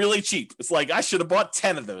looks really cheap. It's like, I should have bought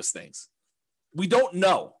 10 of those things. We don't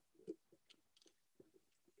know.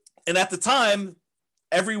 And at the time,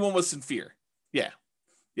 everyone was in fear. Yeah.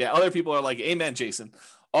 Yeah. Other people are like, amen, Jason.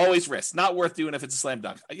 Always risk. Not worth doing if it's a slam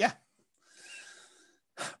dunk. Yeah.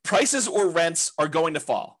 Prices or rents are going to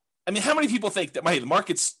fall. I mean, how many people think that the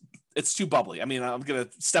market's it's too bubbly. I mean, I'm going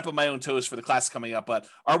to step on my own toes for the class coming up, but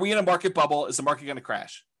are we in a market bubble? Is the market going to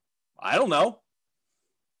crash? I don't know.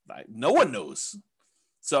 No one knows.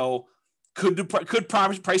 So could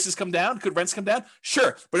prices come down? Could rents come down?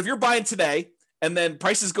 Sure. But if you're buying today and then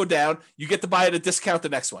prices go down, you get to buy at a discount the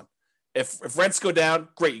next one. If rents go down,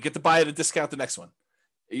 great. You get to buy at a discount the next one.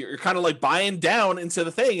 You're kind of like buying down into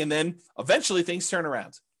the thing, and then eventually things turn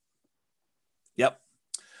around. Yep.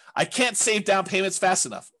 I can't save down payments fast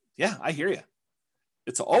enough. Yeah, I hear you.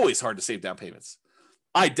 It's always hard to save down payments.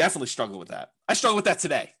 I definitely struggle with that. I struggle with that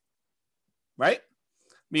today. Right?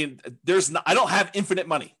 I mean, I don't have infinite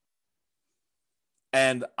money.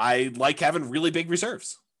 And I like having really big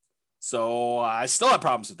reserves. So I still have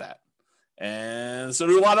problems with that. And so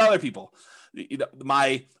do a lot of other people. You know,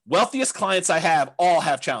 my wealthiest clients I have all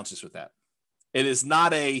have challenges with that. It is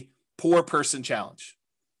not a poor person challenge.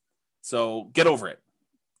 So get over it,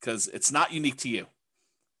 because it's not unique to you.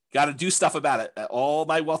 Got to do stuff about it. All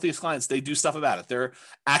my wealthiest clients, they do stuff about it. They're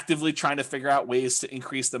actively trying to figure out ways to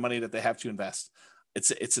increase the money that they have to invest.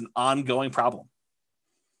 It's an ongoing problem.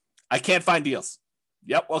 I can't find deals.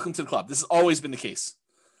 Yep, welcome to the club. This has always been the case.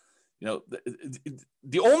 You know,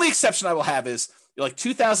 the only exception I will have is like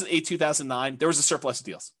 2008, 2009, there was a surplus of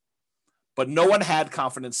deals. But no one had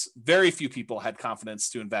confidence. Very few people had confidence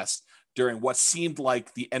to invest during what seemed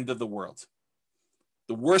like the end of the world.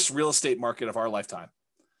 The worst real estate market of our lifetime.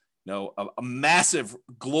 You know, a massive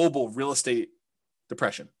global real estate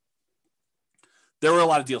depression. There were a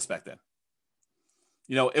lot of deals back then.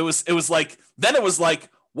 You know, it was like,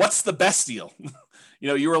 what's the best deal? You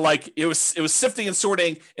know, you were like, it was sifting and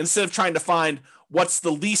sorting instead of trying to find what's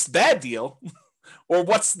the least bad deal or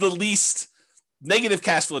what's the least negative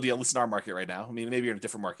cash flow deal, at least in our market right now. I mean, maybe you're in a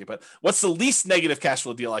different market, but what's the least negative cash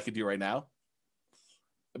flow deal I could do right now?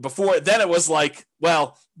 Before then it was like,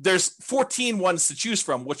 well, there's 14 ones to choose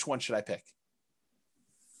from. Which one should I pick?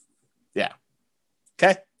 Yeah.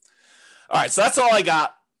 Okay. All right. So that's all I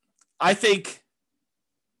got. I think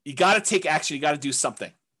you got to take action. You got to do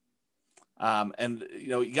something. And you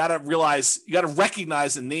know, you got to realize, you got to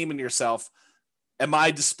recognize and name in yourself, am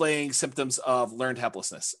I displaying symptoms of learned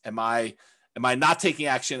helplessness? Am I not taking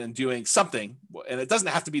action and doing something? And it doesn't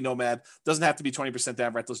have to be Nomad, doesn't have to be 20%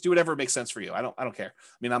 down rentals. Do whatever makes sense for you. I don't care.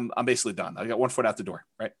 I mean, I'm basically done. I got one foot out the door,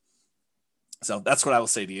 right? So that's what I will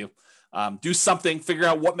say to you. Do something, figure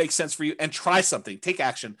out what makes sense for you, and try something. Take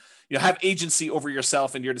action. You know, have agency over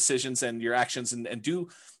yourself and your decisions and your actions, and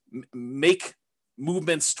make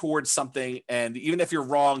movements towards something. And even if you're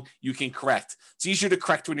wrong, you can correct. It's easier to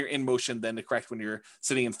correct when you're in motion than to correct when you're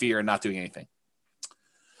sitting in fear and not doing anything.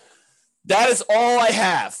 That is all I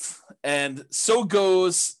have. And so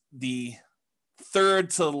goes the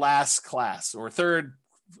third to last class, or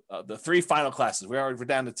the three final classes. We're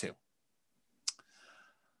down to two.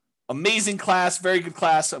 Amazing class, very good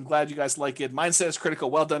class. I'm glad you guys like it. Mindset is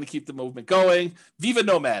critical. Well done to keep the movement going. Viva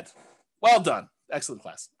Nomad. Well done. Excellent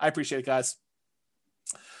class. I appreciate it, guys.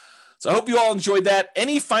 So I hope you all enjoyed that.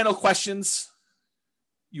 Any final questions?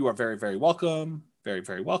 You are very, very welcome. Very,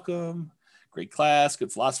 very welcome. Great class.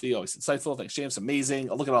 Good philosophy. Always insightful. Thanks, James. Amazing.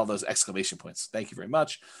 I'll look at all those exclamation points. Thank you very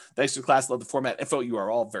much. Thanks for the class. Love the format info. You are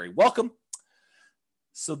all very welcome.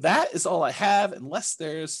 So that is all I have, unless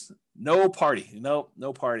there's no party.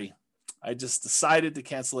 No party. I just decided to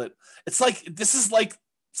cancel it. It's like, this is like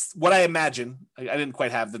what I imagine. I didn't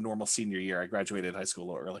quite have the normal senior year. I graduated high school a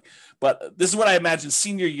little early, but this is what I imagine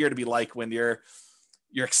senior year to be like when you're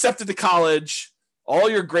accepted to college.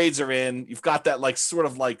 All your grades are in. You've got that like sort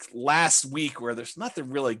of like last week where there's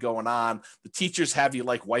nothing really going on. The teachers have you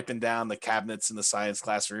like wiping down the cabinets in the science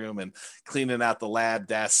classroom and cleaning out the lab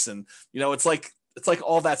desks. And, you know, it's like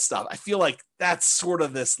all that stuff. I feel like that's sort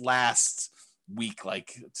of this last week.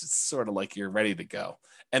 Like it's sort of like you're ready to go.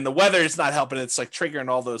 And the weather is not helping. It's like triggering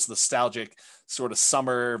all those nostalgic sort of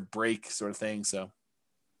summer break sort of thing. So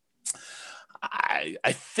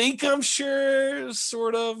I think, I'm sure,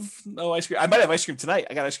 sort of, no ice cream. I might have ice cream tonight.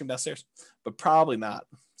 I got ice cream downstairs, but probably not.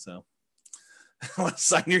 So I want to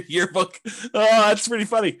sign your yearbook. Oh, that's pretty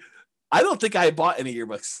funny. I don't think I bought any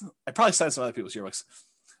yearbooks. I probably signed some other people's yearbooks.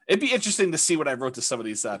 It'd be interesting to see what I wrote to some of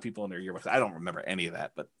these people in their yearbooks. I don't remember any of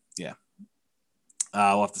that, but yeah.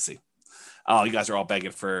 We'll have to see. Oh, you guys are all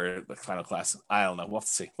begging for the final class. I don't know. We'll have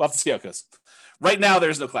to see. We'll have to see how it goes. Right now,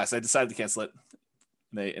 there's no class. I decided to cancel it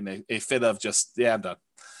in a fit of just, yeah, I'm done.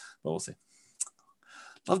 But we'll see.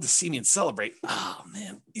 Love to see me and celebrate. Oh,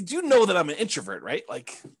 man. You do know that I'm an introvert, right?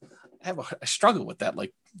 Like, I struggle with that.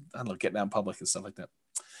 Like, I don't know, getting out in public and stuff like that.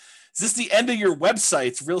 Is this the end of your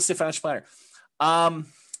website, Real Estate Financial Planner?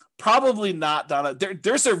 Probably not, Donna.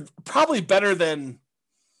 There's a probably better than,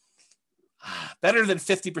 better than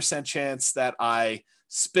 50% chance that I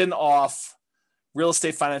spin off Real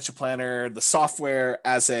Estate Financial Planner, the software,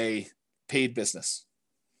 as a paid business.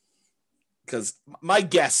 Because my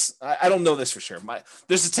guess, I don't know this for sure.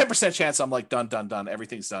 There's a 10% chance I'm like, done.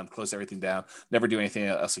 Everything's done. Close everything down. Never do anything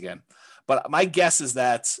else again. But my guess is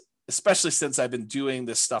that, especially since I've been doing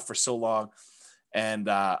this stuff for so long, and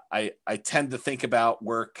I tend to think about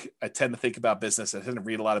work. I tend to think about business. I tend to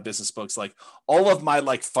read a lot of business books. Like, all of my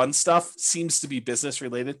like fun stuff seems to be business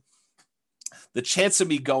related. The chance of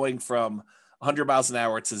me going from 100 miles an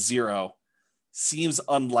hour to 0 seems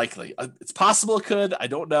unlikely. It's possible it could. I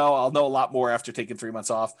don't know. I'll know a lot more after taking 3 months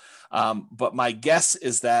off. But my guess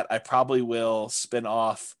is that I probably will spin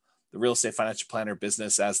off the Real Estate Financial Planner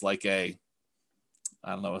business as like a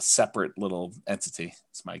separate little entity.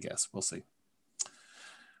 It's my guess. We'll see.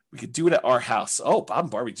 We could do it at our house. Oh, Bob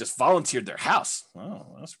and Barbie just volunteered their house.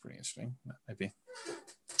 Oh, that's pretty interesting. That might be.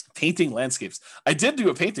 Painting landscapes. I did do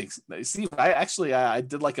a painting. Steve, I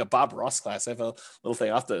did like a Bob Ross class. I have a little thing.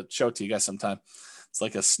 I'll have to show it to you guys sometime. It's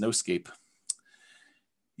like a snowscape.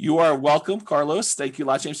 You are welcome, Carlos. Thank you a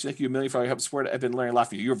lot, James. Thank you a million for all your help and support. I've been learning a lot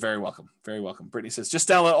from you. You're very welcome. Very welcome. Brittany says, just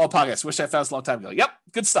download all podcasts. Wish I found this a long time ago. Yep.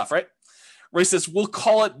 Good stuff, right? Ray says, we'll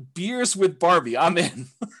call it Beers with Barbie. I'm in.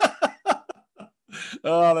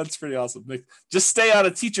 Oh, that's pretty awesome. Nick, just stay on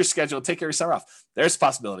a teacher schedule. Take your summer off. There's a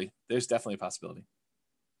possibility. There's definitely a possibility.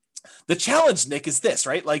 The challenge, Nick, is this,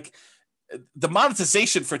 right? Like, the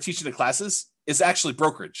monetization for teaching the classes is actually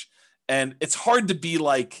brokerage. And it's hard to be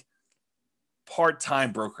like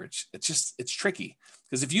part-time brokerage. It's tricky.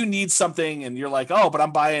 Because if you need something and you're like, oh, but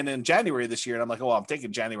I'm buying in January this year. And I'm like, oh, I'm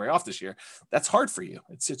taking January off this year. That's hard for you.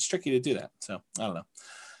 It's tricky to do that. So I don't know.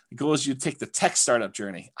 The goal is you take the tech startup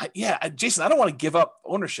journey. Jason, I don't want to give up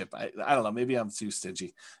ownership. I don't know. Maybe I'm too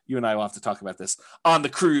stingy. You and I will have to talk about this on the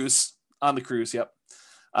cruise. Yep.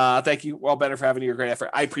 Thank you. We're all better for having you. A great effort.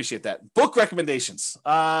 I appreciate that. Book recommendations.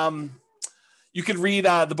 You can read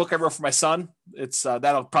the book I wrote for my son. It's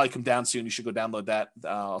that'll probably come down soon. You should go download that.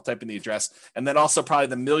 I'll type in the address. And then also probably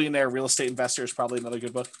The Millionaire Real Estate Investor is probably another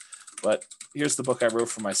good book. But here's the book I wrote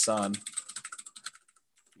for my son.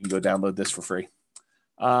 You can go download this for free.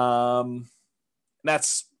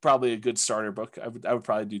 That's probably a good starter book. I would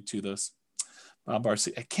probably do 2 of those. Bob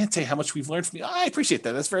Barcy. I can't tell you how much we've learned from you. I appreciate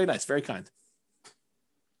that. That's very nice. Very kind.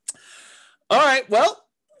 All right. Well,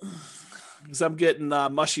 because I'm getting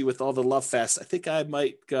mushy with all the love fest, I think I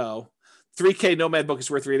might go. 3K Nomad book is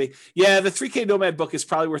worth reading. Yeah, the 3K Nomad book is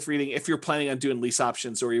probably worth reading if you're planning on doing lease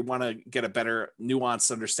options or you want to get a better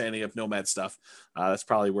nuanced understanding of Nomad stuff. That's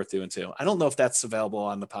probably worth doing too. I don't know if that's available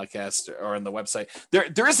on the podcast or on the website.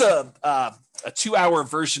 There is a 2-hour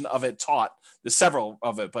version of it taught. There's several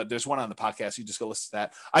of it, but there's one on the podcast. You just go listen to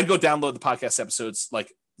that. I'd go download the podcast episodes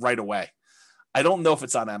like right away. I don't know if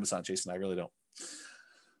it's on Amazon, Jason. I really don't.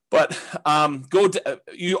 But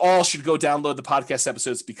you all should go download the podcast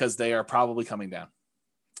episodes because they are probably coming down.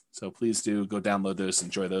 So please do go download those,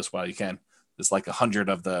 enjoy those while you can. There's like 100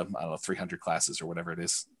 of the 300 classes or whatever it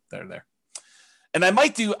is that are there. And I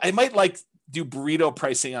might do burrito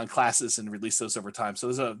pricing on classes and release those over time. So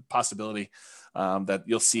there's a possibility that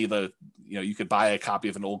you'll see you could buy a copy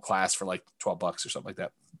of an old class for like $12 or something like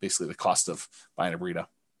that. Basically the cost of buying a burrito.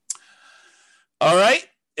 All right.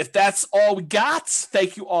 If that's all we got,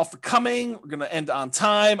 thank you all for coming. We're going to end on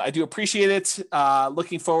time. I do appreciate it.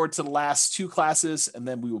 Looking forward to the last 2 classes, and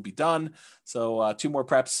then we will be done. So 2 more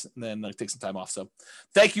preps, and then take some time off. So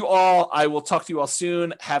thank you all. I will talk to you all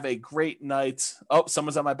soon. Have a great night. Oh,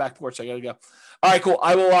 someone's on my back porch. I got to go. All right, cool.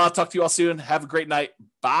 I will talk to you all soon. Have a great night.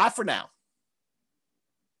 Bye for now.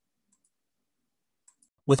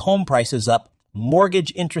 With home prices up,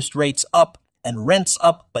 mortgage interest rates up, and rents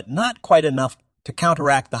up, but not quite enough to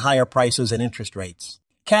counteract the higher prices and interest rates.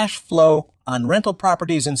 Cash flow on rental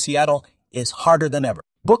properties in Seattle is harder than ever.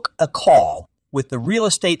 Book a call with the Real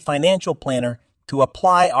Estate Financial Planner to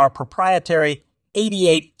apply our proprietary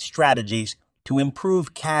 88 strategies to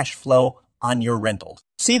improve cash flow on your rentals.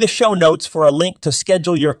 See the show notes for a link to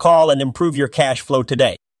schedule your call and improve your cash flow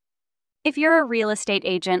today. If you're a real estate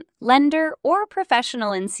agent, lender, or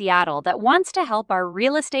professional in Seattle that wants to help our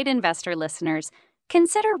real estate investor listeners,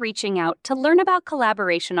 consider reaching out to learn about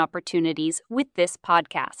collaboration opportunities with this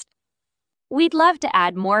podcast. We'd love to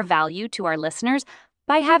add more value to our listeners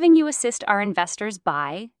by having you assist our investors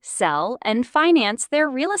buy, sell, and finance their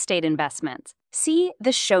real estate investments. See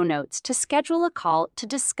the show notes to schedule a call to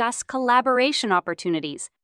discuss collaboration opportunities.